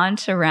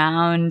jaunt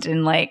around,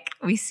 and like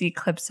we see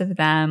clips of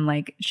them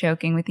like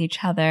joking with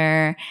each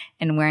other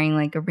and wearing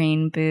like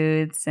rain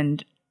boots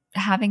and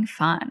having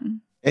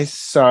fun. It's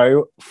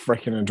so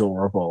freaking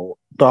adorable.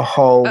 The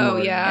whole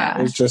movie yeah.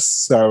 is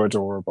just so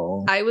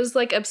adorable. I was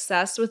like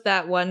obsessed with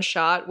that one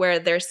shot where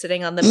they're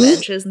sitting on the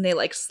benches and they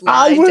like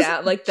slide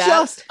down like that.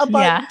 Just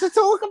about to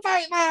talk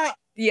about that.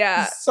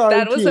 Yeah, So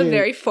that was a cute.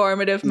 very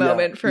formative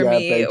moment for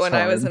me big when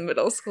I was time. in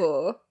middle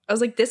school. I was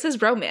like, this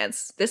is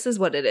romance. This is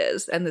what it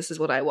is. And this is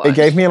what I want. It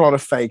gave me a lot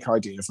of fake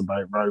ideas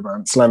about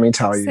romance, let me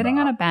tell you. Sitting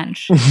on that. a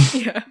bench.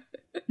 Yeah.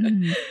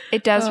 Mhm.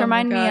 It does Oh my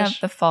remind me of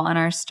gosh. The Fault in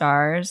Our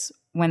Stars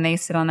when they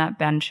sit on that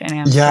bench in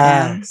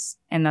Amsterdam. Yes.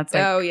 And that's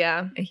like Oh,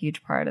 yeah. a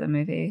huge part of the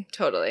movie.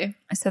 Totally.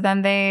 So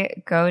then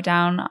they go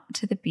down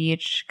to the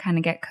beach, kind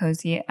of get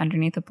cozy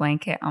underneath a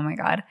blanket. Oh my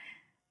God.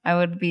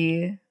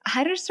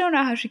 I just don't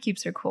know how she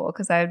keeps her cool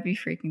because I would be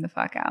freaking the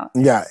fuck out.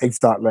 Yeah,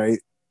 exactly.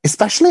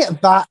 Especially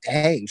at that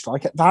age.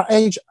 Like at that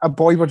age, a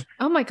boy would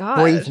Oh my God.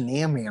 breathe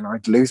near me and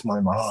I'd lose my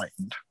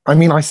mind. I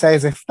mean, I say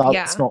as if that's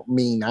Yeah. not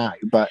me now,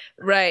 but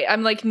Right.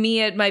 I'm like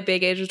me at my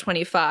big age of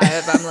 25.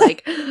 I'm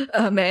like,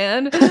 oh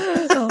man.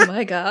 Oh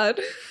my God.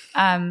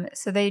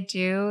 So they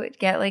do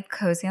get like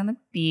cozy on the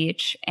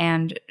beach,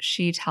 and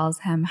she tells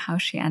him how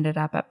she ended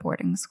up at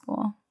boarding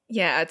school.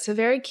 Yeah, it's a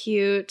very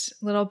cute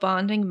little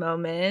bonding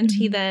moment.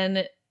 He Mhm.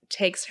 then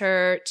takes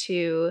her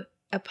to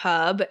a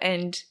pub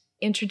and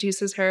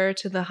introduces her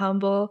to the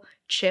humble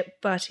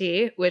chip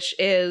butty, which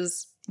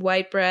is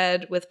white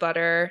bread with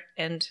butter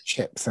and,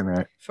 chips in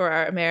it. for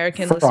our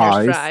American Fries.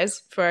 listeners,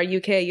 fries. For our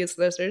UK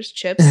listeners,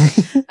 chips.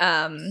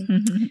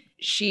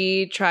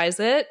 She tries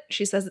it.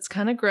 She says it's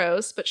kind of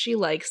gross, but she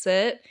likes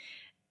it.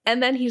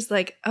 And then he's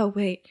like, oh,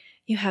 wait,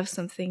 you have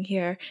something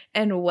here.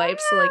 And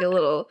wipes like a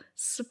little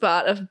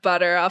spot of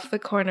butter off the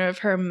corner of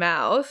her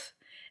mouth.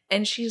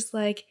 And she's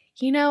like,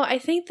 I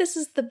think this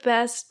is the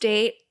best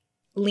date.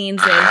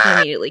 Leans in, he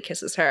immediately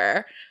kisses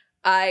her.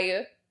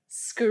 I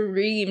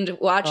screamed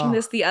watching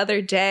this the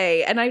other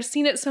day. And I've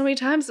seen it so many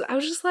times. I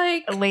was just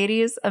like,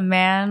 Ladies, a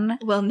man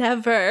well,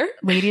 never.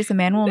 will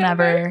Never.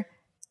 never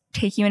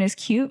take you in his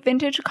cute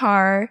vintage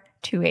car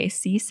to a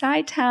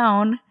seaside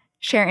town,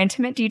 share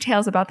intimate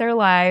details about their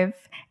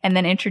life, and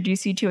then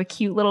introduce you to a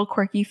cute little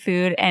quirky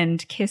food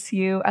and kiss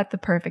you at the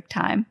perfect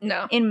time.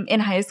 No. In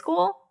high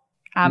school?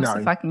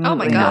 Absolutely. Oh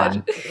my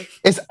God.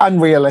 It's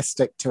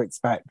unrealistic to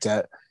expect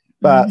it,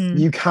 but Mhm.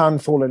 you can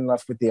fall in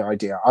love with the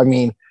idea. I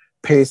mean,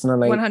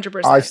 personally,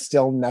 100%. I've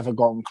still never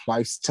gotten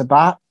close to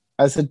that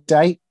as a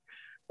date,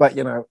 but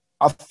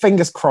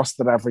fingers crossed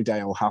that every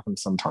day will happen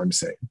sometime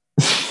soon.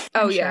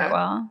 Oh, I'm sure yeah. it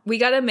will. We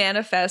got to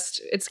manifest.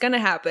 It's going to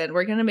happen.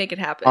 We're going to make it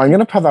happen. I'm going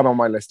to put that on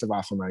my list of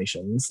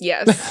affirmations.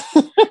 Yes.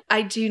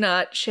 I do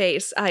not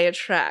chase, I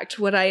attract.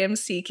 What I am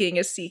seeking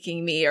is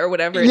seeking me, or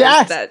whatever it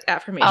Yes! is that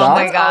affirmation Oh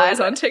my that's God. always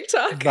on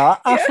TikTok.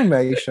 That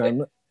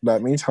affirmation,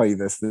 let me tell you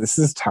this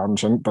is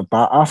tangent, but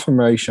that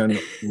affirmation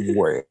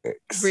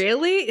works.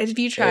 Really? Have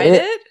you tried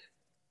it?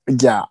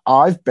 Yeah,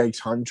 I've big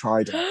time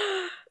tried it.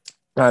 Oh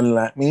And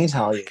let me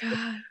tell you,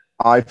 God.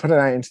 I put it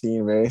out into the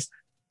universe,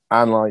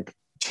 and like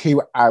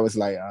 2 hours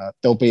later,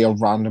 there'll be a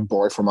random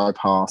boy from my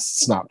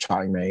past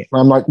Snapchatting me.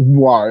 And I'm like,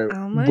 whoa,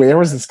 Oh my where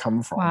has God. this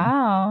come from?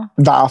 Wow.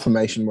 That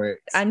affirmation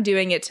works. I'm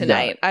doing it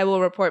tonight. I will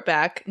report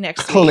back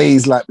next week.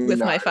 Please let me with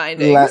know. my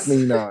findings. Let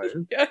me know.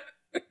 Yeah.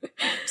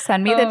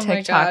 Send me Oh the my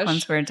TikTok gosh.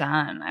 once we're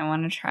done. I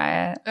want to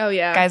try it. Oh,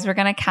 yeah. Guys, we're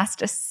going to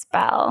cast a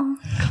spell.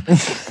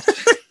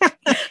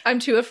 I'm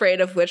too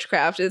afraid of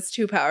witchcraft. It's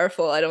too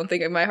powerful. I don't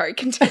think my heart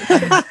can take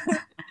it.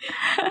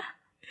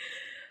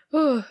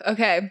 Ooh,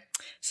 okay.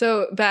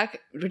 So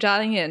we're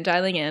dialing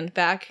in,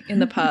 back in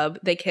the pub,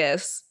 they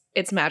kiss.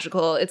 It's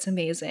magical. It's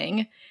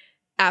amazing.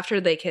 After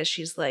they kiss,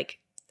 she's like,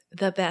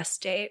 the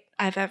best date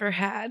I've ever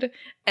had.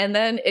 And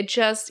then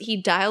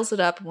he dials it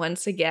up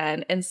once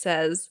again and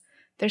says,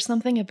 there's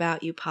something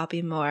about you,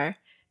 Poppy Moore.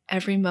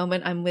 Every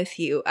moment I'm with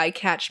you, I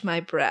catch my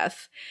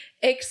breath.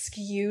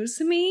 Excuse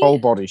me? Full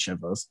body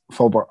shivers.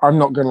 Full body. I'm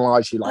not going to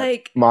lie to you.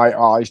 Like- my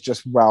eyes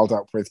just welled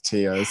up with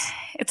tears.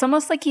 It's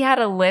almost like he had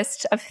a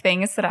list of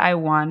things that I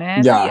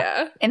wanted. Yeah.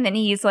 Yeah. And then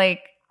he's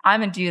like,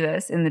 I'm going to do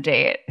this in the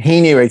date. He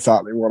knew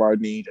exactly what I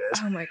needed.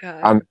 Oh my God.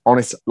 And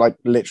honestly,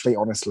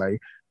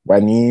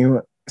 when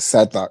you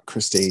said that,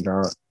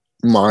 Christina,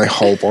 my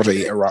whole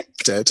body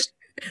erupted.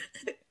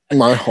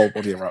 My whole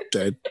body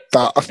erupted.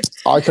 That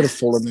I could have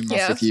fallen in love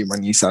Yeah. with you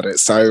when you said it.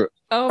 So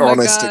Oh my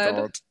honest to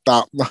God.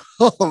 God,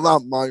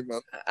 that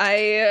moment.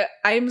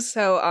 I'm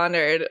so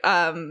honored.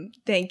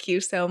 Thank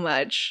you so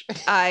much.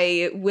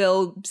 I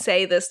will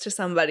say this to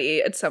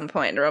somebody at some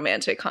point in a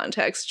romantic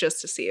context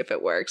just to see if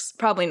it works.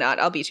 Probably not.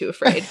 I'll be too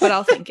afraid, but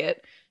I'll think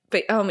it.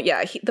 But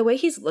yeah, the way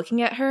he's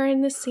looking at her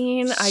in this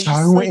scene, I just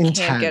So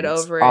can't get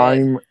intense. over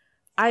it.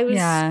 I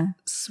was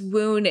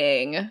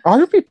swooning. I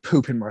would be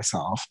pooping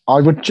myself.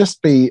 I would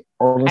just be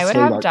honestly. I would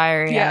have like,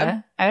 diarrhea.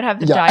 Yeah. I would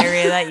have Yeah.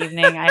 diarrhea that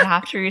evening. I'd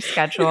have to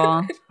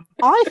reschedule.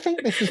 I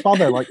think this is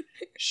rather like,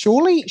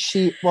 surely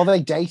they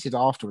dated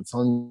afterwards, so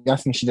I'm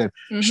guessing she did.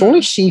 Mhm.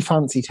 Surely she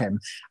fancied him.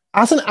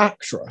 As an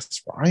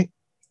actress, right?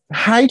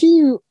 How do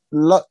you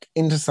look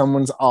into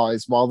someone's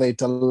eyes while they're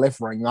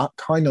delivering that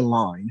kind of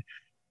line?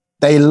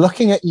 They're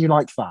looking at you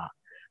like that.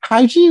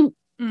 How do you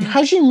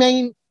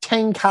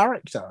maintain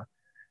character?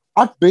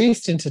 I'd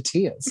burst into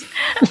tears.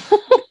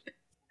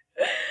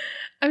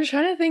 I'm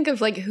trying to think of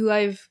like who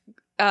I've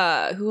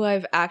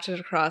acted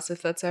across,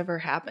 if that's ever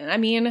happened. I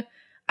mean,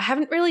 I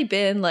haven't really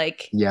been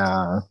like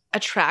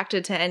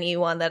attracted to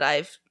anyone that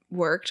I've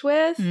worked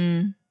with.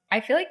 I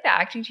feel like the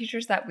acting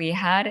teachers that we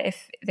had,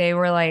 if they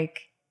were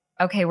like,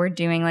 okay, we're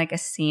doing like a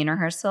scene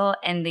rehearsal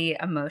and the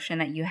emotion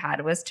that you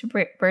had was to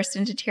burst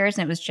into tears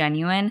and it was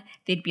genuine,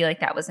 they'd be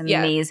like, that was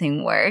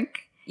amazing work.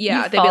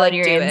 Yeah, you they'd be like,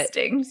 your do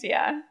instincts.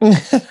 Yeah.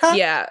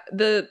 Yeah.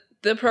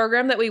 The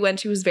program that we went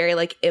to was very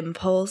like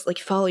impulse, like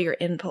follow your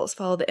impulse,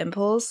 follow the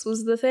impulse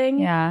was the thing.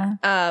 Yeah.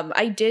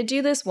 I did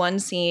do this one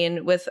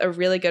scene with a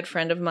really good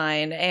friend of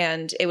mine,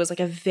 and it was like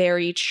a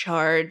very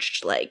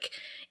charged, like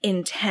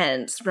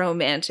intense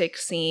romantic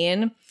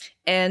scene.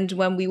 And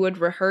when we would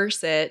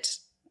rehearse it,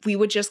 we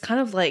would just kind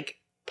of like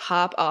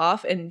pop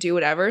off and do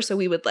whatever. So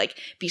we would like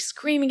be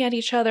screaming at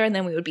each other, and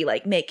then we would be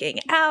like making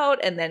out,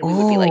 and then we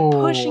would be like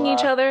pushing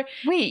each other.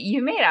 Wait,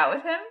 you made out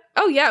with him?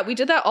 Oh yeah, we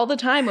did that all the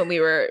time when we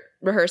were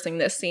rehearsing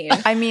this scene.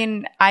 I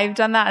mean, I've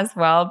done that as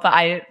well,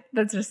 but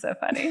that's just so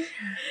funny.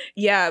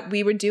 Yeah,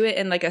 we would do it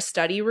in like a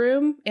study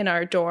room in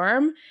our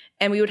dorm,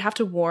 and we would have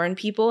to warn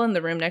people in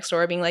the room next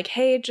door, being like,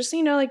 hey, just so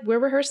you know, like we're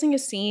rehearsing a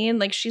scene,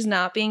 like she's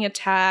not being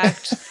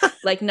attacked,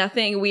 like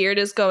nothing weird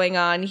is going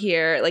on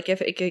here. Like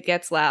if it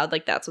gets loud,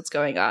 like that's what's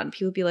going on.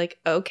 People would be like,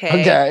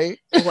 okay.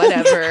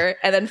 Whatever.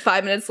 And then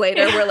 5 minutes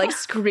later, we're like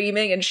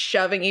screaming and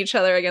shoving each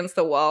other against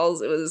the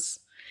walls. It was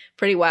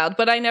pretty wild.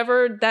 But that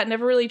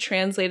never really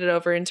translated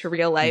over into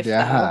real life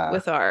though,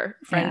 with our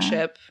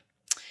friendship.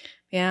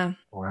 Yeah.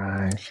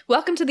 Right.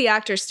 Welcome to the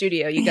Actor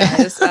Studio, you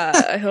guys.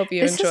 I hope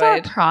you enjoyed enjoyed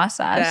our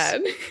process.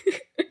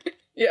 that.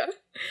 Yeah.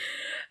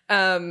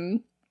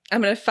 I'm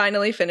gonna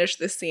finally finish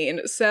this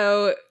scene.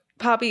 So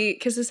Poppy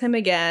kisses him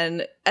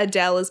again.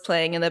 Adele is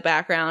playing in the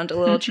background, a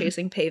little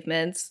Chasing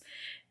Pavements,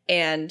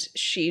 and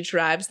she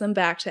drives them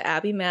back to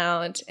Abbey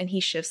Mount, and he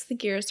shifts the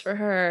gears for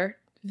her.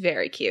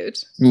 Very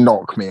cute.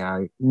 Knock me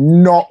out.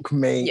 Knock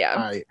me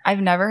out.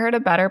 I've never heard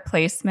a better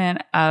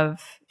placement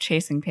of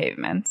Chasing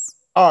Pavements.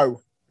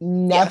 Oh,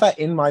 never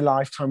in my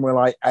lifetime will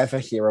I ever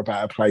hear a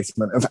better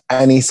placement of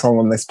any song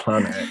on this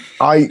planet.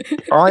 I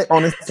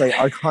honestly,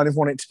 I kind of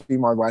want it to be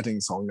my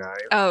wedding song now.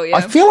 Oh, yeah.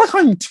 I feel like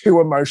I'm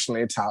too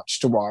emotionally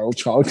attached to Wild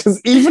Child,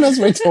 because even as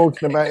we're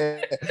talking about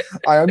it,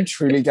 I am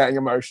truly getting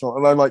emotional.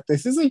 And I'm like,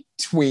 this is a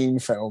tween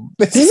film.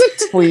 This is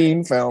a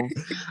tween film.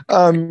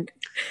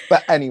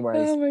 But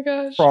anyways, oh my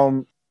gosh.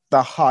 From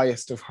the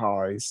highest of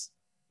highs,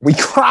 we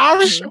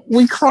crash. Oh,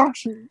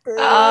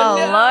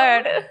 no.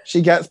 Lord.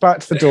 She gets back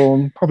to the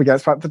dorm. Poppy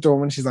gets back to the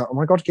dorm and she's like, oh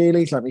my God,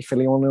 Geely, let me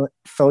fill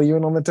you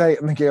in on the date.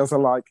 And the girls are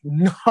like,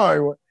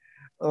 no,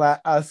 let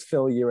us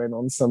fill you in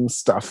on some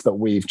stuff that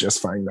we've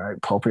just found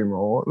out, Poppy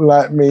Moore.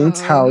 Let me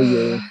tell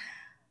you.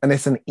 And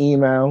it's an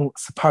email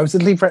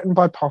supposedly written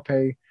by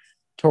Poppy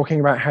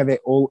talking about how they're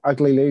all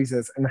ugly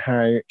losers and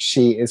how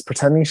she is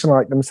pretending she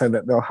likes them so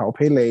that they'll help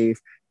her leave.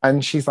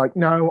 And she's like,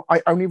 no,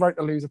 I only wrote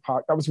the loser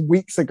part. That was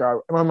weeks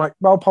ago. And I'm like,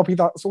 well, Poppy,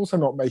 that's also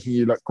not making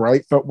you look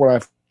great, but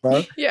whatever.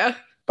 Yeah.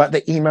 But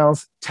the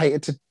email's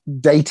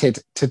dated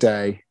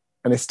today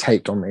and it's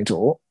taped on my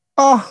door.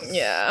 Oh.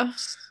 Yeah.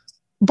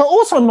 But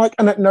also I'm like,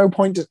 and at no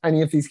point did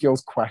any of these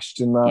girls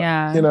question that.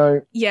 Yeah. You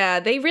know? Yeah,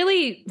 they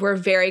really were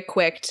very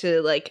quick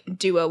to like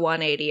do a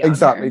 180 on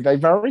exactly. her. They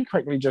very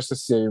quickly just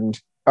assumed,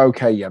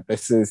 okay, yeah,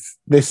 this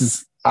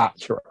is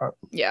accurate.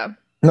 Yeah.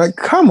 Like,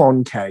 come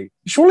on, Kate.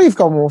 Surely you've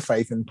got more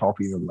faith in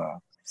Poppy than that.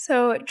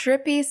 So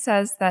Drippy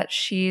says that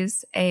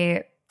she's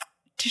does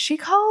she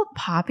call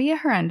Poppy a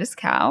horrendous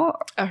cow?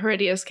 A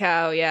horrendous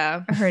cow,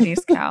 yeah. A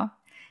horrendous cow.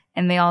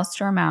 And they all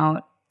storm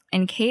out.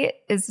 And Kate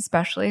is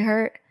especially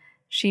hurt.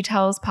 She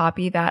tells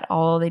Poppy that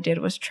all they did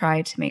was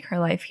try to make her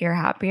life here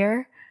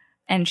happier.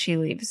 And she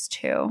leaves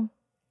too.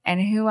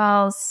 And who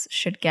else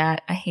should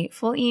get a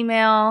hateful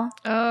email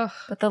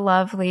but the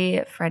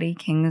lovely Freddie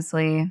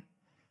Kingsley?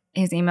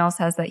 His email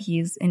says that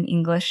he's an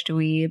English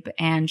dweeb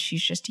and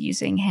she's just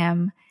using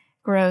him.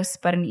 Gross,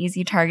 but an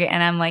easy target.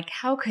 And I'm like,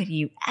 how could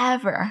you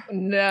ever?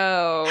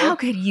 No. How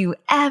could you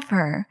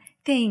ever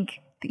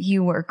think that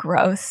you were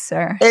gross,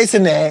 sir?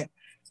 Isn't it?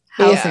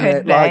 How Isn't could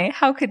it? they? Like,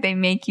 How could they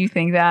make you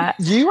think that?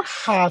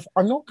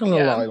 I'm not gonna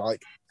Yeah. lie,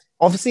 like,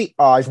 obviously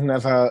I've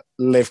never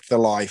lived the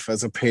life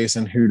as a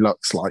person who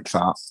looks like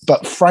that.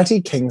 But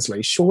Freddie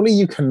Kingsley, surely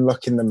you can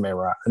look in the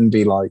mirror and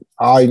be like,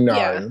 I know.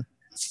 Yeah.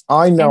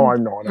 I know And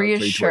I'm not an ugly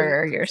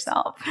reassure dweeb.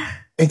 yourself.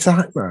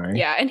 Exactly.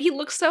 Yeah, and he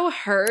looks so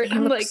hurt. He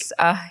I'm looks,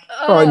 like, I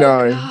oh,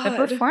 know. the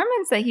God.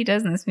 performance that he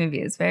does in this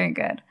movie is very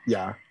good.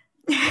 Yeah.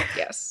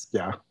 Yes.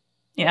 Yeah.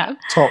 Yeah.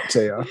 Top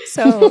tier.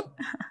 So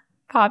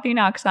Poppy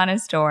knocks on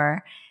his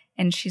door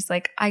and she's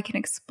like, I can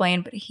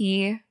explain, but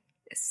he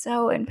is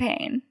so in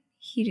pain.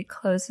 He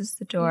closes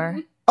the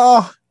door,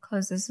 Oh,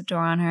 closes the door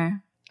on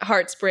her.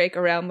 Hearts break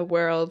around the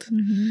world.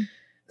 Mm-hmm.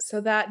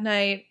 So that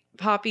night,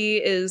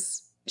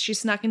 she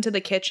snuck into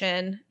the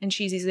kitchen and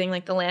she's using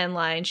like the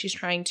landline. She's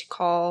trying to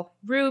call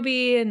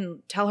Ruby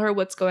and tell her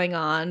what's going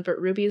on. But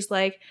Ruby's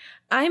like,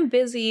 I'm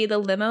busy. The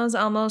limo's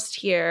almost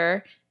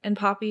here. And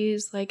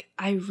Poppy's like,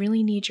 I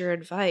really need your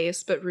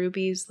advice. But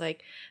Ruby's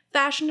like,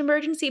 fashion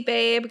emergency,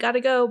 babe. Gotta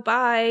go.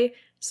 Bye.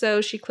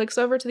 So she clicks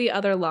over to the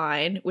other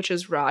line, which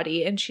is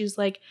Roddy. And she's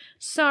like,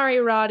 sorry,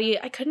 Roddy.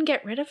 I couldn't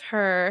get rid of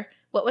her.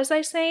 What was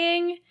I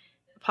saying?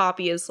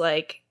 Poppy is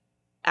like,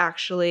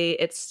 actually,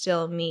 it's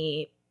still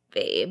me,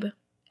 babe.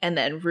 And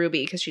then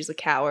Ruby, because she's a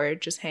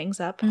coward, just hangs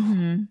up.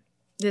 Mm-hmm.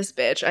 This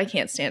bitch, I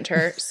can't stand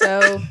her.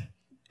 So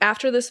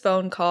after this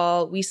phone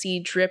call, we see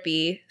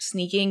Drippy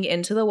sneaking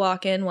into the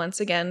walk-in once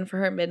again for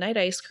her midnight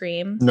ice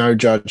cream. no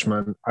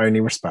judgment, only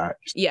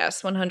respect.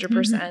 Yes,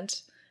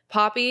 100%.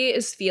 Poppy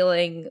is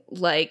feeling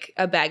like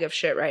a bag of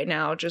shit right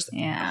now. Just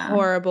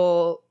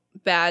horrible,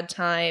 bad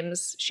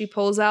times. She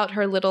pulls out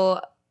her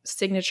little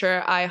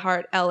signature I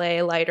Heart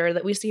LA lighter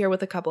that we see her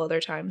with a couple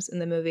other times in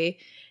the movie.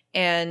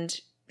 And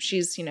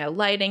she's,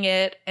 lighting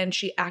it, and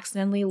she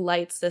accidentally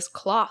lights this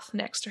cloth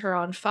next to her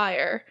on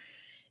fire.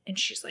 And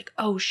she's like,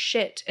 oh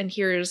shit, and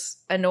hears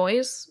a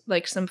noise,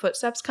 like some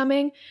footsteps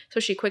coming. So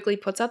she quickly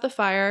puts out the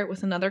fire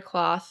with another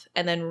cloth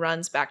and then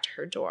runs back to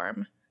her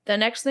dorm. The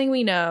next thing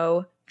we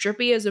know,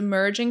 Drippy is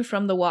emerging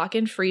from the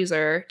walk-in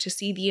freezer to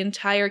see the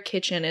entire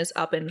kitchen is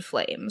up in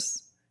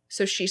flames.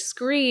 So she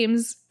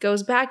screams,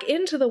 goes back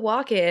into the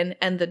walk-in,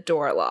 and the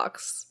door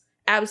locks.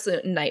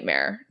 Absolute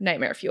nightmare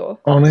fuel.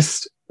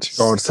 Honest to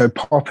God. So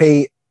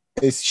Poppy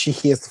she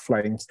hears the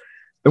flames.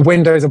 The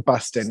windows are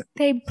busting.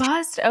 They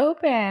bust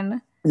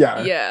open.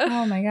 Yeah.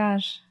 Oh my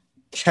gosh.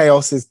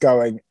 Chaos is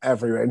going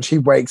everywhere. And she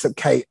wakes up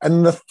Kate.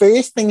 And the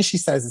first thing she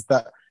says is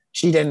that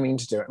she didn't mean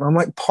to do it. And I'm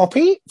like,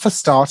 Poppy, for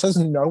starters,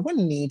 no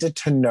one needed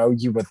to know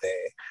you were there.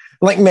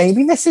 Like,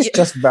 maybe this is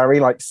just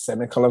very, like,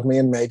 cynical of me,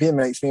 and maybe it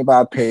makes me a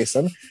bad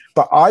person.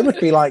 But I would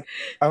be like,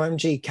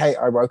 OMG, Kate,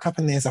 I woke up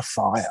and there's a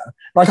fire.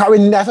 Like, I would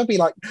never be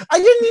like, I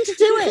didn't mean to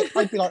do it.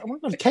 I'd be like, oh my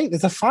God, Kate,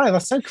 there's a fire.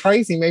 That's so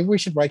crazy. Maybe we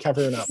should wake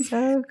everyone up.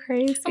 So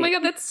crazy. Oh my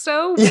God, that's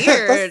so weird.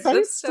 Yeah,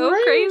 that's so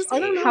strange. crazy. I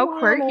don't know How why I'm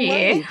quirky.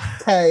 awake,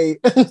 Kate.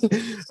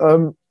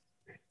 So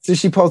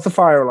she pulls the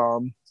fire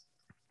alarm.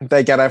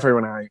 They get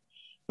everyone out.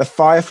 The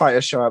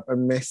firefighters show up,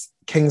 and Miss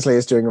Kingsley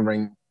is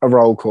doing a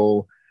roll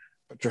call,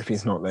 but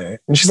Drippy's not there.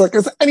 And she's like,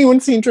 has anyone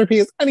seen Drippy?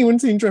 Has anyone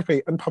seen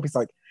Drippy? And Poppy's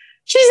like,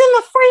 she's in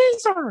the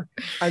freezer.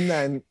 And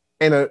then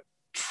in a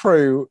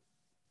true,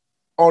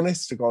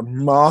 honest to God,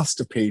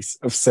 masterpiece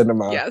of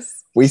cinema,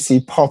 Yes. we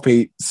see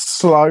Poppy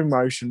slow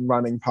motion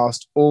running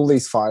past all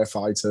these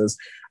firefighters.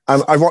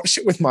 And I watched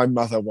it with my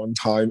mother one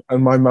time,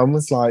 and my mum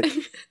was like,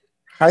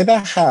 how the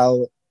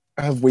hell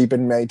have we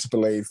been made to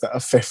believe that a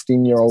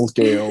 15-year-old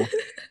girl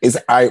is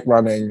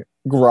outrunning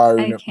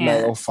grown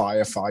male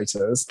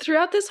firefighters?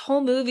 Throughout this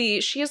whole movie,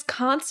 she is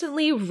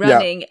constantly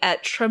running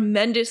at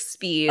tremendous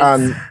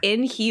speeds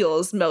in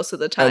heels most of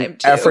the time,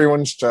 too.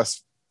 Everyone's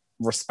just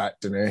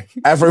respecting her.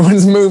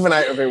 Everyone's moving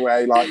out of her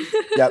way, like,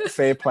 yep,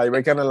 fair play.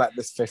 We're going to let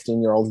this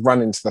 15-year-old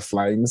run into the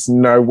flames.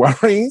 No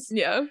worries.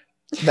 Yeah.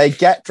 They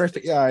get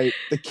Drippy out.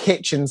 The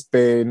kitchen's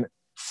burn.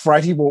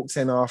 Freddie walks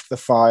in after the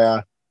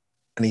fire,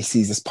 and he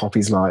sees this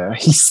Poppy's lighter.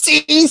 He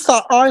sees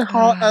that I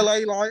Heart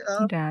LA lighter.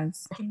 He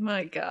does. Oh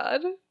my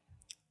God.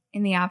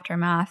 In the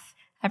aftermath,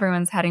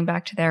 everyone's heading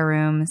back to their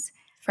rooms.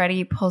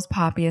 Freddie pulls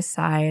Poppy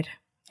aside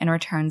and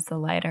returns the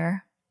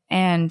lighter.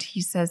 And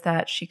he says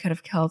that she could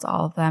have killed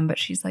all of them, but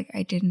she's like,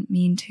 I didn't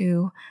mean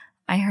to.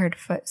 I heard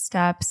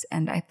footsteps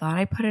and I thought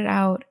I put it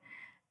out.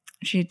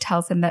 She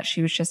tells him that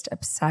she was just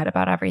upset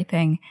about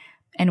everything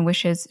and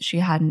wishes she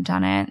hadn't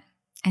done it.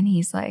 And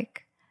he's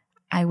like,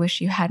 I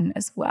wish you hadn't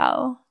as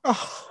well.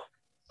 Oh.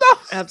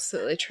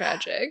 Absolutely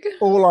tragic.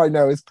 All I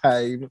know is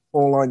pain.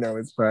 All I know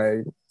is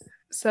pain.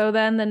 So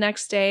then the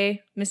next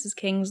day, Mrs.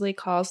 Kingsley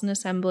calls an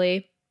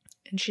assembly,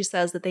 and she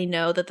says that they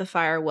know that the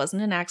fire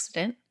wasn't an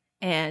accident,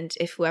 and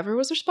if whoever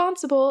was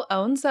responsible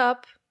owns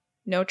up,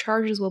 no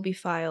charges will be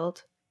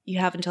filed. You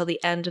have until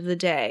the end of the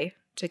day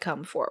to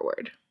come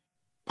forward.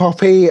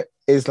 Poppy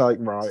is like,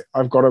 right,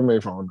 I've got to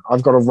move on.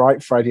 I've got to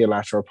write Freddie a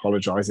letter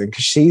apologizing,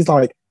 because she's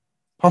like,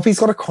 Poppy's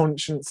got a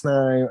conscience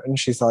now, and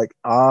she's like,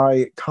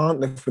 I can't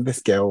live with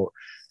this guilt.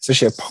 So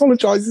she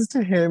apologizes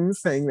to him,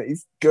 saying that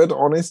he's good,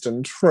 honest,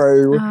 and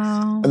true,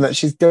 Oh. and that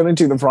she's going to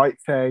do the right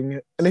thing.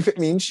 And if it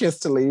means she has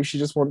to leave, she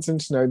just wants him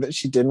to know that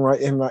she didn't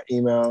write him that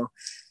email.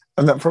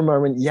 And that for a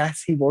moment,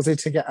 yes, he wanted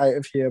to get out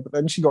of here, but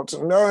then she got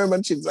to know him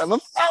and she's never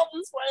felt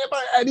this way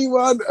about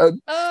anyone.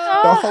 And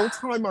the whole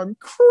time I'm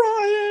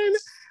crying.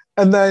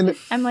 And then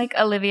I'm like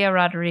Olivia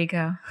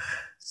Rodrigo.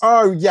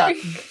 oh yeah,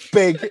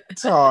 big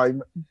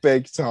time,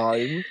 big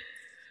time.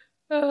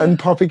 And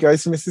Poppy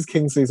goes to Mrs.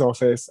 Kingsley's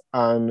office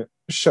and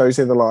shows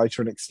her the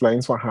lighter and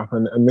explains what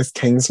happened. And Miss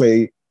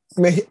Kingsley,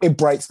 it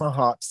breaks my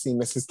heart to see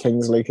Mrs.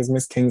 Kingsley because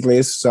Miss Kingsley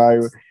is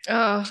so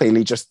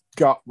clearly just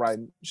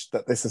gut-wrenched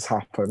that this has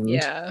happened.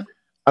 Yeah.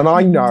 And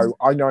I know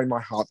in my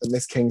heart that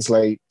Miss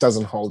Kingsley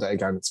doesn't hold it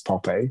against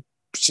Poppy.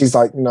 She's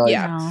like, no,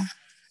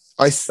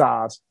 I'm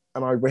sad.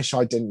 And I wish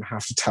I didn't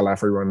have to tell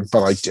everyone,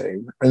 but I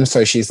do. And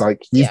so she's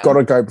like, you've got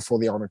to go before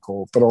the honor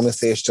court. But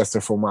honestly, it's just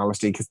a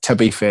formality because to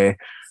be fair,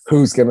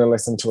 who's going to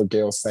listen to a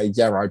girl say,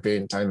 yeah, I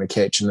burnt down the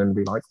kitchen and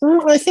be like,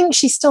 I think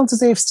she still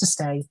deserves to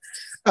stay.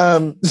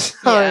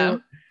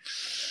 So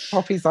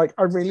Poppy's like,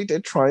 I really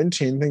did try and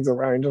turn things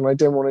around and I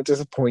didn't want to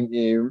disappoint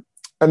you.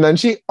 And then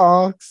she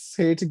asks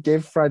her to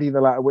give Freddie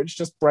the letter, which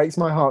just breaks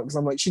my heart because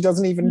I'm like, she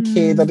doesn't even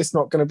care that it's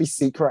not going to be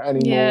secret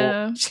anymore.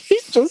 Yeah.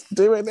 She's just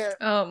doing it.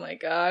 Oh my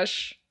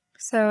gosh.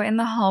 So in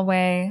the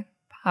hallway,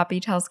 Poppy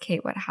tells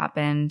Kate what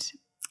happened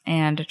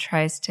and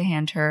tries to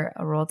hand her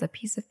a rolled up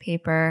piece of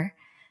paper.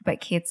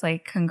 But Kate's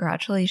like,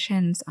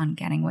 congratulations on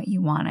getting what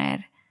you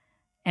wanted.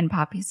 And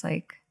Poppy's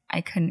like, I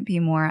couldn't be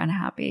more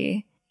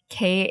unhappy.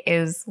 Kate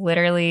is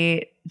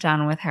literally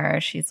done with her.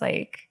 She's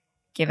like,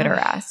 give it a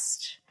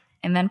rest.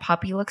 And then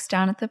Poppy looks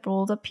down at the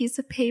rolled up piece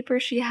of paper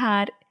she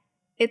had.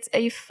 It's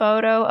a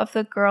photo of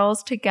the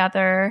girls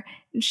together.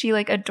 And she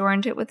like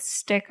adorned it with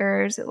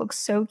stickers. It looks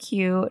so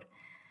cute.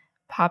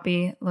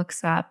 Poppy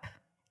looks up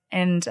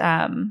and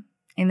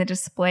in the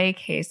display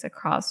case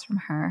across from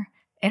her,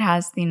 it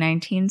has the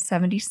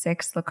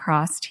 1976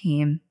 lacrosse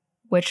team,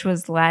 which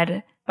was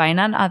led by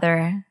none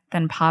other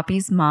than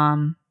Poppy's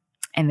mom,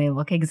 and they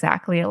look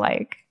exactly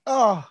alike.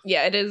 Oh.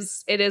 Yeah, it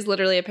is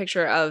literally a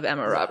picture of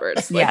Emma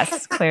Roberts. Like,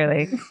 yes,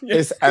 clearly.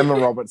 It's Emma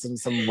Roberts and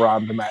some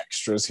random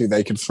extras who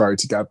they could throw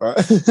together.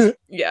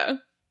 Yeah.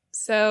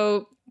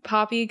 So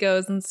Poppy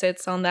goes and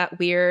sits on that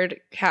weird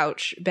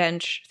couch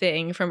bench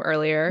thing from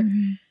earlier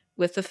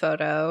with the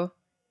photo,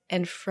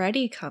 and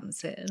Freddie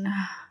comes in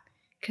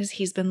because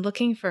he's been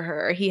looking for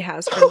her. He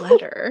has her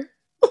letter.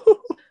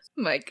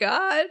 My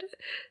God.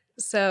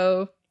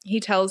 So he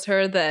tells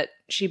her that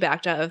she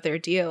backed out of their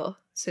deal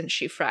since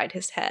she fried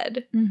his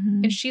head.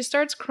 And she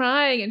starts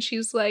crying and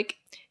she's like,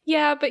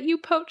 yeah, but you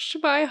poached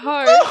my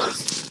heart.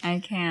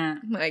 I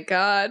can't. My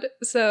God.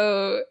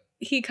 So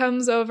he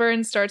comes over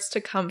and starts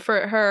to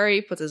comfort her.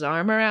 He puts his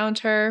arm around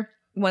her.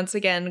 Once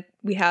again,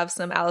 we have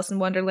some Alice in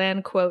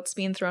Wonderland quotes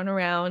being thrown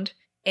around.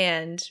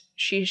 And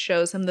she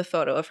shows him the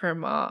photo of her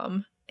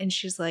mom. And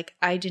she's like,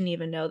 I didn't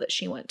even know that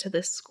she went to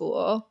this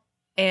school.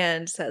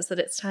 And says that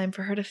it's time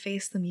for her to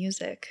face the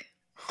music.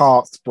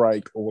 Hearts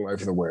break all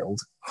over the world.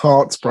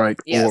 Hearts break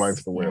all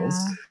over the world.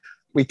 Yeah.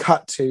 We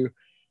cut to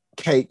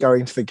Kate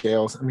going to the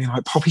girls. I mean,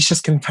 like, Poppy's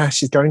just confessed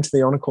she's going to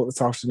the honor court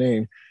this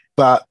afternoon.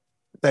 But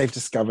they've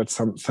discovered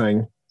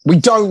something. We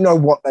don't know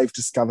what they've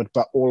discovered,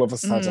 but all of a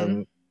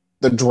sudden,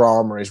 the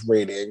drama is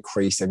really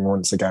increasing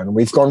once again.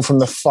 We've gone from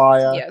the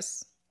fire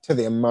to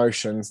the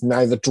emotions.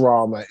 Now the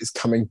drama is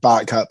coming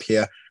back up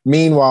here.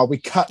 Meanwhile, we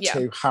cut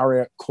to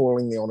Harriet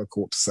calling the honor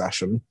court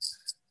session.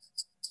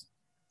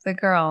 The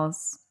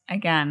girls,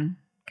 again,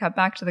 cut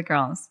back to the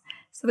girls.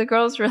 So the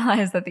girls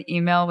realize that the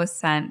email was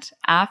sent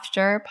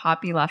after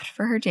Poppy left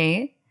for her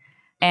date,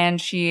 and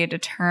she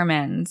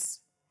determines,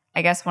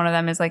 I guess one of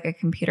them is like a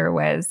computer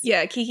whiz.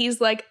 Yeah, Kiki's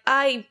like,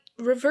 I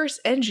reverse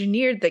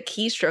engineered the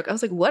keystroke. I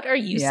was like, what are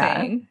you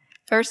saying?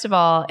 First of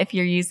all, if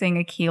you're using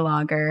a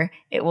keylogger,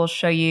 it will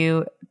show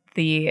you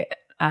the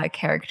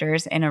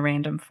characters in a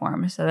random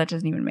form. So that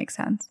doesn't even make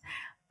sense.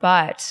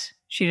 But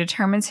she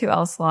determines who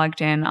else logged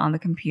in on the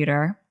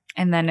computer.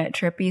 And then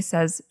Trippy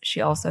says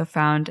she also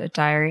found a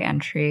diary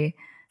entry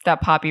that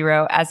Poppy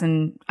wrote, as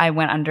in I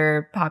went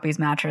under Poppy's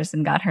mattress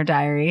and got her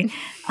diary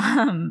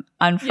on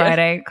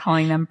Friday,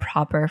 calling them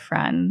proper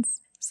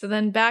friends. So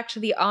then back to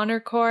the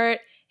honor court.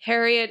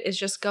 Harriet is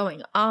just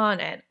going on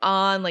and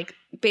on, like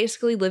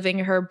basically living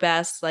her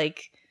best,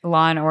 like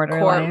Law and Order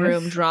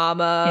courtroom life.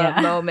 Drama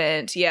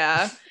moment.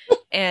 Yeah.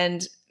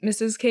 And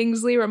Mrs.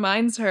 Kingsley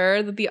reminds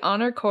her that the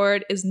honor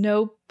court is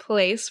no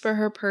place for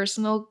her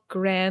personal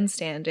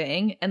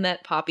grandstanding and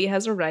that Poppy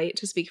has a right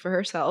to speak for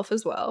herself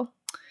as well.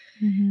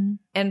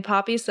 And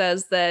Poppy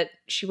says that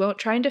she won't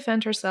try and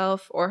defend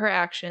herself or her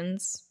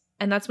actions.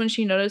 And that's when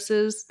she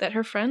notices that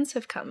her friends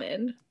have come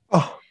in.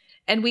 Oh.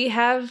 And we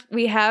have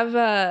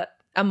a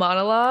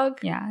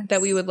monologue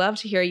that we would love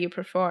to hear you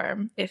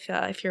perform if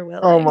you're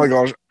willing. Oh my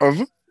gosh.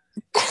 Of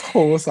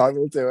course I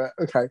will do it.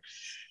 Okay.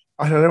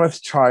 I don't know whether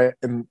to try it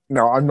in...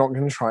 No, I'm not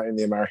going to try it in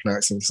the American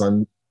accent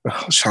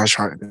because shall I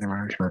try it in the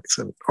American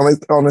accent?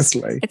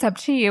 Honestly. It's up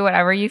to you,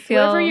 whatever you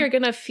feel. Whatever you're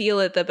going to feel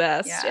it the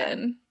best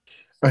in.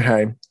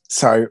 Okay,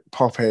 so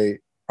Poppy,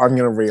 I'm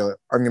gonna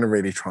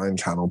really try and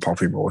channel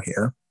Poppy more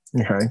here.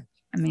 Okay.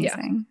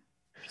 Amazing.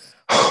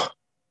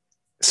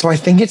 So I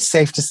think it's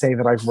safe to say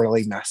that I've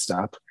really messed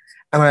up,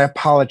 and I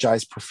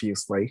apologize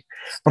profusely,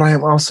 but I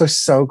am also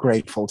so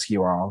grateful to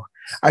you all.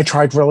 I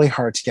tried really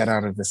hard to get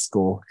out of this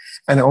school,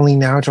 and only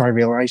now do I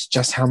realize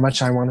just how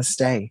much I want to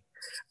stay.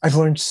 I've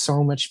learned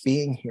so much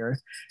being here,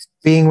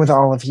 being with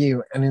all of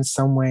you, and in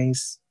some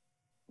ways,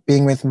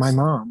 being with my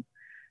mom,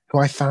 who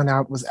I found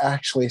out was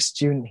actually a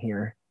student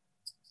here.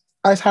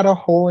 I've had a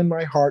hole in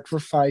my heart for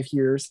 5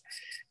 years,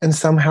 and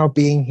somehow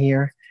being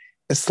here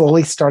has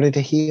slowly started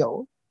to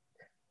heal.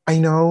 I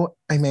know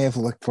I may have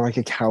looked like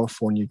a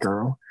California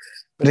girl,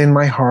 but in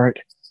my heart,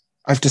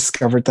 I've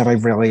discovered that I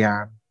really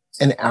am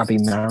an Abbey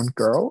Mound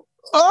girl.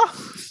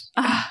 Oh,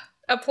 Ah,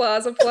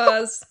 Applause,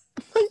 applause.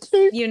 thank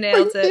you. You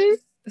nailed Thank it. you.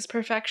 It's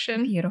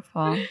perfection.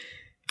 beautiful.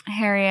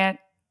 Harriet,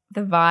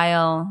 the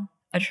vile,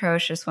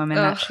 atrocious woman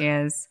that Ugh. she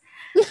is,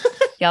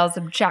 yells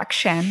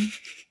objection.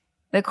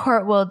 The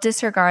court will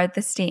disregard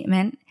the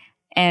statement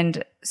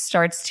and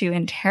starts to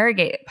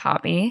interrogate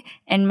Poppy.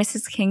 And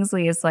Mrs.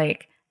 Kingsley is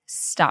like,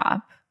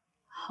 stop,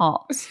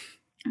 halt.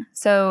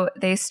 So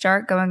they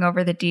start going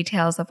over the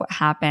details of what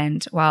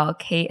happened while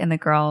Kate and the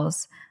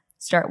girls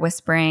start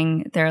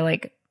whispering. They're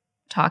like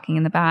talking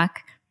in the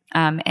back.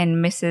 And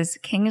Mrs.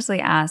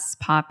 Kingsley asks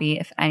Poppy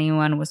if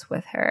anyone was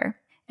with her.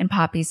 And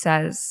Poppy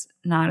says,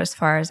 not as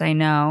far as I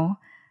know.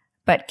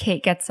 But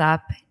Kate gets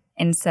up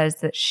and says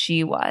that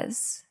she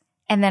was.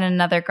 And then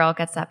another girl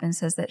gets up and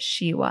says that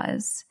she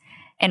was.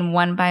 And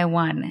one by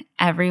one,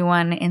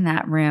 everyone in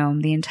that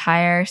room, the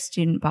entire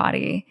student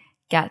body,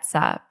 gets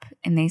up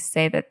and they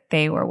say that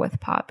they were with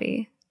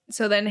Poppy.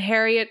 So then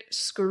Harriet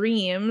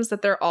screams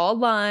that they're all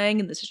lying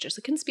and this is just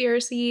a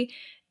conspiracy.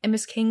 And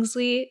Miss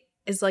Kingsley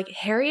is like,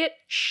 Harriet,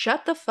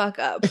 shut the fuck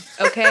up,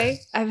 okay?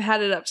 I've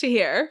had it up to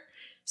here.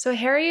 So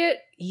Harriet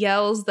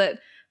yells that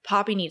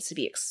Poppy needs to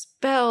be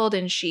expelled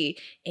and she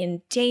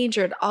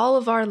endangered all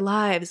of our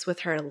lives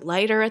with her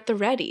lighter at the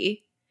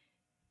ready.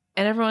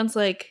 And everyone's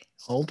like,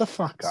 Hold the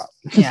fuck up.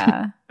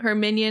 Yeah. her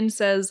minion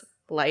says,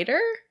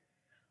 lighter?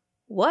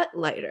 What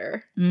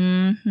lighter?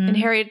 Mm-hmm. And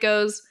Harriet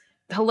goes,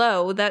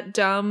 hello, that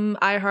dumb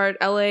I Heart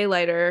LA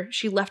lighter.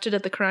 She left it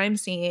at the crime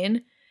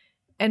scene.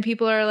 And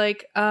people are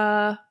like,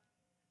 no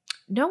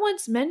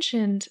one's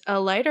mentioned a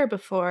lighter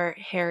before,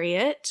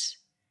 Harriet.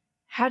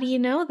 How do you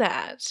know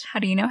that? How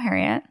do you know,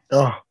 Harriet?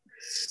 Oh,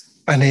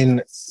 and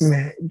in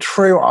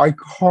true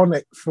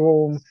iconic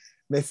form,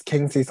 Miss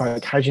Kingsley's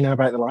like, how do you know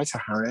about the lighter,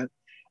 Harriet?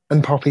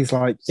 And Poppy's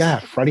like, yeah,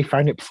 Freddie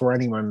found it before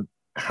anyone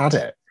had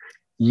it.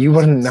 You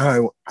wouldn't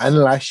know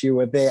unless you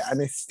were there.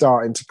 And it's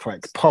starting to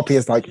click. Poppy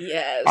is like,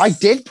 Yes. I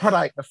did put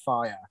out the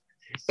fire.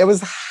 It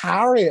was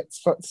Harriet's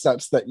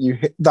footsteps that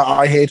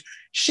I heard.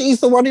 She's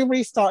the one who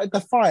restarted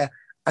the fire.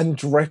 And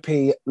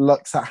Drippy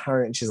looks at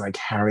Harriet and she's like,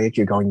 Harriet,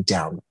 you're going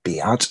down,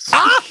 bitch.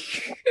 Ah!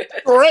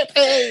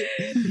 Drippy!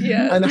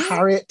 Yeah. And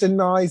Harriet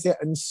denies it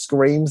and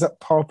screams at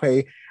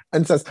Poppy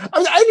and says, I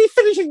was only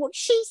finishing what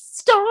she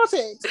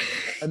started.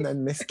 And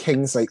then Miss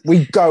Kingsley,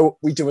 we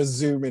do a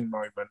zoom in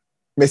moment.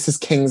 Mrs.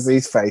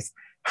 Kingsley's face,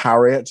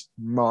 Harriet,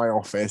 my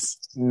office,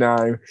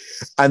 no.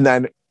 And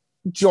then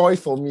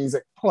joyful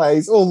music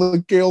plays. All the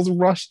girls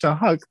rush to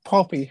hug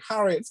Poppy.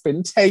 Harriet's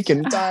been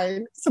taken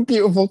down. It's a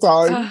beautiful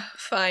time.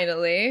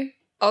 Finally.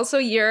 Also,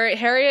 your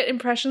Harriet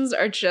impressions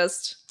are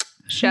just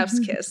chef's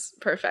kiss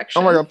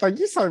perfection. Oh my God, thank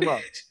you so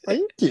much.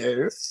 Thank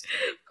you.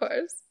 Of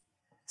course.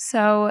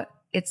 So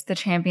it's the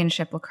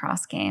championship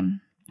lacrosse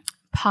game.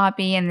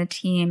 Poppy and the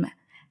team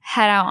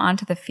head out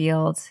onto the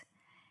field.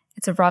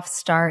 It's a rough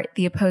start.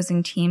 The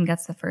opposing team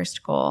gets the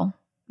first goal.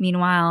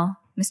 Meanwhile,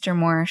 Mr.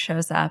 Moore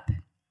shows up.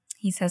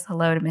 He says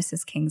hello to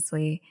Mrs.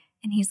 Kingsley,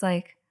 and he's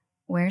like,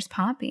 where's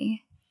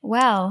Poppy?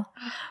 Well,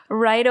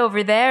 right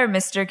over there,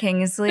 Mr.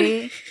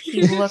 Kingsley.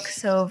 He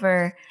looks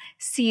over,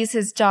 sees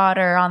his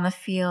daughter on the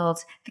field,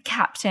 the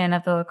captain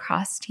of the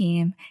lacrosse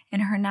team, in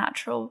her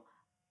natural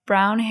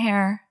brown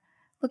hair,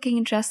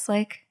 looking just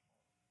like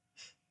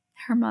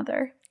her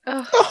mother.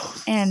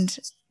 Oh. And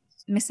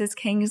Mrs.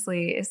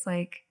 Kingsley is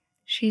like,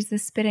 she's the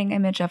spitting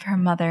image of her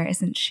mother,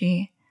 isn't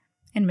she?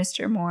 And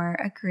Mr. Moore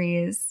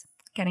agrees,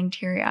 getting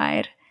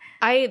teary-eyed.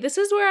 This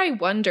is where I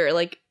wonder,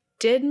 like,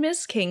 did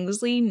Miss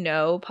Kingsley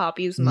know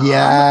Poppy's mom?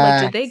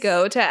 Yes. Like, did they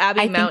go to Abbey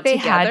I Mount think they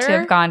together? had to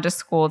have gone to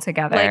school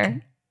together.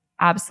 Like,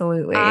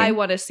 absolutely. I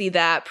want to see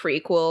that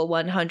prequel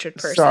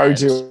 100%. So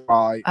do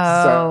I.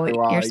 Oh, so do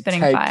you're I. spitting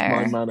Take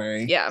fire. my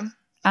money. Yeah.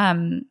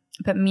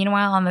 But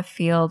meanwhile, on the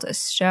field,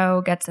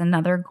 Stowe gets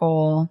another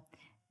goal.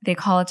 They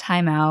call a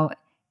timeout,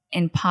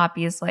 and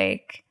Poppy's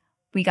like,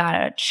 we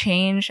gotta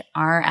change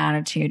our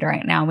attitude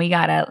right now. We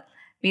gotta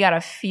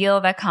feel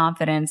the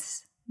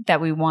confidence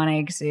that we want to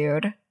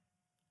exude.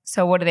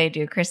 So what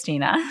do,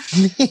 Christina?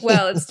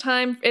 Well, it's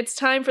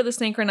time for the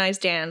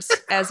synchronized dance,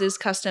 as is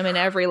custom in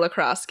every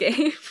lacrosse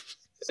game.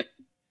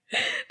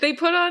 They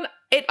put on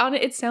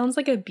it sounds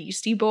like a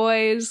Beastie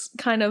Boys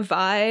kind of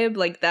vibe,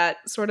 like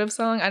that sort of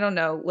song. I don't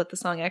know what the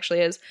song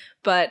actually is,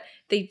 but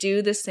they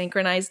do this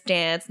synchronized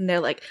dance and they're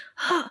like,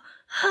 huh,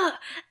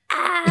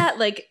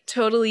 like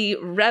totally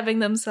revving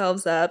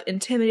themselves up,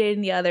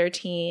 intimidating the other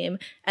team.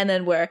 And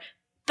then we're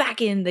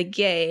back in the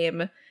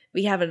game.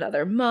 We have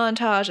another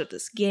montage of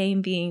this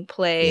game being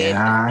played.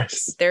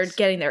 Yes. They're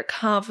getting their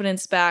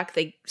confidence back.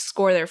 They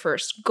score their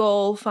first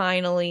goal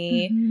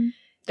finally. Mhm.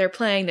 They're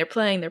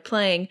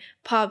playing.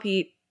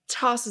 Poppy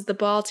tosses the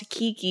ball to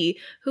Kiki,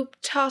 who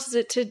tosses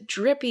it to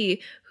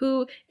Drippy,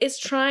 who is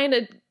trying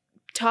to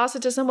toss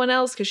it to someone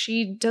else because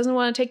she doesn't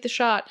want to take the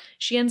shot.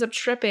 She ends up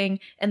tripping,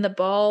 and the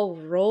ball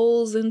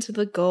rolls into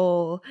the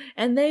goal,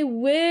 and they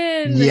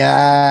win.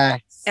 Yes.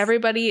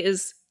 Everybody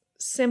is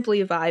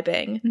simply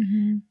vibing.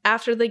 Mhm.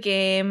 After the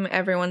game,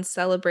 everyone's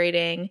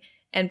celebrating,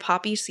 and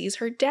Poppy sees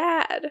her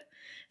dad.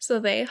 So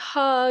they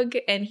hug,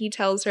 and he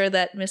tells her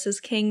that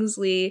Mrs.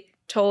 Kingsley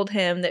told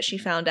him that she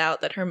found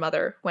out that her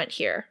mother went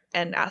here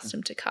and asked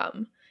him to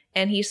come.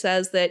 And he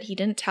says that he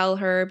didn't tell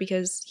her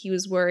because he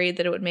was worried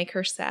that it would make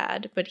her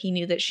sad, but he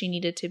knew that she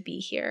needed to be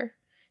here.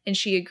 And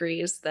she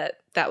agrees that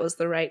that was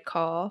the right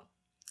call.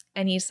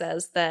 And he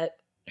says that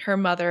her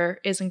mother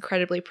is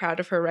incredibly proud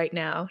of her right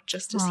now,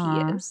 just as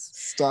Aw. he is.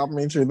 Stab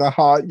me through the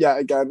heart yet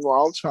again,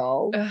 wild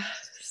child. Ugh,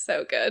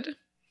 so good.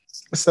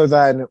 So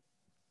then,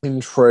 in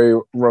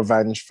true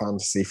revenge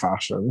fantasy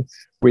fashion,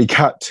 we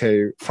cut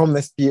to, from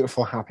this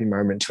beautiful happy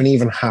moment to an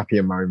even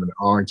happier moment,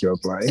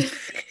 arguably.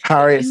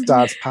 Harriet's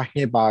dad's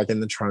packing a bag in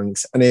the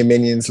trunks, and her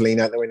minions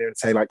lean out the window and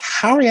say, like,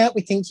 Harriet,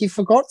 we think you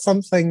forgot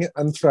something,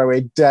 and throw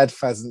a dead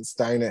pheasant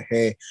stone at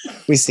her.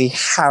 We see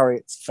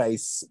Harriet's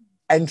face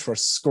enter a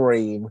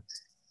scream,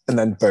 and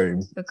then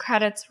boom. The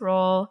credits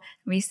roll.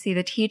 We see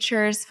the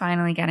teachers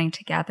finally getting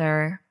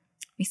together.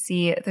 We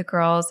see the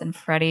girls and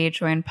Freddie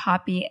join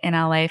Poppy in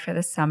LA for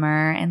the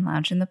summer and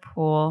lounge in the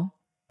pool.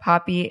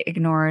 Poppy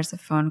ignores a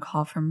phone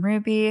call from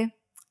Ruby.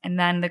 And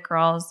then the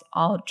girls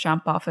all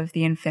jump off of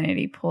the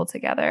infinity pool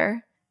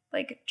together.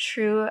 Like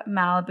true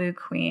Malibu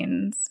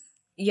queens.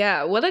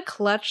 Yeah, what a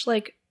clutch,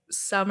 like,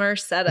 summer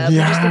setup. We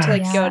just get to,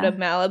 like, go to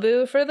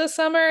Malibu for the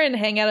summer and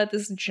hang out at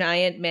this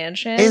giant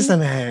mansion.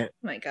 Isn't it?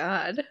 Oh my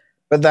God.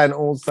 But then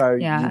also,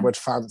 Yeah. you would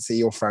fancy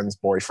your friend's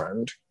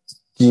boyfriend.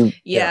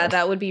 Yeah,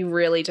 that would be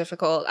really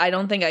difficult. I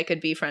don't think I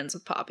could be friends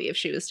with Poppy if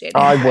she was dating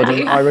I Freddie.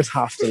 wouldn't. I would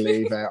have to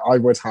leave it. I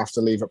would have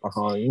to leave it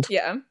behind.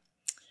 Yeah.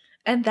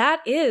 And that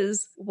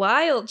is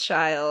Wild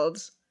Child.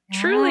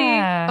 Truly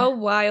Yeah. a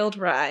wild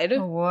ride.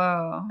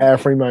 Whoa.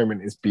 Every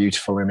moment is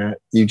beautiful in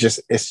it.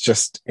 It's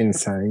just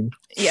insane.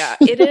 Yeah,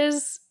 it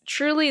is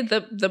truly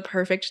the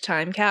perfect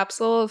time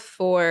capsule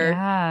for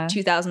Yeah.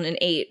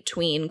 2008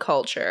 tween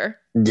culture.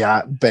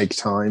 Yeah, big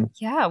time.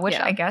 Yeah, which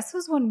Yeah. I guess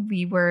was when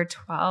we were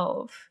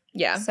 12.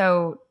 Yeah.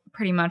 So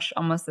pretty much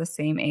almost the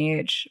same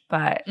age.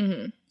 But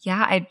hmm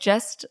yeah,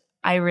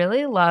 I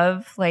really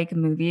love like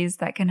movies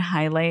that can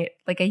highlight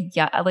like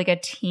a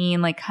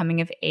teen like coming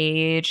of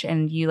age,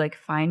 and you like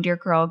find your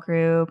girl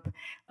group,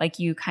 like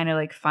you kind of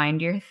like find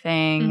your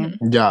thing.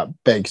 Yeah,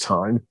 big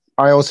time.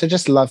 I also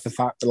just love the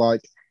fact that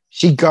like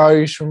she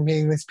goes from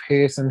being this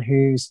person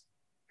who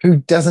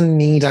doesn't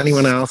need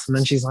anyone else, and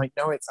then she's like,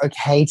 no, it's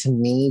okay to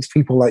need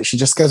people. Like she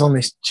just goes on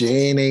this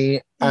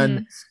journey,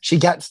 and she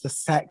gets the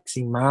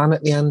sexy man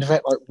at the end of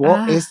it. Like,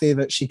 what is there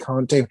that she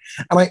can't do?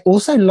 And I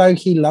also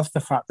low-key love the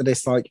fact that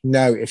it's like,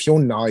 no, if you're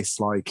nice,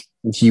 like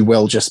you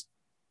will just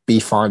be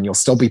fine. You'll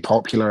still be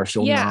popular if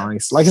you're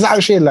nice. Like, it's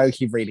actually a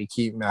low-key really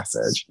cute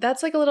message.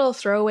 That's like a little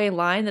throwaway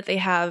line that they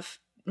have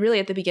really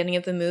at the beginning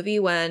of the movie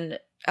when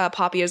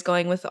Poppy is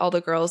going with all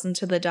the girls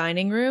into the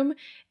dining room,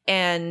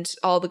 and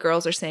all the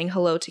girls are saying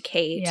hello to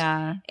Kate.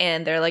 Yeah.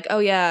 And they're like, oh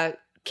yeah,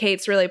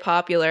 Kate's really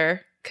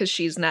popular because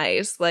she's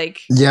nice. Like,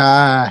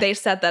 Yeah. they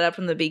set that up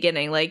from the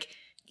beginning. Like,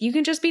 you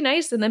can just be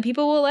nice and then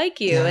people will like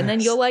you, and then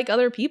you'll like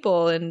other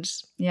people. And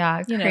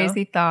Yeah,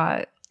 crazy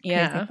thought.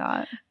 yeah, Crazy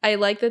thought. I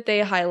like that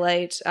they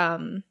highlight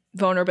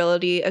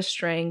vulnerability as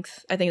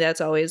strength. I think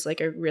that's always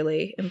like a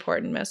really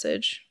important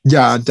message.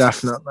 Yeah,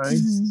 definitely.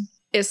 Mhm.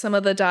 Is some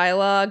of the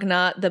dialogue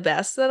not the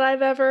best that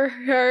I've ever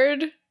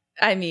heard?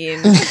 I mean,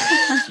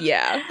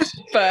 yeah,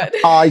 but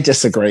I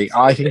disagree.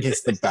 I think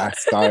it's the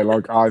best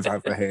dialogue I've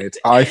ever heard.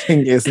 I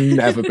think it's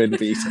never been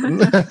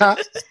beaten.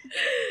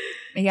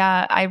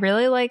 Yeah, I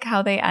really like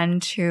how they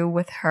end too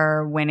with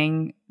her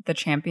winning the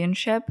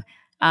championship.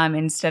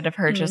 Instead of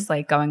her just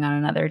like going on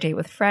another date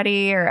with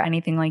Freddie or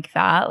anything like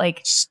that.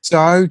 Like,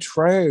 so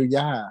true,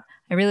 yeah.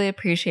 I really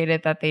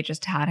appreciated that they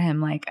just had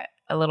him like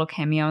a little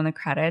cameo in the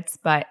credits,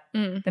 but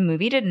the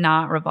movie did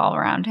not revolve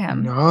around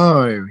him.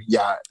 No,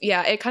 yeah.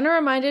 Yeah, it kind of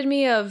reminded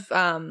me of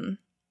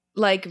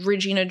like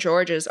Regina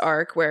George's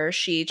arc where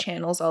she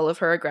channels all of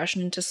her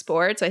aggression into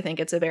sports. I think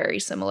it's a very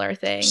similar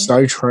thing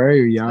So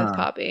true, yeah. with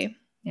Poppy.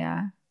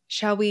 Yeah.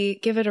 Shall we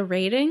give it a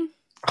rating?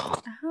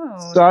 Oh,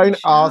 Don't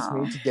ask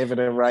wow. me to give it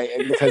a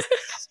rating because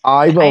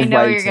I will I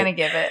know rate you're going to it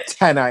give it.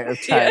 10 out of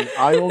 10. Yeah.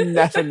 I will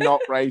never not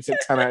rate it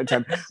 10 out of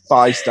 10.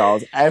 5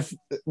 stars.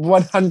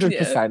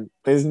 100%.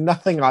 There's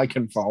nothing I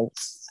can fault.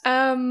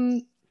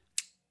 Oh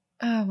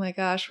my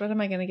gosh, what am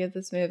I gonna give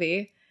this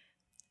movie?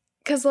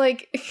 Because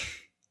like,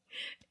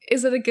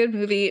 is it a good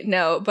movie?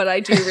 No, but I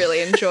do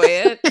really enjoy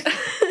it.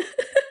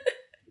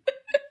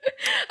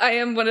 I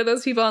am one of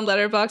those people on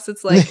Letterboxd.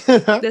 It's like,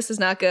 this is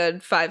not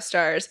good. 5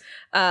 stars.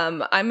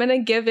 I'm gonna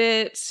give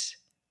it.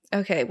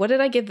 Okay, what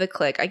did I give The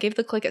Click? I gave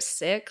The Click a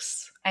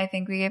 6. I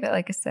think we gave it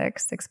like a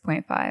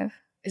 6.5.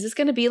 Is this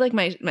gonna be like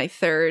my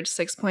third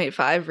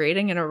 6.5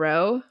 rating in a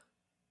row?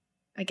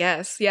 I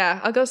guess. Yeah,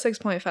 I'll go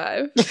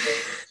 6.5.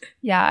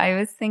 Yeah, I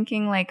was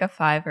thinking like a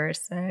 5 or a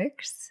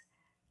 6.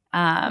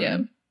 Yeah.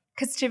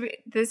 Because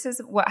this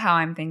is how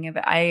I'm thinking of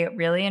it. I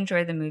really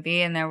enjoyed the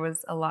movie, and there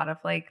was a lot of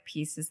like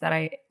pieces that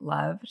I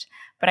loved.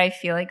 But I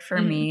feel like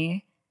for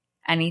me,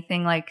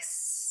 anything like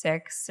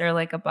 6 or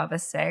like above a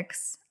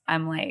 6,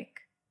 I'm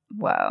like,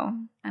 whoa.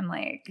 I'm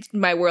like,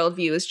 my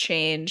worldview has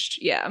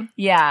changed. Yeah.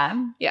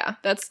 Yeah. Yeah,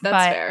 that's But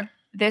fair.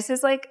 This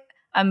is like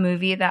a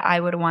movie that I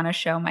would want to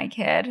show my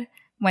kid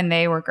when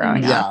they were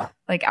growing up.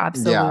 Like,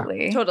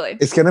 absolutely. Totally.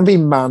 It's going to be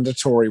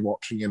mandatory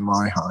watching in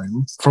my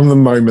home from the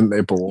moment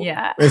they're born.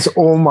 Yeah. It's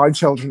all my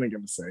children are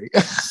going to see.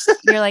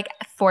 You're like,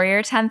 for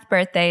your 10th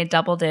birthday,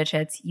 double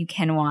digits, you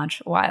can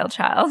watch Wild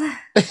Child.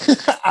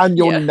 And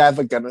you're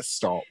never going to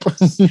stop.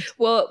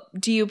 Well,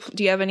 do you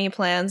have any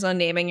plans on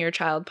naming your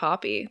child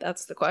Poppy?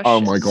 That's the question.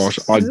 Oh my gosh,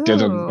 I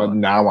didn't, but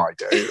now I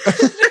do.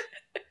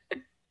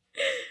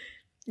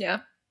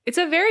 Yeah. It's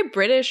a very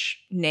British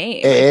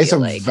name. It is a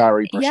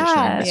very British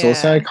name. It's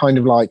also kind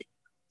of like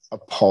a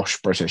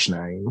posh British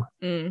name.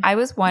 I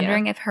was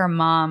wondering if her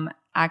mom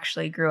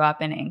actually grew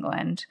up in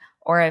England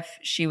or if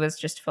she was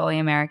just fully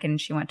American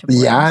and she went to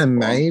boarding school.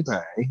 Maybe.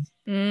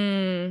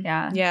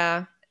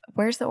 Yeah.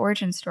 Where's the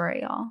origin story,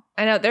 y'all?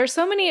 I know. There's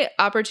so many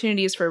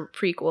opportunities for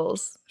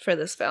prequels for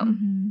this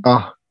film.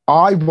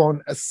 I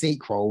want a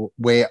sequel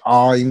where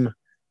I'm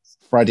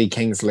Freddie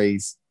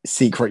Kingsley's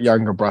secret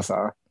younger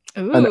brother.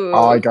 Ooh. And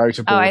I go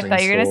to boarding school. I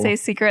thought you were going to say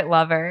secret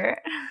lover.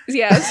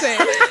 Yeah, same.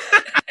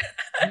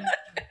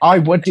 I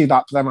would do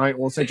that, but then I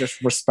also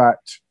just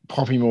respect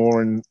Poppy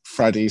Moore and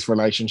Freddie's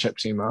relationship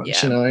too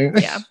much, you know?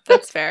 Yeah,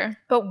 that's fair.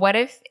 But what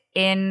if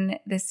in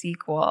the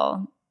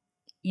sequel,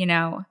 you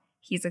know,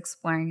 he's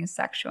exploring his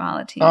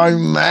sexuality? Oh,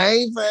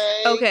 maybe.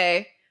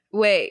 Okay.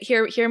 Wait,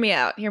 hear me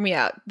out. Hear me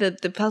out.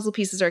 The puzzle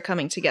pieces are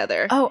coming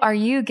together. Oh, are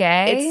you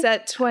gay? It's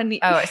at 20.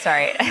 Oh,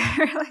 sorry.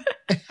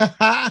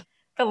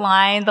 The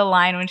line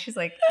when she's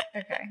like,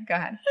 okay, go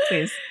ahead,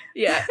 please.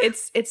 Yeah,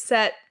 it's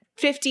set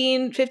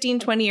 15,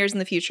 20 years in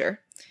the future.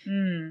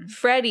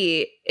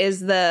 Freddie is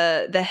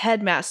the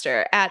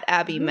headmaster at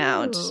Abbey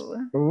Mount.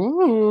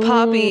 Ooh.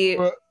 Poppy,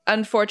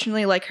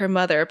 unfortunately, like her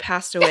mother,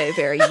 passed away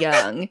very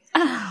young.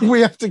 We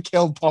have to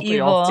kill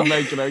Poppy off to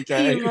make it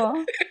okay.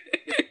 Evil.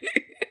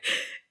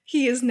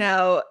 He is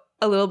now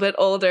a little bit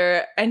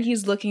older, and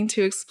he's looking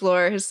to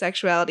explore his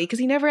sexuality because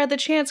he never had the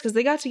chance because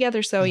they got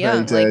together so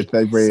young. They did.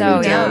 They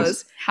really did.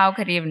 How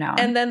could he have known?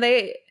 And then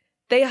they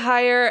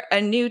hire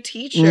a new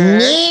teacher.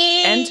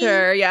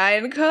 Enter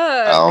Ryan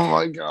Cook. Oh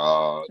my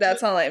god.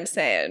 That's all I'm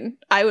saying.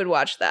 I would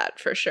watch that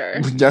for sure.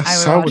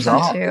 Yes, I would watch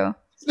that too.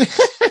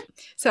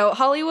 So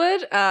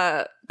Hollywood,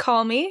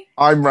 call me.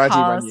 I'm ready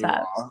when you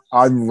are.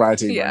 I'm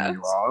ready when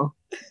you are.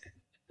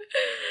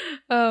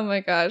 Oh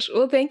my gosh.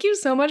 Well, thank you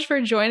so much for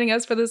joining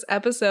us for this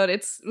episode.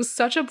 It was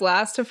such a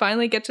blast to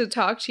finally get to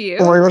talk to you.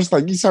 Oh my gosh,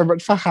 thank you so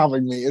much for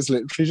having me. It's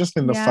literally just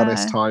been the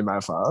funnest time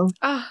ever.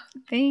 Oh,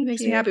 thank you.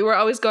 Makes me happy. We're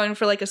always going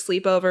for like a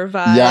sleepover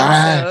vibe.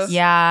 Yes. So.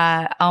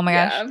 Yeah. Oh my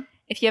gosh.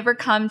 If you ever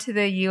come to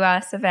the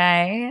US of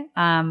A,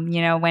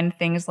 you know, when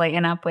things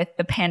lighten up with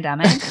the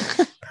pandemic,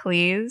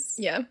 please.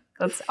 Yeah.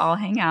 Let's all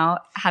hang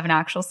out, have an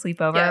actual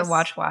sleepover,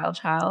 watch Wild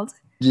Child.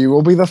 You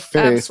will be the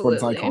first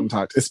ones I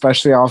contact,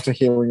 especially after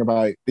hearing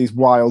about these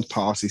wild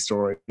party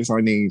stories. I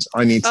need to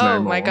know more.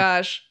 Oh my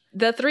gosh.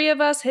 The 3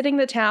 of us hitting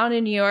the town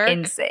in New York.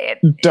 Insane.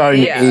 Don't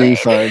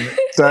even.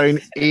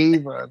 Don't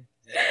even.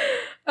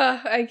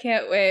 I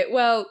can't wait.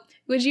 Well,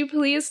 would you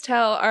please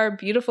tell our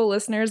beautiful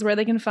listeners where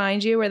they can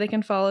find you, where they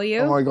can follow you?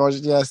 Oh my gosh,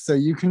 yes. So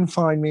you can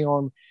find me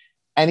on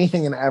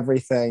anything and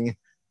everything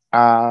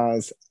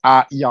as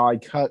at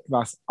Yaicook.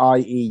 That's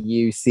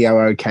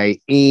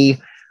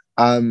IEUCOOKE.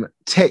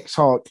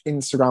 TikTok,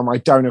 Instagram. I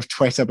don't have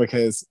Twitter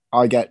because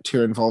I get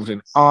too involved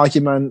in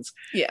arguments.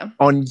 Yeah.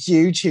 On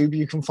YouTube,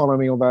 you can follow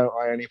me, although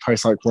I only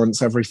post like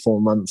once every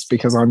 4 months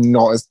because I'm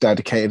not as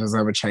dedicated as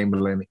Emma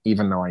Chamberlain,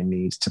 even though I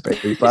need to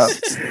be. But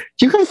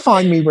you can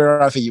find me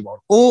wherever you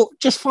want, or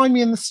just find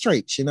me in the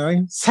streets, you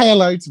know? Say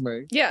hello to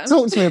me. Yeah.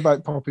 Talk to me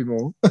about Poppy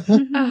Moore.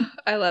 Oh,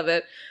 I love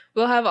it.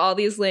 We'll have all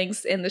these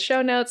links in the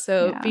show notes,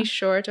 so be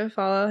sure to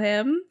follow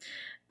him.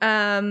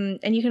 And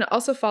you can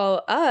also follow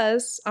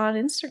us on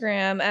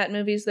Instagram at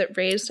Movies That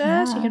Raised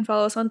Us. You can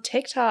follow us on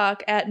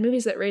TikTok at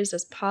Movies That Raised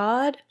Us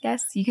Pod.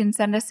 Yes, you can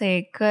send us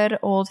a good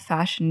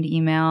old-fashioned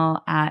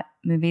email at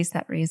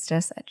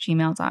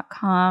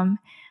moviesthatraisedus@gmail.com.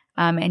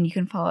 And you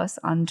can follow us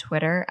on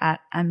Twitter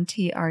at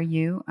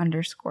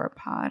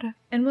MTRU_pod.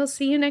 And we'll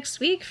see you next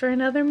week for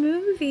another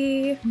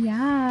movie.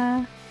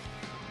 Yeah.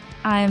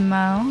 I'm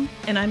Mo.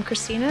 And I'm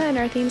Christina, and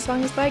our theme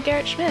song is by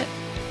Garrett Schmidt.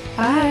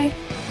 Bye.